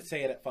nobody should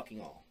say it at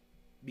fucking all.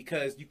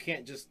 Because you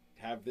can't just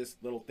have this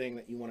little thing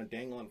that you want to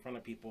dangle in front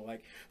of people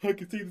like, I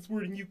can say this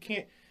word and you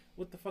can't.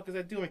 What the fuck is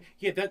that doing?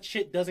 Yeah, that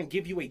shit doesn't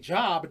give you a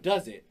job,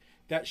 does it?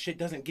 That shit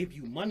doesn't give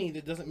you money.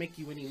 That doesn't make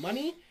you any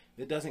money.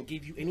 That doesn't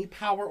give you any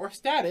power or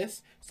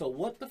status. So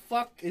what the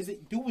fuck is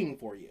it doing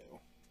for you?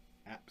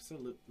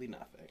 Absolutely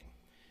nothing.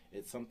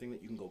 It's something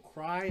that you can go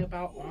cry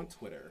about on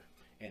Twitter,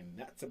 and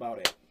that's about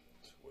it.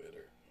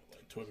 Twitter.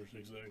 Twitter's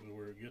exactly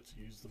where it gets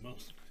used the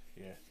most.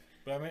 Yeah,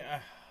 but I mean,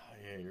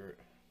 you're.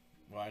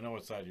 Well, I know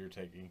what side you're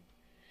taking.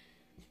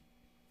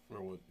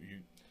 Or what you?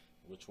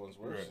 Which one's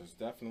worse? Right. It's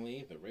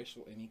definitely the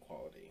racial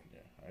inequality.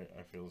 Yeah,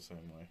 I feel the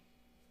same way.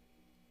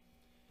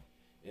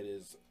 It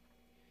is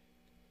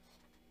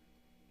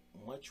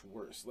much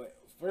worse. Like,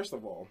 first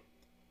of all,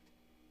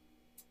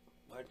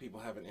 black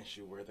people have an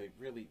issue where they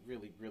really,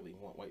 really, really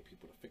want white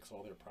people to fix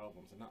all their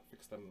problems and not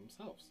fix them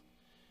themselves.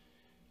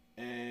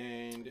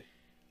 And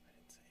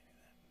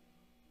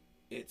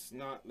it's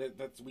not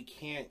that's we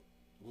can't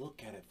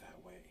look at it that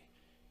way.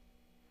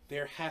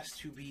 There has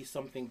to be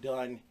something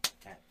done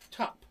at the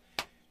top.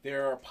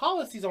 There are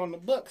policies on the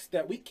books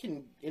that we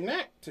can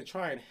enact to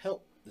try and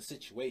help the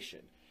situation.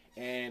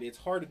 And it's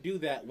hard to do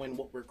that when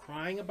what we're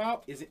crying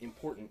about isn't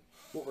important.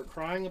 What we're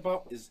crying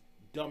about is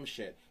dumb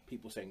shit.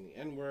 People saying the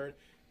N-word,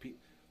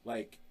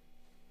 like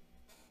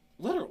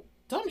literal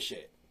dumb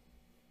shit.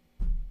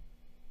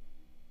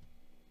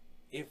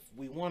 If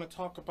we want to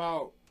talk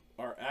about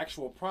our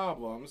actual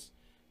problems,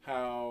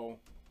 how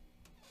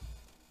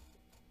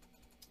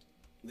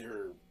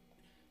they're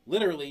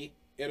literally,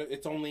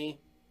 it's only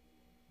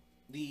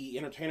the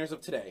entertainers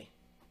of today,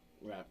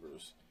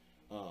 rappers,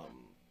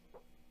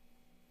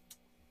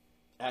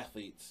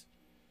 athletes,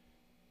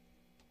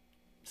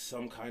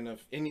 some kind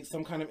of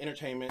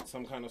entertainment,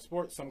 some kind of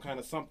sports, some kind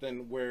of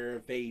something where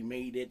they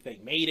made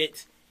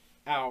it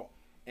out,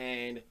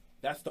 and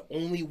that's the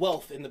only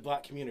wealth in the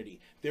black community.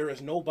 There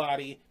is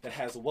nobody that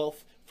has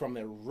wealth from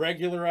a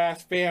regular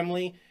ass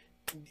family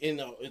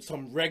in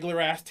some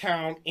regular ass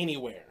town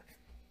anywhere.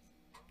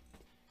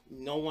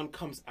 No one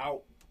comes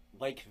out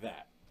like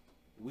that.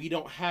 We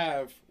don't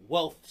have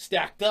wealth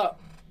stacked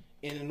up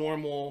in a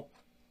normal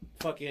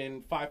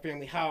fucking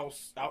 5-family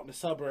house out in the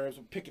suburbs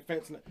with picket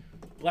fence.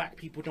 Black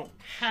people don't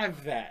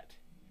have that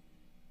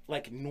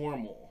like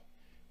normal.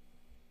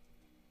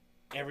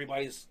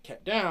 Everybody's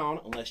kept down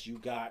unless you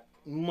got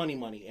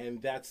money,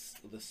 and that's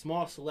the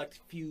small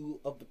select few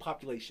of the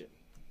population.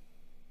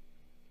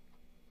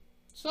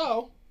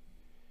 So,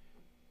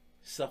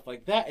 Stuff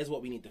like that is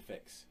what we need to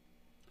fix.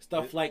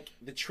 Stuff like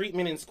the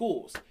treatment in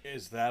schools.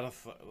 Is that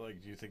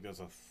like? Do you think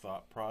that's a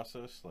thought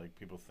process? Like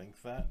people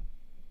think that,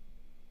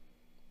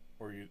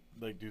 or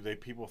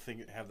people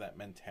have that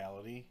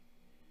mentality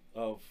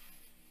Of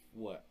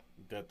what?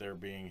 that they're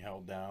being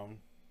held down?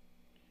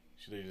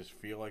 Should they just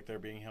feel like they're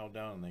being held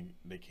down and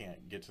they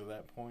can't get to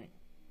that point?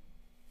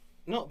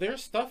 No,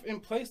 there's stuff in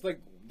place.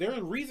 Like, there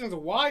are reasons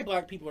why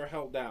black people are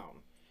held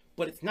down.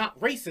 But it's not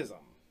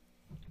racism.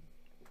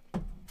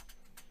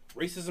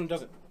 Racism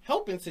doesn't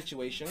help in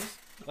situations.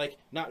 Like,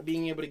 not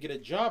being able to get a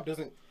job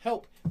doesn't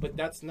help. But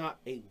that's not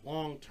a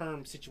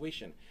long-term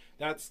situation.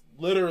 That's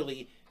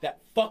literally that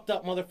fucked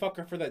up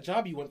motherfucker for that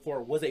job you went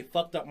for was a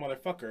fucked up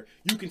motherfucker.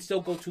 You can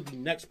still go to the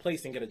next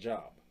place and get a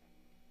job.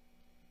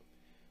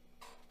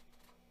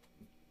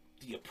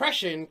 The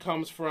oppression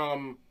comes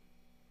from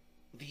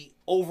the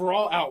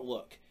overall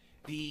outlook.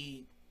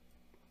 The,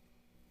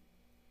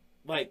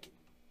 like,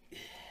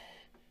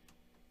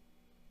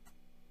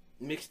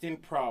 mixed in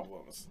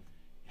problems.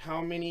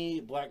 How many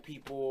black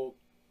people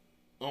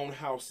own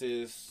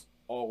houses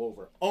all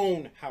over?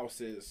 Own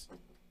houses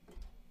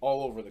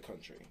all over the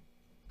country?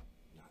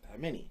 Not that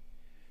many.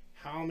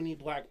 How many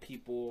black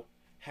people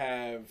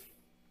have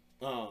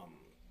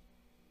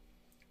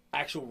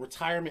actual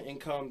retirement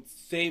income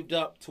saved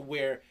up to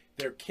where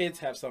their kids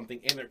have something,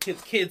 and their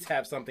kids' kids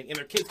have something, and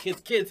their kids'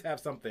 kids have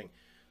something?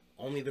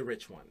 Only the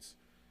rich ones.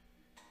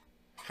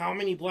 How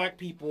many black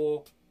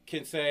people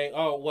can say,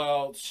 "Oh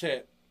well,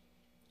 shit.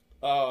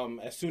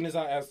 As soon as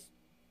I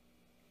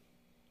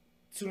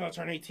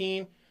turn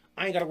 18,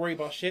 I ain't gotta worry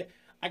about shit.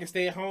 I can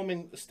stay at home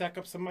and stack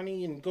up some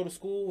money and go to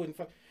school and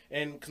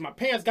because my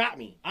parents got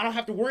me. I don't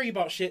have to worry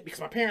about shit because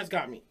my parents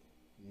got me."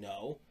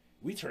 No,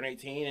 we turn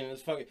 18 and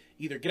it's fucking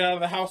either get out of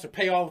the house or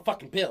pay all the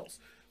fucking bills.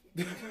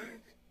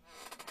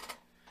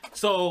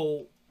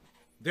 So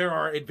there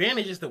are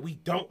advantages that we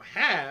don't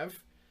have,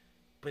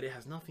 but it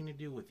has nothing to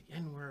do with the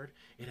N-word.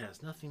 It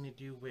has nothing to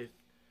do with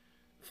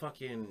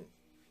fucking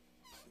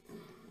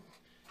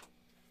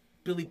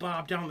Billy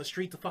Bob down the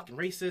street, the fucking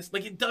racist.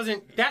 Like, it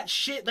doesn't, that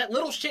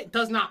little shit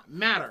does not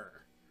matter.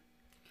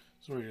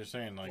 So what you're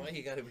saying, like, Why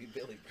you gotta be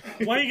Billy?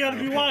 Why you gotta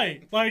be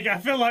white? Like, I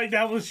feel like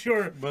that was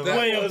your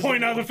way of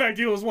pointing out the fact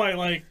he was white.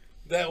 Like,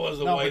 That was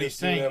the no, but whitest he's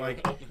saying thing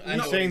like I he's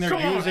know saying what they're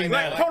he's using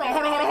that. Hold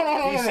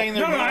on. He's saying no,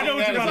 they're I know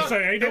what you're using about to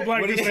say. Ain't no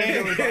black What he's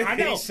people. saying, I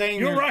know. he's saying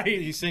You're right.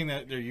 He's saying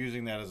that they're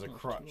using that as a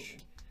crutch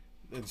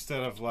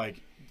instead of like,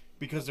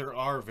 because there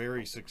are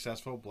very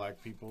successful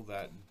black people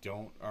that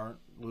aren't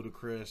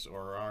Ludacris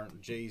or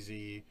aren't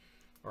Jay-Z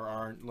or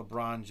aren't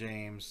LeBron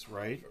James,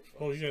 right?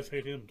 Oh, you guys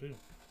hate him too.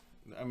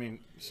 I mean,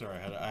 sorry,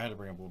 I had to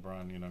bring up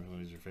LeBron, because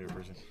he's your favorite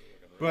person.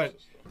 But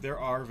there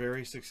are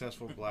very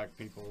successful black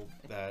people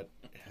that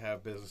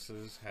have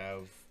businesses,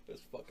 have.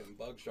 This fucking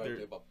bug's right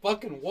there, but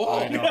fucking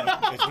wall. I know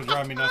it's been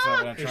driving me nuts.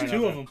 I'm There's trying two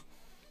not of to- them.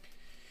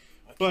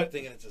 But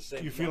thinking it's the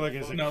same. you feel like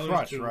it's a No, there's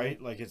crutch, two.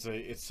 right? Like it's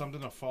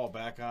something to fall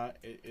back on.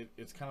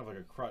 It's kind of like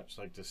a crutch,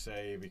 like to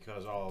say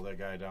because that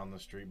guy down the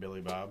street,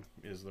 Billy Bob,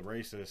 is the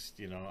racist.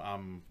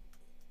 I'm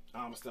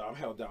I'm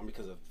held down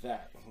because of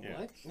that. Yeah.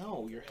 What?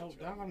 No, you're held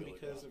down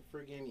because of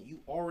friggin' you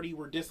already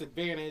were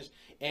disadvantaged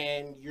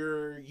and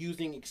you're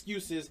using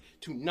excuses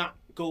to not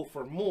go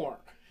for more.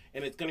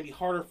 And it's going to be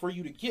harder for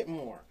you to get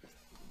more.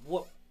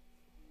 What?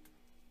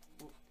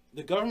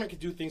 The government could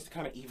do things to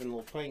kind of even the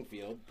playing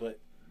field, but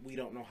we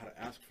don't know how to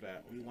ask for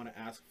that. We want to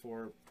ask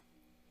for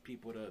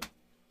people to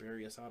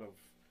bury us out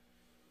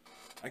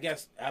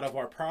of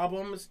our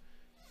problems,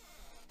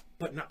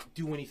 but not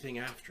do anything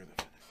after the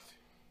fact.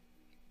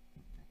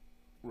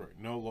 right.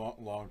 No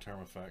long term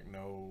effect.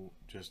 No,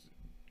 just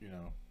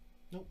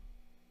Nope.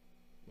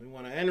 We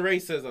want to end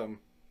racism,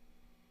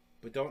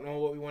 but don't know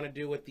what we want to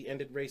do with the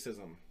ended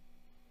racism.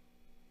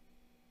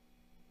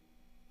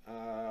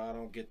 I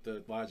don't get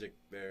the logic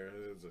there.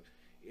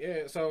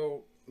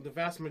 So the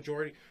vast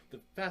majority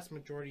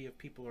of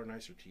people are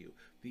nicer to you.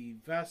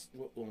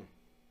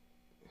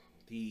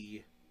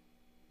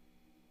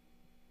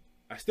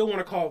 I still want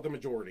to call it the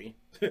majority.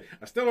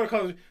 I still want to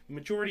call it the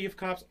majority of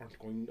cops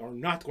are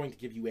not going to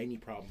give you any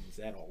problems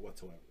at all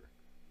whatsoever.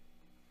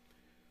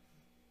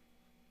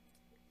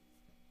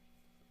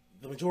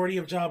 The majority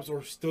of jobs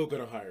are still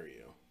going to hire you.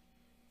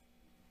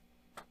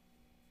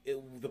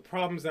 The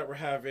problems that we're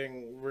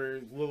having,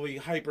 we're literally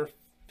hyper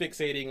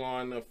fixating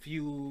on a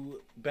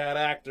few bad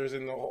actors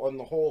on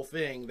the whole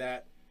thing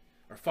that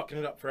are fucking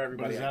it up for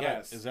everybody. I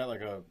guess. Is that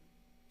like a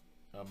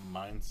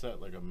mindset,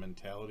 like a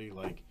mentality,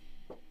 like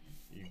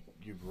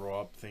you grow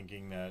up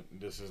thinking that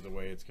this is the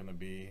way it's going to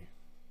be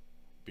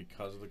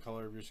because of the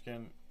color of your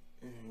skin?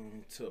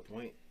 To a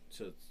point,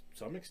 to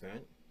some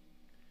extent.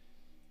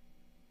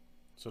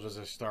 So does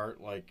it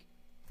start like,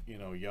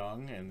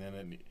 young, and then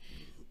it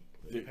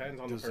depends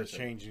on the person. Does the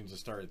change need to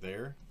start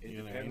there? It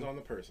depends on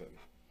the person.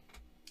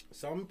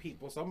 Some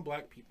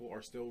black people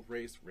are still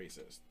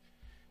racist,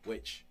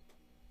 which,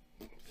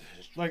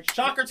 like,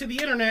 shocker to the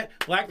internet,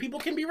 black people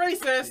can be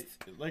racist.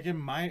 Like in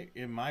my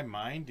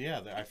mind,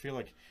 yeah, I feel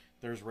like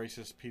there's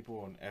racist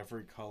people in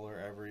every color,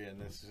 every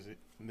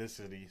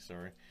ethnicity.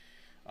 Sorry,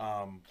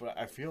 But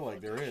I feel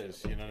like there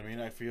is. You know what I mean?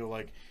 I feel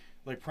like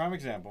prime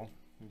example.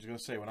 I'm just gonna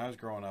say when I was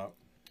growing up,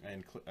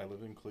 and I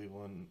lived in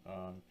Cleveland.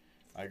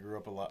 I grew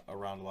up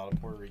around a lot of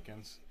Puerto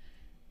Ricans,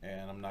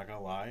 and I'm not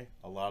gonna lie,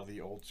 a lot of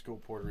the old school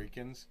Puerto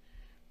Ricans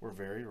were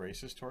very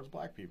racist towards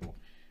black people.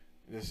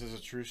 This is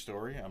a true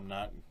story.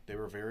 They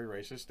were very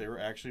racist. They were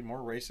actually more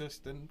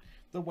racist than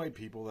the white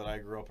people that I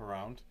grew up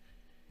around.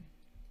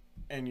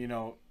 And, you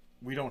know,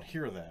 we don't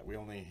hear that. We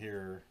only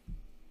hear,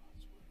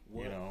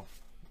 you know,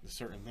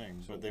 certain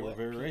things. But they were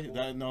very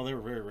racist. No, they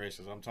were very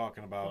racist. I'm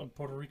talking about... I'm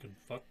Puerto Rican.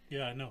 Fuck.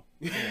 Yeah, I know.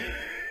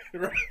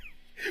 Right.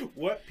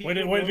 What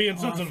people Wait, be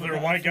insensitive there,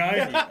 white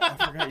guy.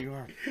 I forgot you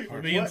are.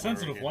 Be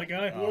insensitive, white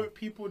guy. What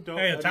people don't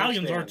Hey,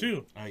 Italians understand are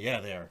too. Yeah,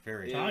 they are.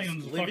 Very.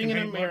 Italians living fucking in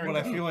hate black America. But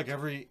I feel like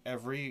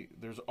every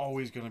there's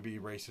always going to be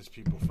racist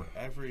people for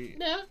everything.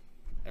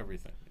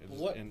 It's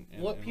What in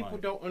people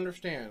life. don't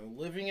understand,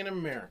 living in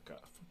America.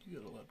 You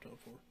got a laptop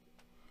for?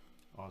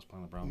 Oh, I was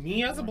playing the Browns.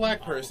 Me as a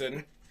black person,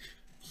 What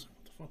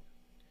the fuck?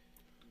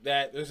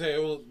 that they say,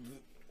 well,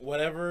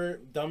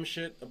 whatever dumb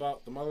shit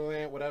about the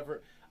motherland,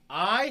 whatever.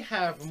 I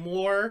have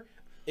more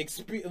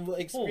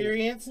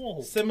experience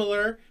Whoa.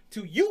 similar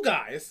to you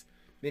guys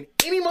than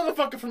any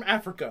motherfucker from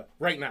Africa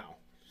right now.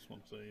 Just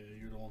want to say,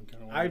 you're the one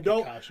kind of. I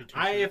don't.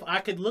 If I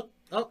could look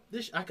up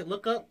I could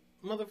look up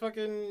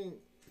motherfucking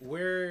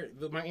where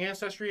my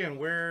ancestry and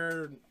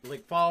where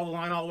follow the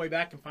line all the way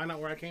back and find out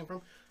where I came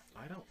from.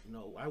 I don't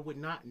know. I would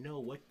not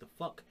know what the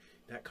fuck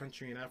that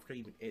country in Africa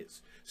even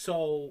is.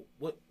 So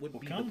what would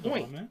be the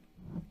point? Man.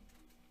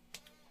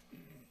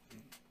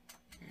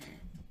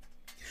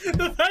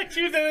 The fact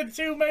you did it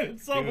too made it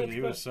so much.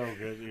 He was so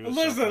good.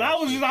 Listen, I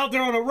was just out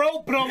there on a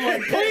rope, and I'm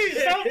like,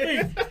 please help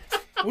me.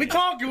 We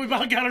talking, we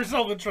about got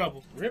ourselves in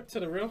trouble. Rip to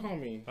the real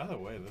homie. By the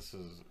way,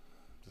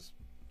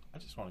 I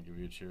just want to give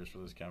you a cheers for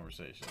this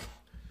conversation.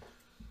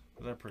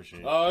 But I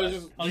appreciate it.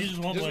 You just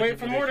want Just black wait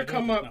for people more to do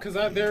come it. up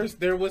because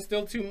there was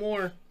still 2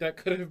 more that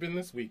could have been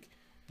this week.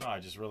 No, I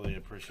just really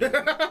appreciate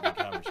the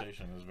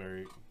conversation. It was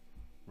very,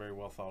 very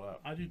well thought out.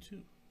 I do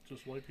too.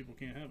 Just white people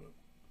can't have it.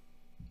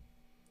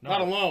 No,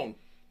 Not alone.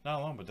 Not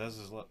alone, but Des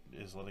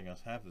is letting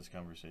us have this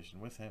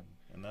conversation with him,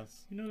 and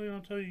that's. You know they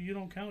don't tell you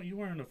don't count. You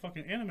wearing a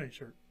fucking anime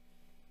shirt.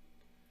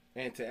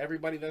 And to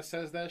everybody that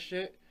says that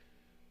shit,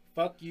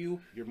 fuck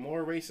you. You're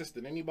more racist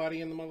than anybody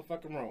in the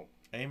motherfucking room.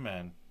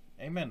 Amen.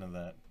 Amen to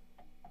that.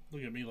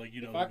 Look at me like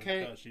you know If I who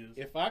can't, she is.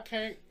 if I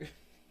can't,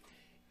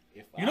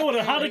 You know what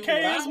a how to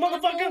K is,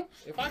 motherfucker?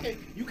 If I can't,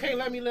 you can't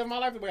let me live my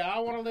life the way I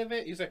want to live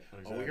it. You say, oh,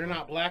 Exactly. you're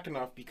not black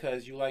enough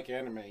because you like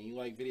anime, you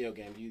like video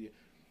games.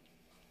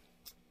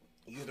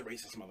 You're the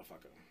racist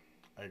motherfucker.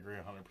 I agree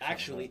 100%.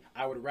 Actually,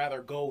 I would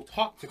rather go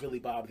talk to Billy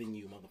Bob than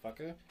you,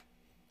 motherfucker. I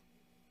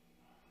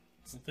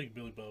don't think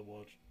Billy Bob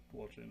watch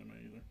anime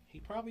either. He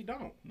probably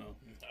don't. No.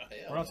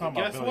 we're not talking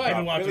about Guess Billy what?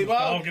 Bob. watching Billy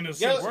Bob. Dog in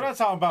his Yes. Sister. We're not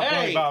talking about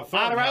Hey, Billy Bob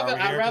Thornton I'd rather-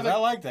 'cause I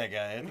like that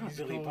guy. I think Not he's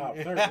Billy cool. Bob.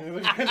 Damn.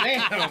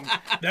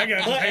 That guy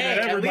just But,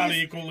 hated hey, everybody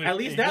equally. At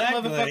least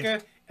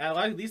Exactly.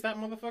 at least that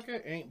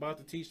motherfucker ain't about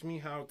to teach me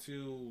how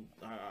to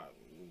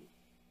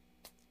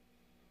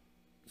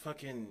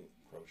fucking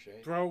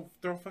Crochet.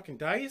 throw fucking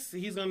dice.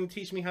 He's gonna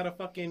teach me how to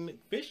fucking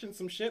fish and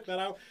some shit that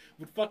I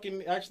would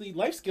fucking actually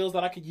life skills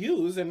that I could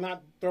use and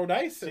not throw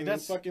dice and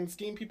that's- fucking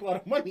scheme people out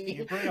of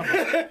money.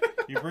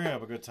 You bring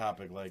up a good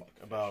topic, like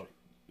about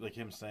like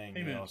him saying,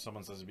 Hey, you man. know,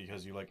 someone says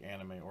because you like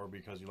anime or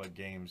because you like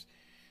games,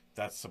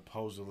 that's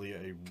supposedly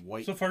a white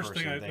It's the first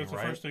thing person that's the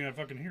right? first thing I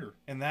fucking hear.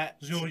 And that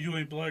Yo, you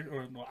ain't black,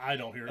 or no, I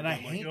don't hear it. and I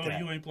I'm like, hate yo, that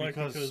you ain't black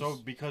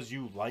because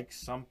you like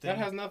something. That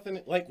has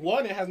nothing. Like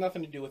one, it has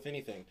nothing to do with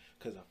anything.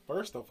 Because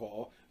first of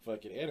all,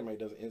 fucking anime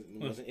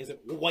isn't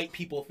a white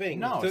people thing.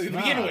 no, to it's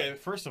begin not. with.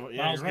 First of all,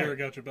 yeah, Miles you're right. Garrett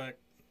got your back.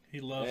 He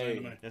loves Hey.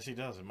 anime. Yes, he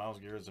does. And Miles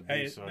Garrett's a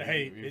Hey, beast. So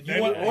hey, he-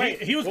 they were-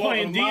 he was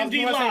playing Miles-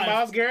 D&D you wanna say live.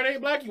 Miles Garrett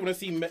ain't black. You want to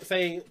see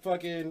say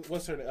fucking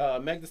what's her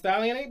Meg Thee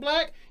Stallion ain't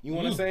black. You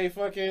want to Ooh. say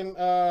fucking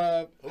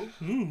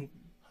Ooh,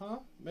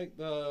 Meg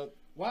the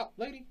WAP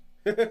lady.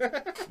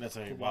 that's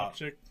a the wow. WAP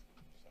chick.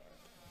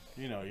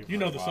 You know You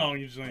know the WAP. song.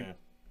 You just ain't. Yeah.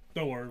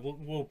 Don't worry.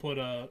 We'll put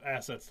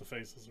assets to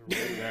faces. Or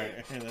whatever.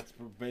 Yeah, that's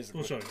basically.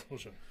 We'll show you. We'll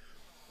show you.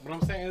 What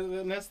I'm saying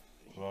is that's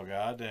Well,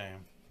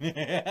 goddamn.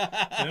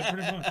 Yeah,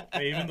 pretty much.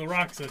 Hey, even The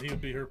Rock said he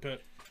would be her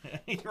pet.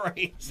 You're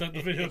right. Sent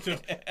the video too.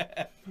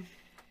 where'd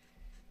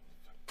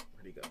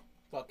he go?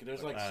 Fuck,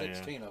 there's like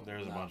 16 of them.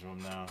 There's a now. bunch of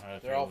them now. I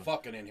They're all feel-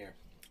 fucking in here.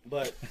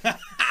 But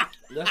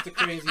that's the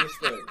craziest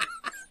thing.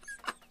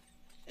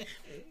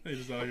 They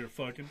just out here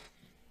fucking.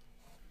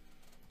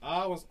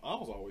 I was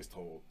always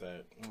told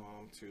that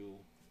I'm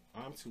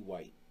too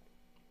white.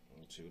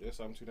 I'm too this,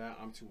 I'm too that,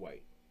 I'm too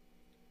white.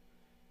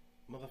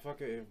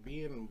 Motherfucker, if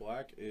being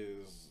black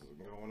is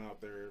going out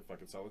there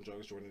fucking selling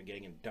drugs, joining the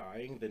gang and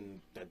dying,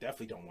 then I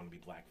definitely don't want to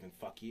be black. Then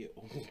fuck you.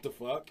 What the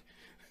fuck?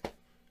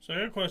 So I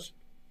got a question.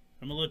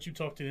 I'm gonna let you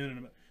talk to the end in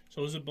a minute.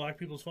 So is it black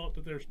people's fault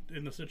that they're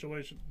in the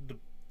situation,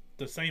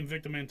 the same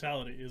victim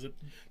mentality? Is it?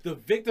 The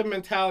victim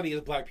mentality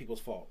is black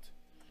people's fault.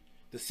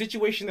 The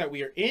situation that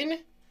we are in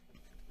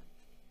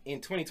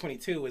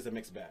 2022 is a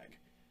mixed bag.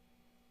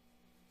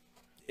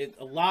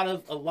 a lot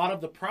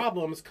of the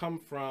problems come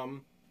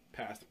from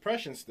past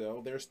oppression.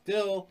 Still, there's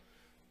still.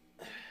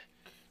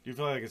 Do you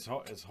feel like it's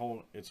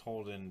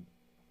holding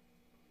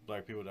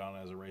black people down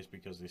as a race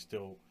because they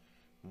still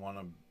want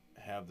to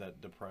have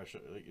that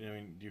depression? You know, I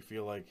mean, do you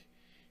feel like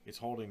it's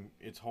holding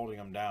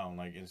them down,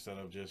 like instead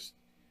of just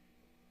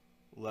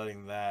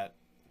letting that?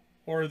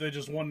 Or are they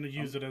just wanting to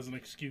use it as an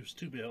excuse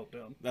to be held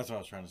down? That's what I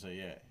was trying to say.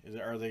 Yeah, is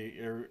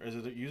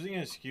it using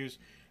an excuse?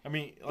 I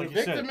mean, like The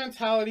you said, victim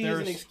mentality is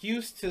an there's-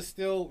 excuse to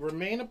still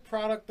remain a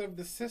product of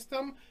the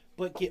system,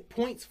 but get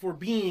points for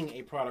being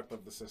a product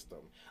of the system.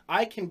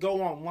 I can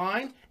go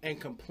online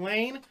and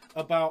complain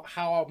about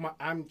how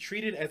I'm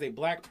treated as a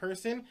black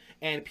person,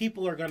 and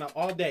people are gonna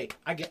all day.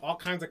 I get all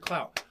kinds of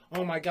clout.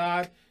 Oh my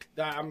God,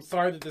 I'm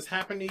sorry that this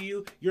happened to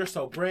you. You're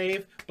so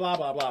brave. Blah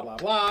blah blah blah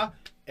blah.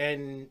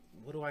 And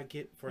what do I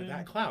get for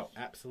that clout?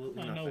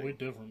 Absolutely I nothing. know we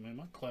different, man.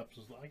 My claps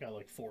is I got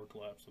like 4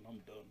 claps and I'm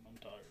done. I'm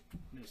tired.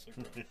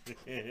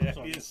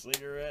 I need a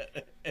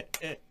cigarette.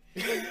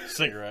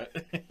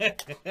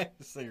 Yeah,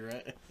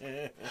 cigarette.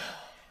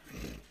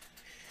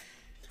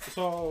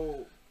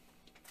 So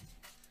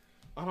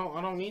I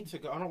don't need to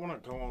go. I don't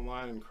want to go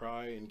online and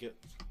cry and get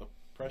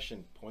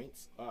oppression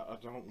points. I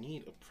don't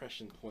need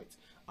oppression points.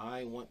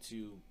 I want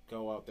to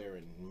go out there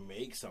and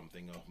make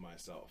something of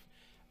myself.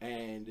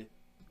 And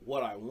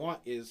what I want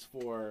is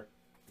for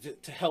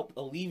to help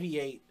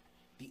alleviate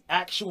the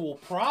actual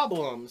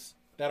problems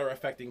that are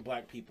affecting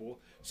black people,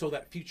 so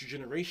that future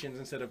generations,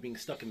 instead of being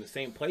stuck in the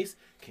same place,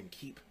 can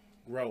keep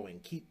growing,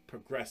 keep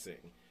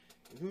progressing.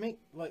 Make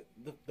like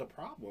the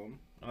problem.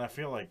 And I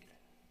feel like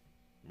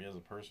me as a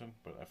person,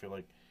 but I feel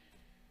like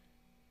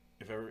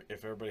if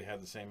everybody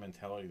had the same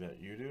mentality that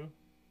you do,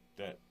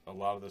 that a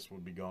lot of this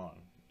would be gone.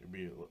 It'd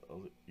be,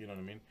 you know what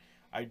I mean?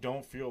 I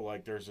don't feel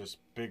like there's this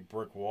big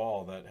brick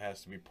wall that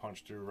has to be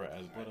punched through.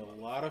 But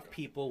a lot of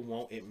people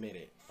won't admit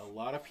it. A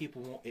lot of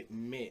people won't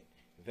admit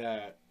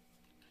that.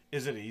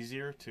 Is it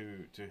easier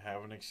to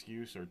have an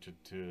excuse or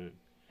to?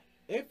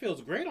 It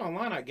feels great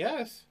online, I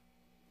guess.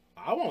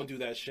 I won't do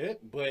that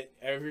shit, but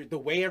the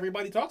way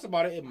everybody talks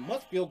about it, it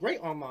must feel great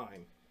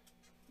online.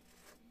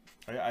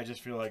 I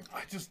just feel like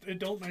it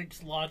don't make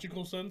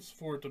logical sense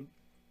for it to,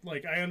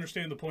 like, I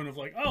understand the point of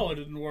like, oh, it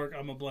didn't work,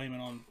 I'm gonna blame it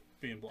on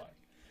being black.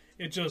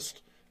 It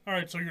just, all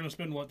right, so you're gonna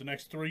spend what, the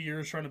next 3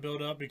 years trying to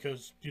build up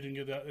because you didn't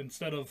get that,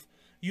 instead of,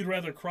 you'd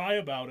rather cry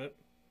about it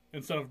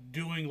instead of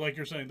doing, like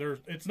you're saying,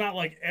 it's not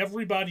like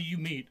everybody you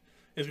meet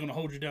is gonna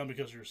hold you down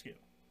because of your skin.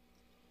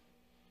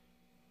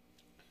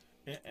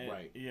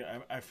 Right. Yeah,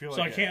 I feel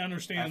So like I can't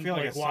understand, I feel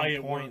like like, at why some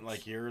it point, works.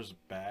 like years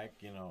back,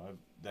 you know,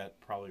 that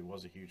probably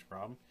was a huge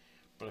problem.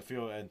 But I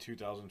feel in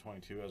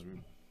 2022,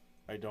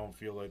 I don't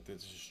feel like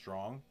this is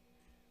strong.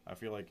 I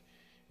feel like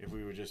if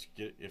we would just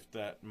if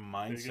that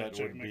mindset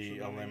would be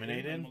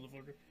eliminated and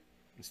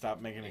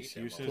stop making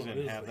excuses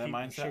and have that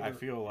mindset, I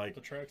feel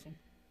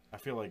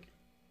like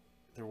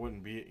there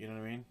wouldn't be, you know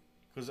what I mean?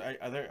 Because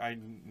I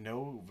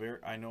know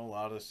a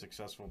lot of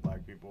successful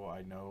black people.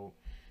 I know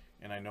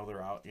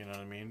they're out, you know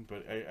what I mean?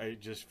 But I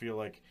just feel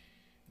like,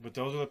 but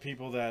those are the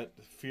people that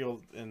feel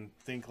and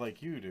think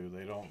like you do.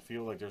 They don't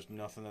feel like there's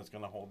nothing that's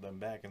going to hold them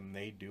back, and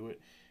they do it,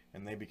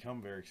 and they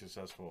become very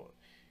successful,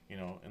 you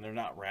know, and they're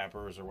not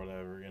rappers or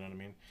whatever, you know what I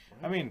mean?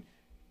 Right. I mean,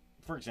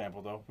 for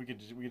example, though, we could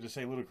just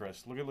say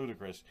Ludacris. Look at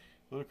Ludacris.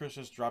 Ludacris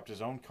just dropped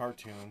his own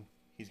cartoon.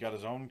 He's got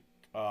his own,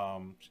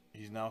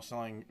 he's now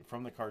selling,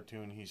 from the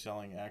cartoon, he's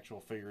selling actual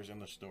figures in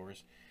the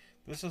stores.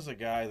 This is a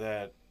guy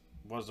that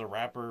was a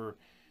rapper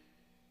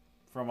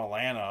from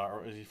Atlanta,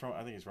 or is he from?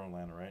 I think he's from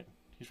Atlanta, right?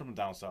 He's from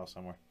down south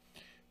somewhere.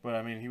 But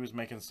I mean, he was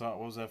making what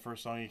was that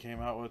first song he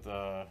came out with?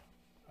 I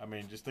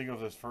mean, just think of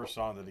this first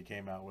song that he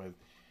came out with.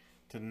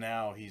 To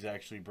now, he's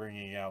actually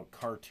bringing out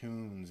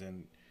cartoons,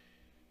 and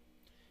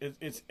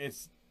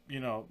it's you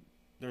know,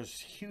 there's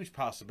huge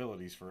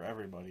possibilities for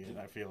everybody, and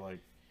I feel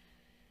like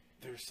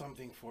there's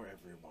something for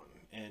everyone,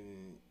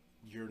 and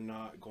you're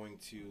not going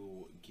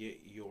to get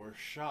your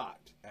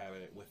shot at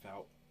it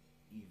without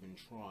even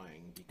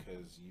trying,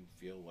 because you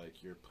feel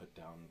like you're put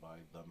down by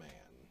the man.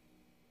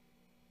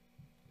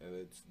 And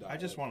it's not, I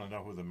just want to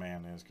know who the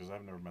man is, because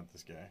I've never met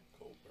this guy.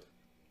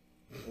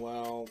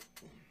 Well,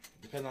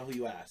 depends on who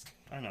you ask.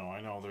 I know.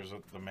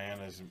 The man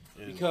is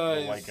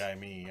because the white guy.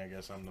 Me, I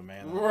guess I'm the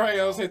man. Right.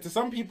 I was saying, to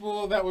some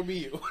people that would be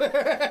you.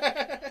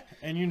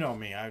 And you know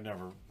me, I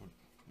never would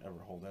ever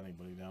hold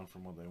anybody down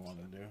from what they want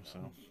to do.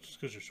 So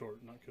just because you're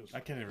short, not because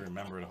I can't even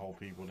remember to hold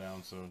people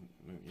down. So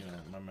you know,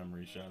 my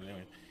memory's shot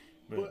anyway.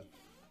 But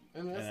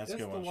and that's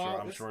good.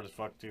 I'm short as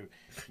fuck too,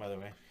 by the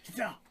way. Get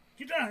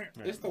down here.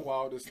 It's the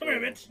wildest. Come here,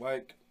 bitch.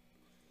 Like,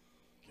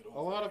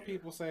 a lot of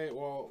people say,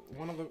 well,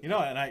 one of the... You know,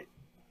 and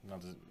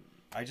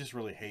I just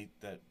really hate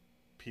that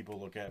people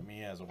look at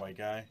me as a white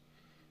guy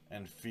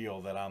and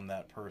feel that I'm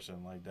that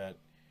person, like that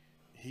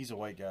he's a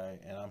white guy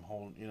and I'm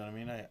holding, you know what I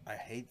mean? I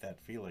hate that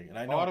feeling. And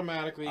I know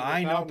automatically,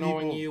 without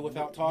knowing you,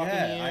 without talking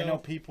to you. I know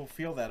people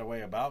feel that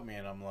way about me,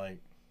 and I'm like,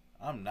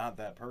 I'm not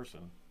that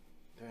person.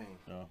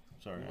 Dang. Oh,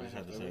 sorry. I just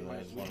had to say We that. I might-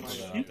 just we want to might- put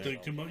that You out there.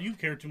 think too much. You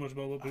care too much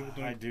about what people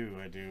think. I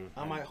do.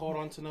 I might hold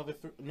on to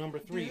number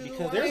 3 Do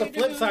because there's a I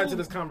flip side do? to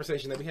this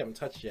conversation that we haven't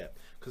touched yet.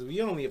 Because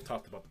we only have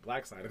talked about the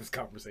black side of this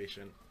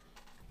conversation.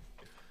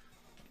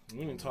 We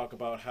didn't talk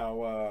about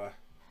how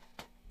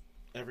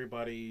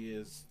everybody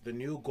is the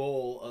new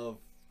goal of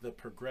the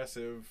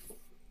progressive.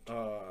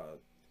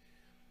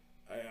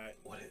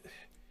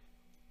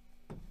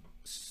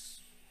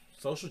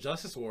 Social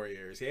justice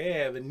warriors.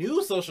 Yeah, the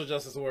new social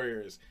justice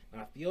warriors,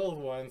 not the old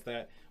ones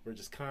that were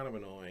just kind of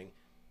annoying.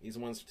 These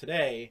ones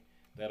today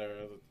that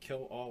are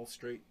kill all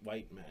straight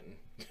white men.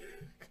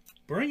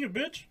 Bring it,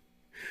 bitch.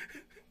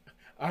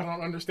 I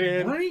don't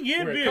understand Bring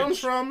it, where bitch. it comes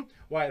from,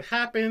 why it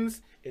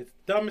happens. It's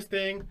the dumbest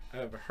thing I've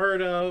ever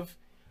heard of.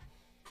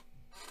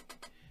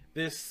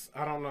 This,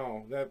 I don't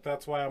know.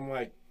 That's why I'm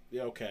like,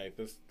 yeah, okay.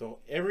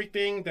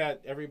 Everything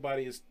that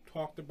everybody has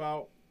talked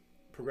about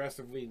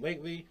progressively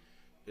lately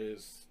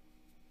is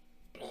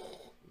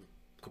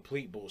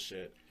complete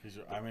bullshit.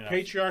 I mean,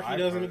 Patriarchy I've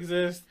doesn't heard-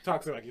 exist.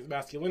 Talks about his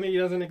masculinity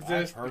doesn't I've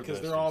exist heard because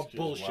this. they're all It's just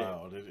bullshit.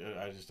 wild.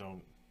 I just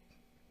don't.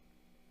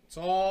 It's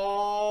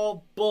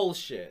all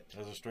bullshit.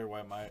 As a straight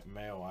white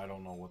male, I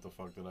don't know what the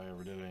fuck that I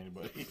ever did to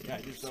anybody.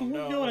 I just So don't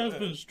what know. your ass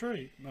been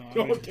straight? No, I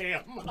Oh mean,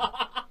 damn!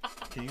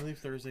 Can you leave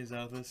Thursdays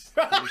out of this?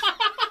 I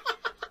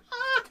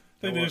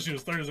think the issue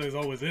is Thursday's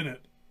always in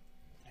it.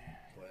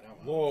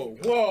 Whoa,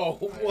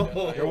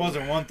 whoa! There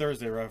wasn't one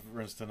Thursday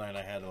reference tonight.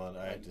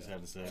 I just had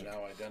to say I it.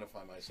 now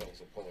identify myself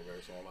as a polar bear,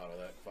 so I'm out of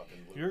that fucking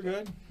loop. You're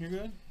good. You're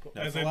good.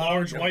 As That's a allowed.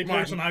 large white Mind.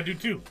 person, I do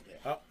too.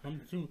 Oh.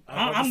 I'm too.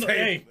 I was about I'm to the say,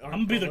 hey. I'm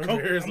gonna be the polar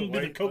Coke. bears I'm gonna be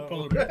the white. Coke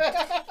polar bear.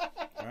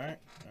 All right.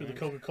 Be the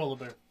Coca-Cola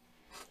bear.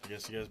 I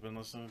guess you guys been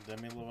listening to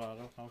Demi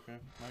Lovato. Okay,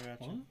 I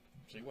got you. What?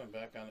 She went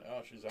back on.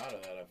 Oh, she's out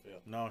of that. I feel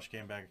No, she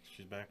came back.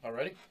 She's back.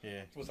 already.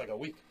 Yeah. It was like a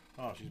week.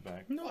 Oh, she's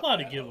back.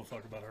 Nobody give a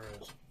fuck about her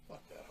ass.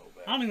 Fuck that hoe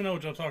back. I don't even know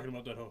what y'all talking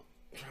about that hoe.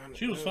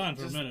 She was fine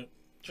for a minute.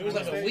 It was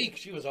like Trying to a stay- week.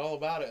 She was all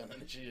about it, and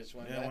then she just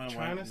went Yeah, back. when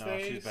Trying went, to no,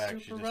 stay she's back.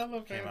 She super just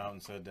relevant. came out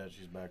and said that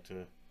she's back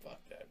to. Fuck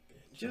that bitch.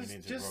 She needs to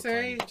Just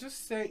proclaim.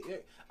 say.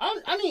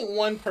 I need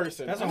one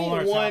person. That's I a whole need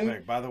other one.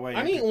 topic, by the way. I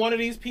you need can- one of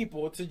these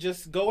people to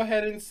just go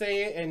ahead and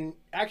say it and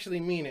actually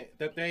mean it.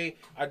 That they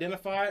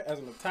identify as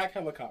an attack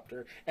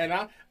helicopter, and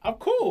I'm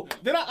cool.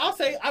 Then I'll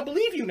say I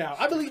believe you now.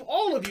 I believe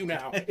all of you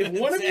now. If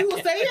one of you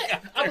will say it,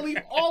 I believe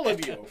all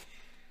of you.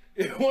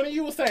 If one of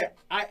you will say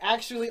I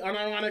actually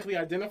unironically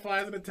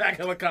identify as an attack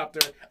helicopter,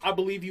 I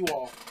believe you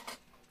all.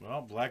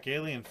 Well, Black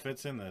Alien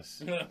fits in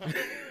this. I'm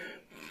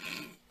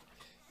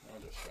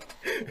just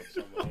trying to with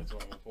somebody that's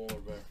on a polar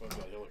bear. Fuck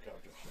that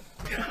helicopter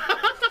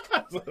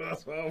shit.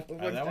 That's why I was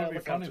like, That would be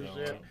funny helicopter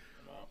though. shit.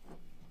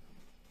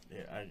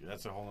 Yeah,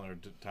 that's a whole other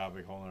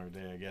topic, whole other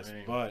day, I guess.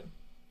 Right. But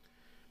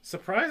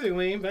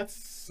Surprisingly,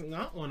 that's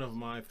not one of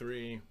my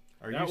 3.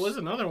 are That you was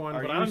another one,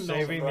 Are but you I'm no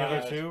saving the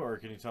other surprise. 2, or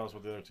can you tell us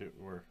what the other 2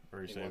 were? Or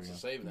are you He saving wants to them?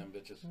 save them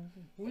bitches.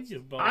 We I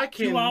about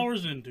can- 2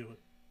 hours into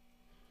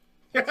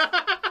it.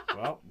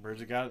 Well,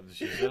 Bridget got it.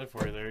 She said it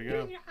for you. There you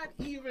go. Not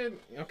even.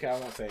 Okay, I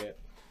won't say it.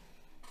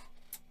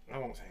 I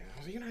won't say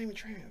it. You're not even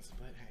trans,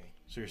 but hey.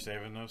 So you're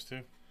saving those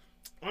 2?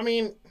 I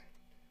mean,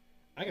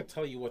 I can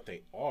tell you what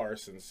they are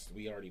since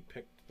we already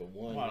picked the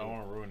one. Well, I don't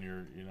want to ruin your,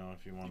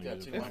 if you want You to got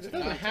use 2 it. months It of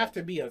doesn't content. have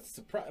to be a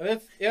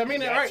surprise. I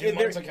mean, You all got right, 2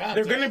 months of they're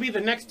content. going to be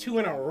the next 2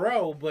 in a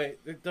row, but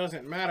it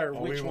doesn't matter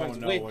Well, which we one's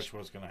won't know which. which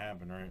was going to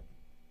happen, right?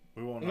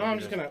 We won't know. No, I'm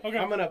just because- gonna. Okay.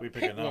 I'm gonna We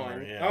pick pick a number,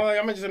 one. yeah.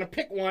 I'm just gonna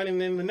pick one,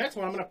 and then the next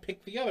one I'm gonna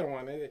pick the other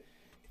one.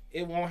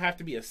 It won't have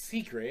to be a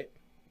secret.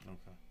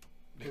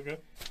 Okay. Okay.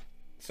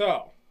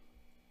 So,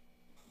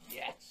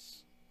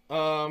 Yes.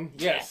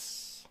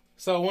 yes.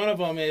 So one of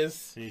them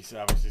is He's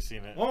obviously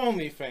seen it.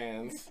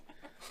 OnlyFans.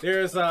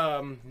 There's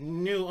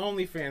new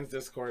OnlyFans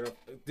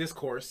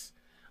discourse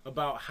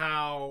about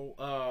how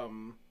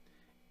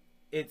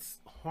it's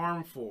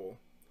harmful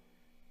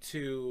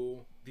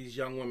to these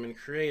young women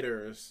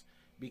creators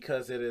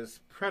because it is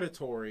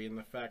predatory in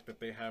the fact that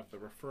they have the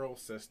referral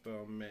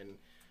system and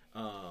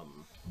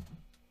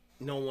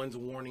no one's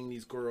warning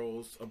these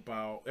girls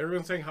about.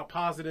 Everyone's saying how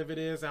positive it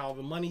is, how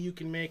the money you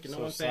can make, and no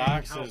So one's saying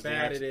Sox how is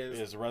bad it is.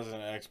 Is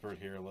resident expert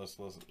here. Let's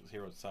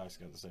hear what Sox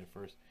got to say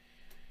first.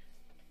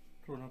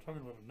 We're not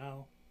talking about it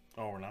now.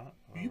 Oh, we're not.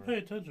 Oh, You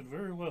we're- pay attention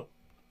very well.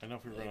 I know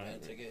if we were gonna.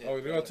 Take a hit, Oh, we're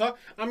gonna brother. talk.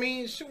 I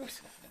mean,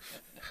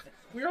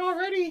 we're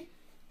already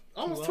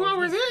almost 2 2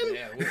 hours hours in.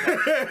 Yeah, we'll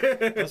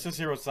Let's just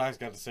hear what Sox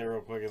got to say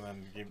real quick, and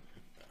then keep.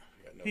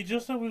 He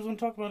just said we was going to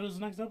talk about it in his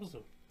next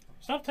episode.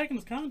 Stop taking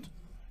his content.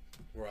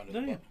 We're on to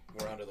Damn. the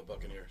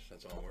Buccaneers.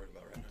 That's all I'm worried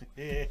about right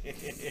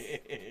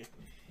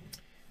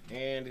now.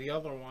 And the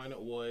other one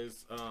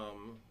was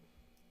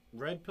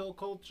red pill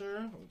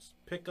culture,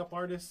 pickup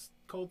artist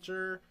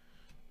culture.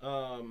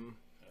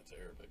 That's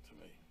Arabic to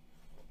me.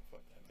 What the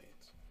fuck that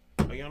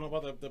means? Oh, you don't know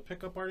about the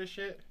pickup artist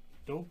shit?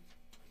 Dope.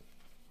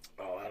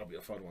 Oh, that'll be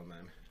a fun one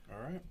then.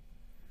 All right.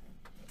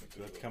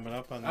 So that's coming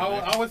up on the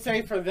I would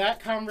say for that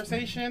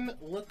conversation,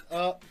 look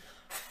up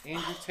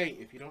Andrew Tate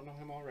if you don't know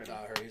him already. Nah,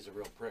 I heard he's a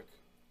real prick.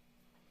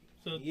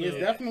 He is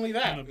definitely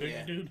that. Kind of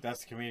big dude.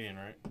 That's the comedian,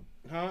 right?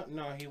 Huh?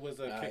 No, he was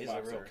a He's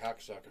a real kickboxer.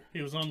 cocksucker.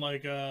 He was on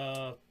like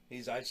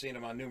I've seen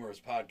him on numerous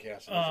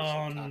podcasts.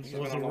 on He's a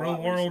was on it a Real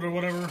lot World or recently.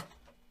 whatever.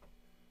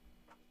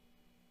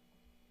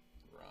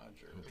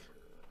 Roger.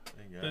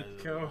 Hey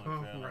That-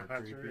 guys,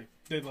 Roger. creepy.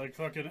 They like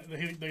fucking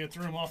they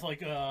threw him off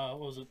like what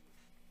was it,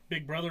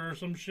 Big Brother or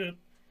some shit.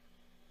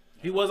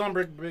 He was on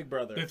Big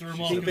Brother. They threw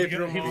him off. He because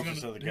threw him he was off. gonna,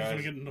 So he was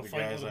gonna get in a the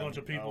fight guys with a bunch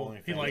on of people.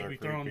 OnlyFans He liked are to be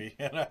thrown.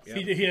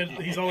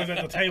 creepy. He's always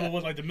at the table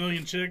with like the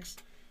million chicks,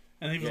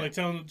 and he was like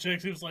telling the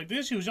chicks, he was like, "The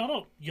issue is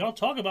y'all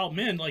talk about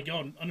men like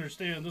y'all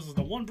understand this is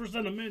the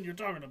 1% of men you're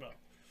talking about."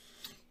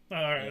 All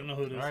right, I don't know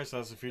who it is. All right, so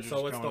that's the future.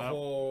 So it's coming the up.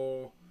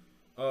 whole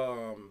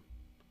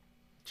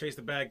chase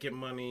the bag, get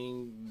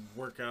money,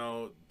 work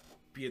out,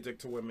 be a dick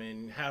to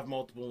women, have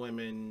multiple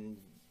women,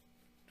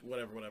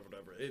 whatever.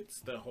 It's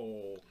the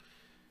whole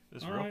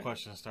This All real right.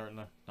 question is starting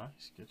to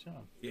nice. Good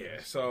job. yeah.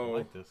 I So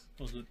like this.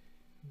 Was it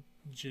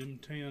Jim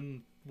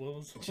Tan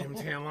Willis? Jim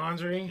Tan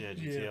Laundry. Yeah,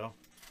 GTL.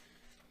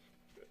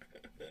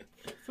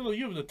 I feel like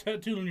you have a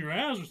tattoo on your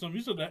ass or something.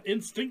 You said that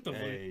instinctively.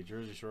 Hey,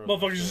 Jersey Shore. Was my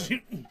Motherfuckers just.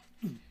 shit.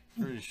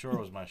 Jersey Shore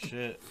was my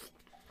shit.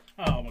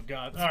 Oh my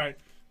god! All right,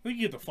 we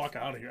can get the fuck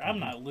out of here. I'm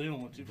not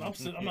living with you.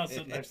 I'm not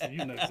sitting next to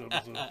you next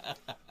episode.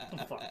 Oh,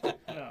 fuck.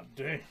 God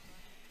damn.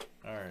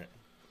 All right.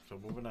 So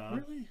moving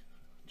on. Really?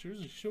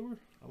 Jersey Shore?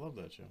 I love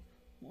that show.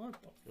 What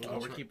the Oh,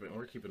 was we're a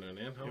keeping it in.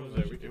 It How was was a-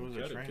 that? We it can was a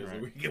cut it train because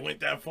wreck. we went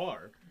that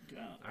far.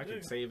 god? I can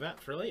damn. save that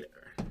for later.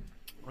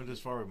 We're this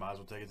far. We might as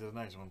well take it to the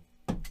next one.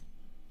 I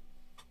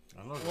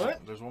don't know.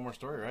 What? There's one more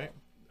story, right?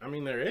 I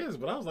mean, there is,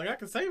 but I was like, I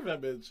can save that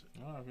bitch.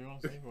 I don't know if you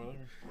want to say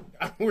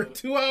whatever. We're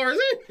 2 hours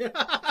in.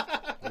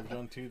 We've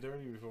done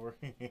 2:30 before.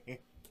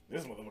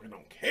 This motherfucker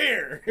don't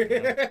care.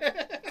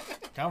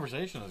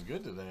 Conversation is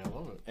good today. I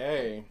love it.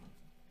 Hey,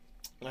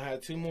 I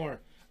had 2 more.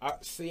 I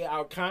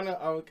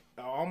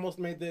almost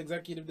made the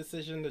executive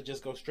decision to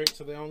just go straight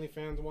to the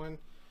OnlyFans one.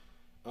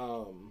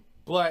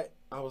 But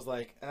I was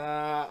like,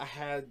 I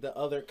had the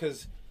other,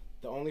 because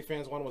the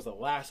OnlyFans one was the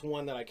last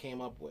one that I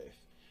came up with.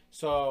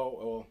 So,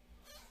 well,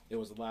 it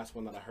was the last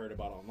one that I heard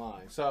about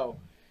online. So,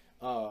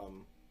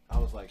 I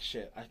was like,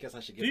 shit, I guess I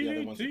should give the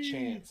other ones a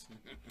chance.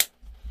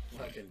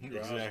 Fucking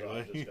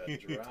Exactly.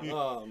 just got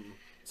dropped.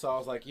 So I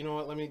was like, you know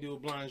what, let me do a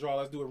blind draw.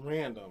 Let's do it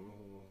random.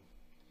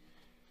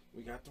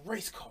 We got the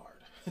race card.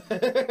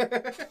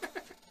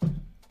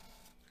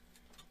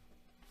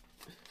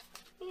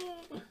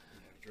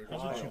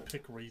 How did you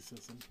pick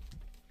racism?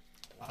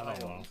 I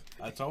don't know.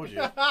 I told you.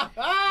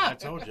 I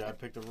told you. I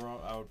picked the wrong.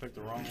 I would pick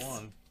the wrong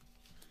one.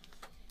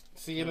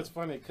 See, and it's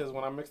funny because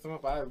when I mixed them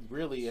up, I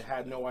really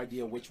had no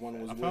idea which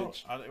one was I felt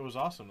which. it was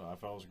awesome though. I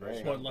felt it was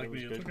great. What, like it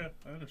was me? good. It's okay.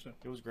 I understand.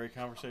 It was great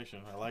conversation.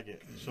 I like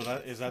it. So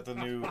that is that the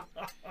new.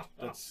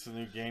 That's the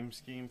new game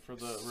scheme for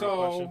the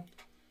real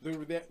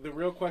question. The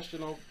real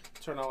question will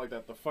turn out like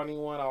that. The funny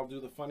one, I'll do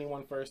the funny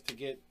one first to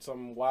get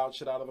some wild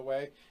shit out of the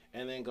way,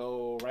 and then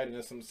go right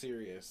into some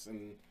serious.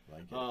 And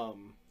Like it.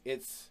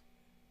 it's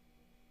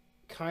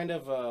kind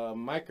of a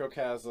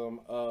microcosm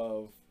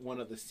of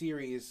one of the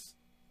series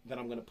that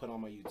I'm going to put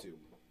on my YouTube.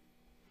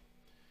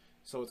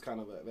 So it's kind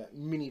of that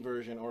mini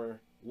version,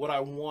 or what I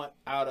want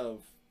out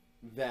of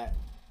that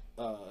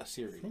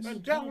series.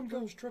 And down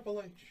goes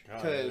Triple H.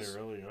 God, they 'cause-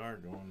 really are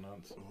going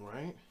nuts.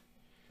 Right?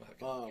 Fucking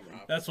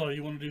drop. That's why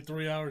you want to do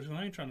 3 hours, and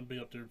I ain't trying to be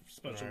up there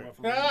special Right.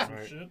 referees and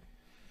Right. shit.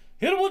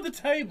 Hit him with the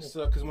table.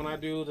 So, because when I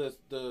do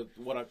the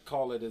what I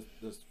call it is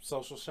the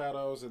social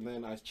shadows, and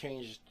then I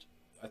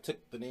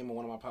took the name of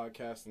one of my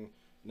podcasts, and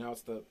now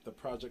it's the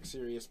Project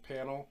Serious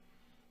panel.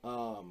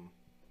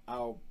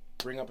 I'll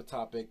bring up a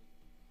topic,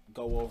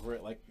 go over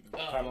it, like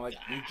kind of like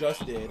we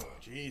just did.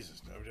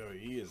 Jesus,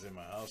 WWE is in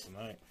my house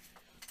tonight.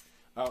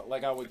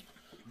 Like I would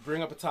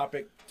bring up a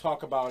topic,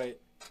 talk about it,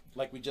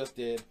 like we just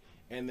did,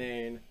 and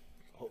then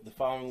the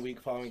following week,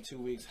 following 2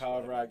 weeks,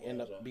 however I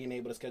end up being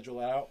able to schedule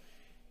it out,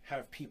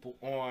 have people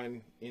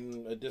on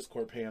in a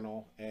Discord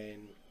panel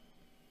and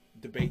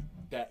debate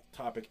that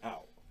topic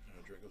out.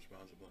 Drink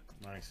responsibly.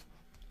 Nice.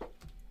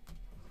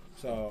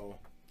 So,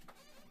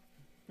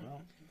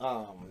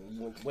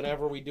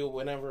 whenever,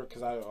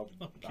 because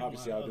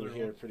obviously I'll do it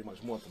here pretty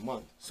much once a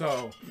month.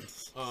 So,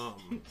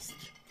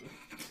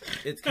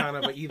 it's kind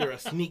of either a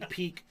sneak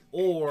peek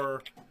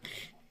or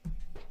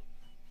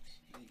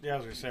Yeah, I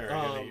was gonna say,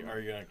 are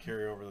you gonna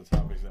carry over the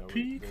topics that we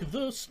Peek did?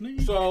 the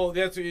sneak. so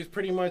it's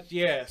pretty much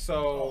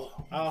So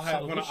I'll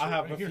have this shit a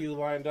right here. few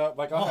lined up.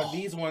 Like I'll have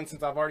these ones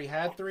since I've already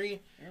had 3.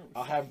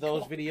 I'll have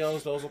those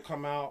videos. Those will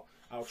come out.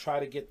 I'll try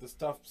to get the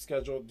stuff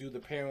scheduled, do the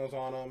panels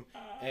on them,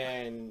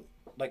 and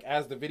like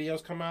as the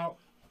videos come out,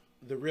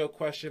 the real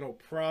question will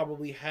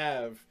probably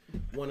have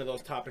one of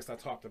those topics I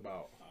talked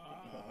about.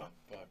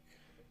 Fuck.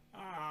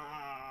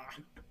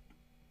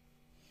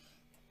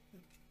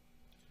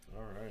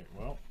 All right.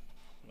 Well,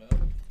 Well,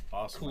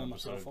 awesome Cooling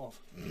episode. myself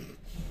off.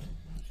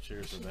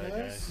 Cheers to that,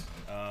 guys.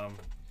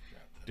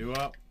 Do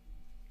up.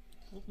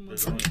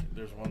 There's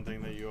one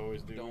thing that you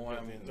always do. don't at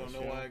want the end of don't the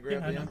know show. why I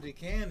grabbed Yeah, I the know. empty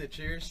can to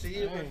cheers to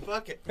you, but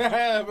fuck it.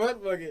 But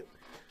fuck it.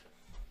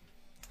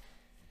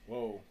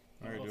 Whoa.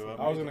 All right, do up.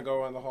 I was gonna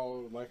go on the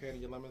whole like, hey,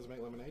 your lemons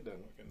make lemonade then.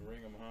 Fucking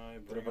ring them high,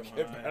 But bring if I them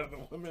get high. mad at the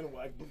women,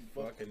 like,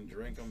 Fucking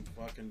drink them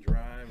fucking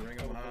dry, ring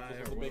them high,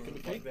 fuck is or making whatever the the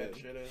fuck cake that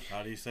then? shit is.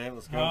 How do you say it?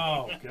 Let's go.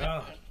 Oh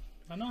God.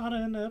 I know how to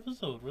end the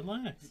episode.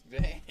 Relax.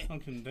 Dang.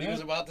 Fucking He was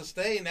dead. about to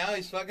stay, now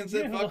he's fucking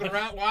sitting Yeah, fucking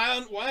like-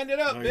 around. Wind it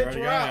up, No, you bitch, already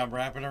we're got it. out. I'm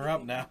wrapping her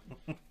up now.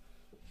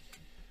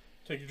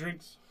 Take your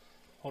drinks.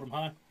 Hold them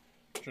high.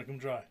 Drink them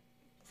dry.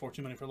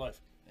 14 minutes for life.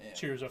 Yeah.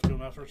 Cheers,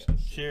 F2M first.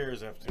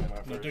 Cheers, F2 my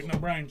No first. dick, no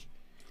brains.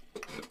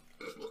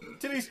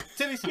 Titties,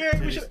 titties, Yeah,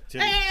 we titties, should-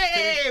 titties,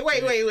 Hey,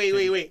 wait.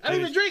 titties, I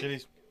didn't even drink.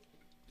 Titties,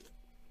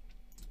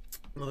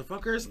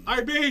 Motherfuckers.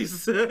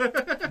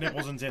 IBs.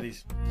 nipples and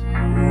titties.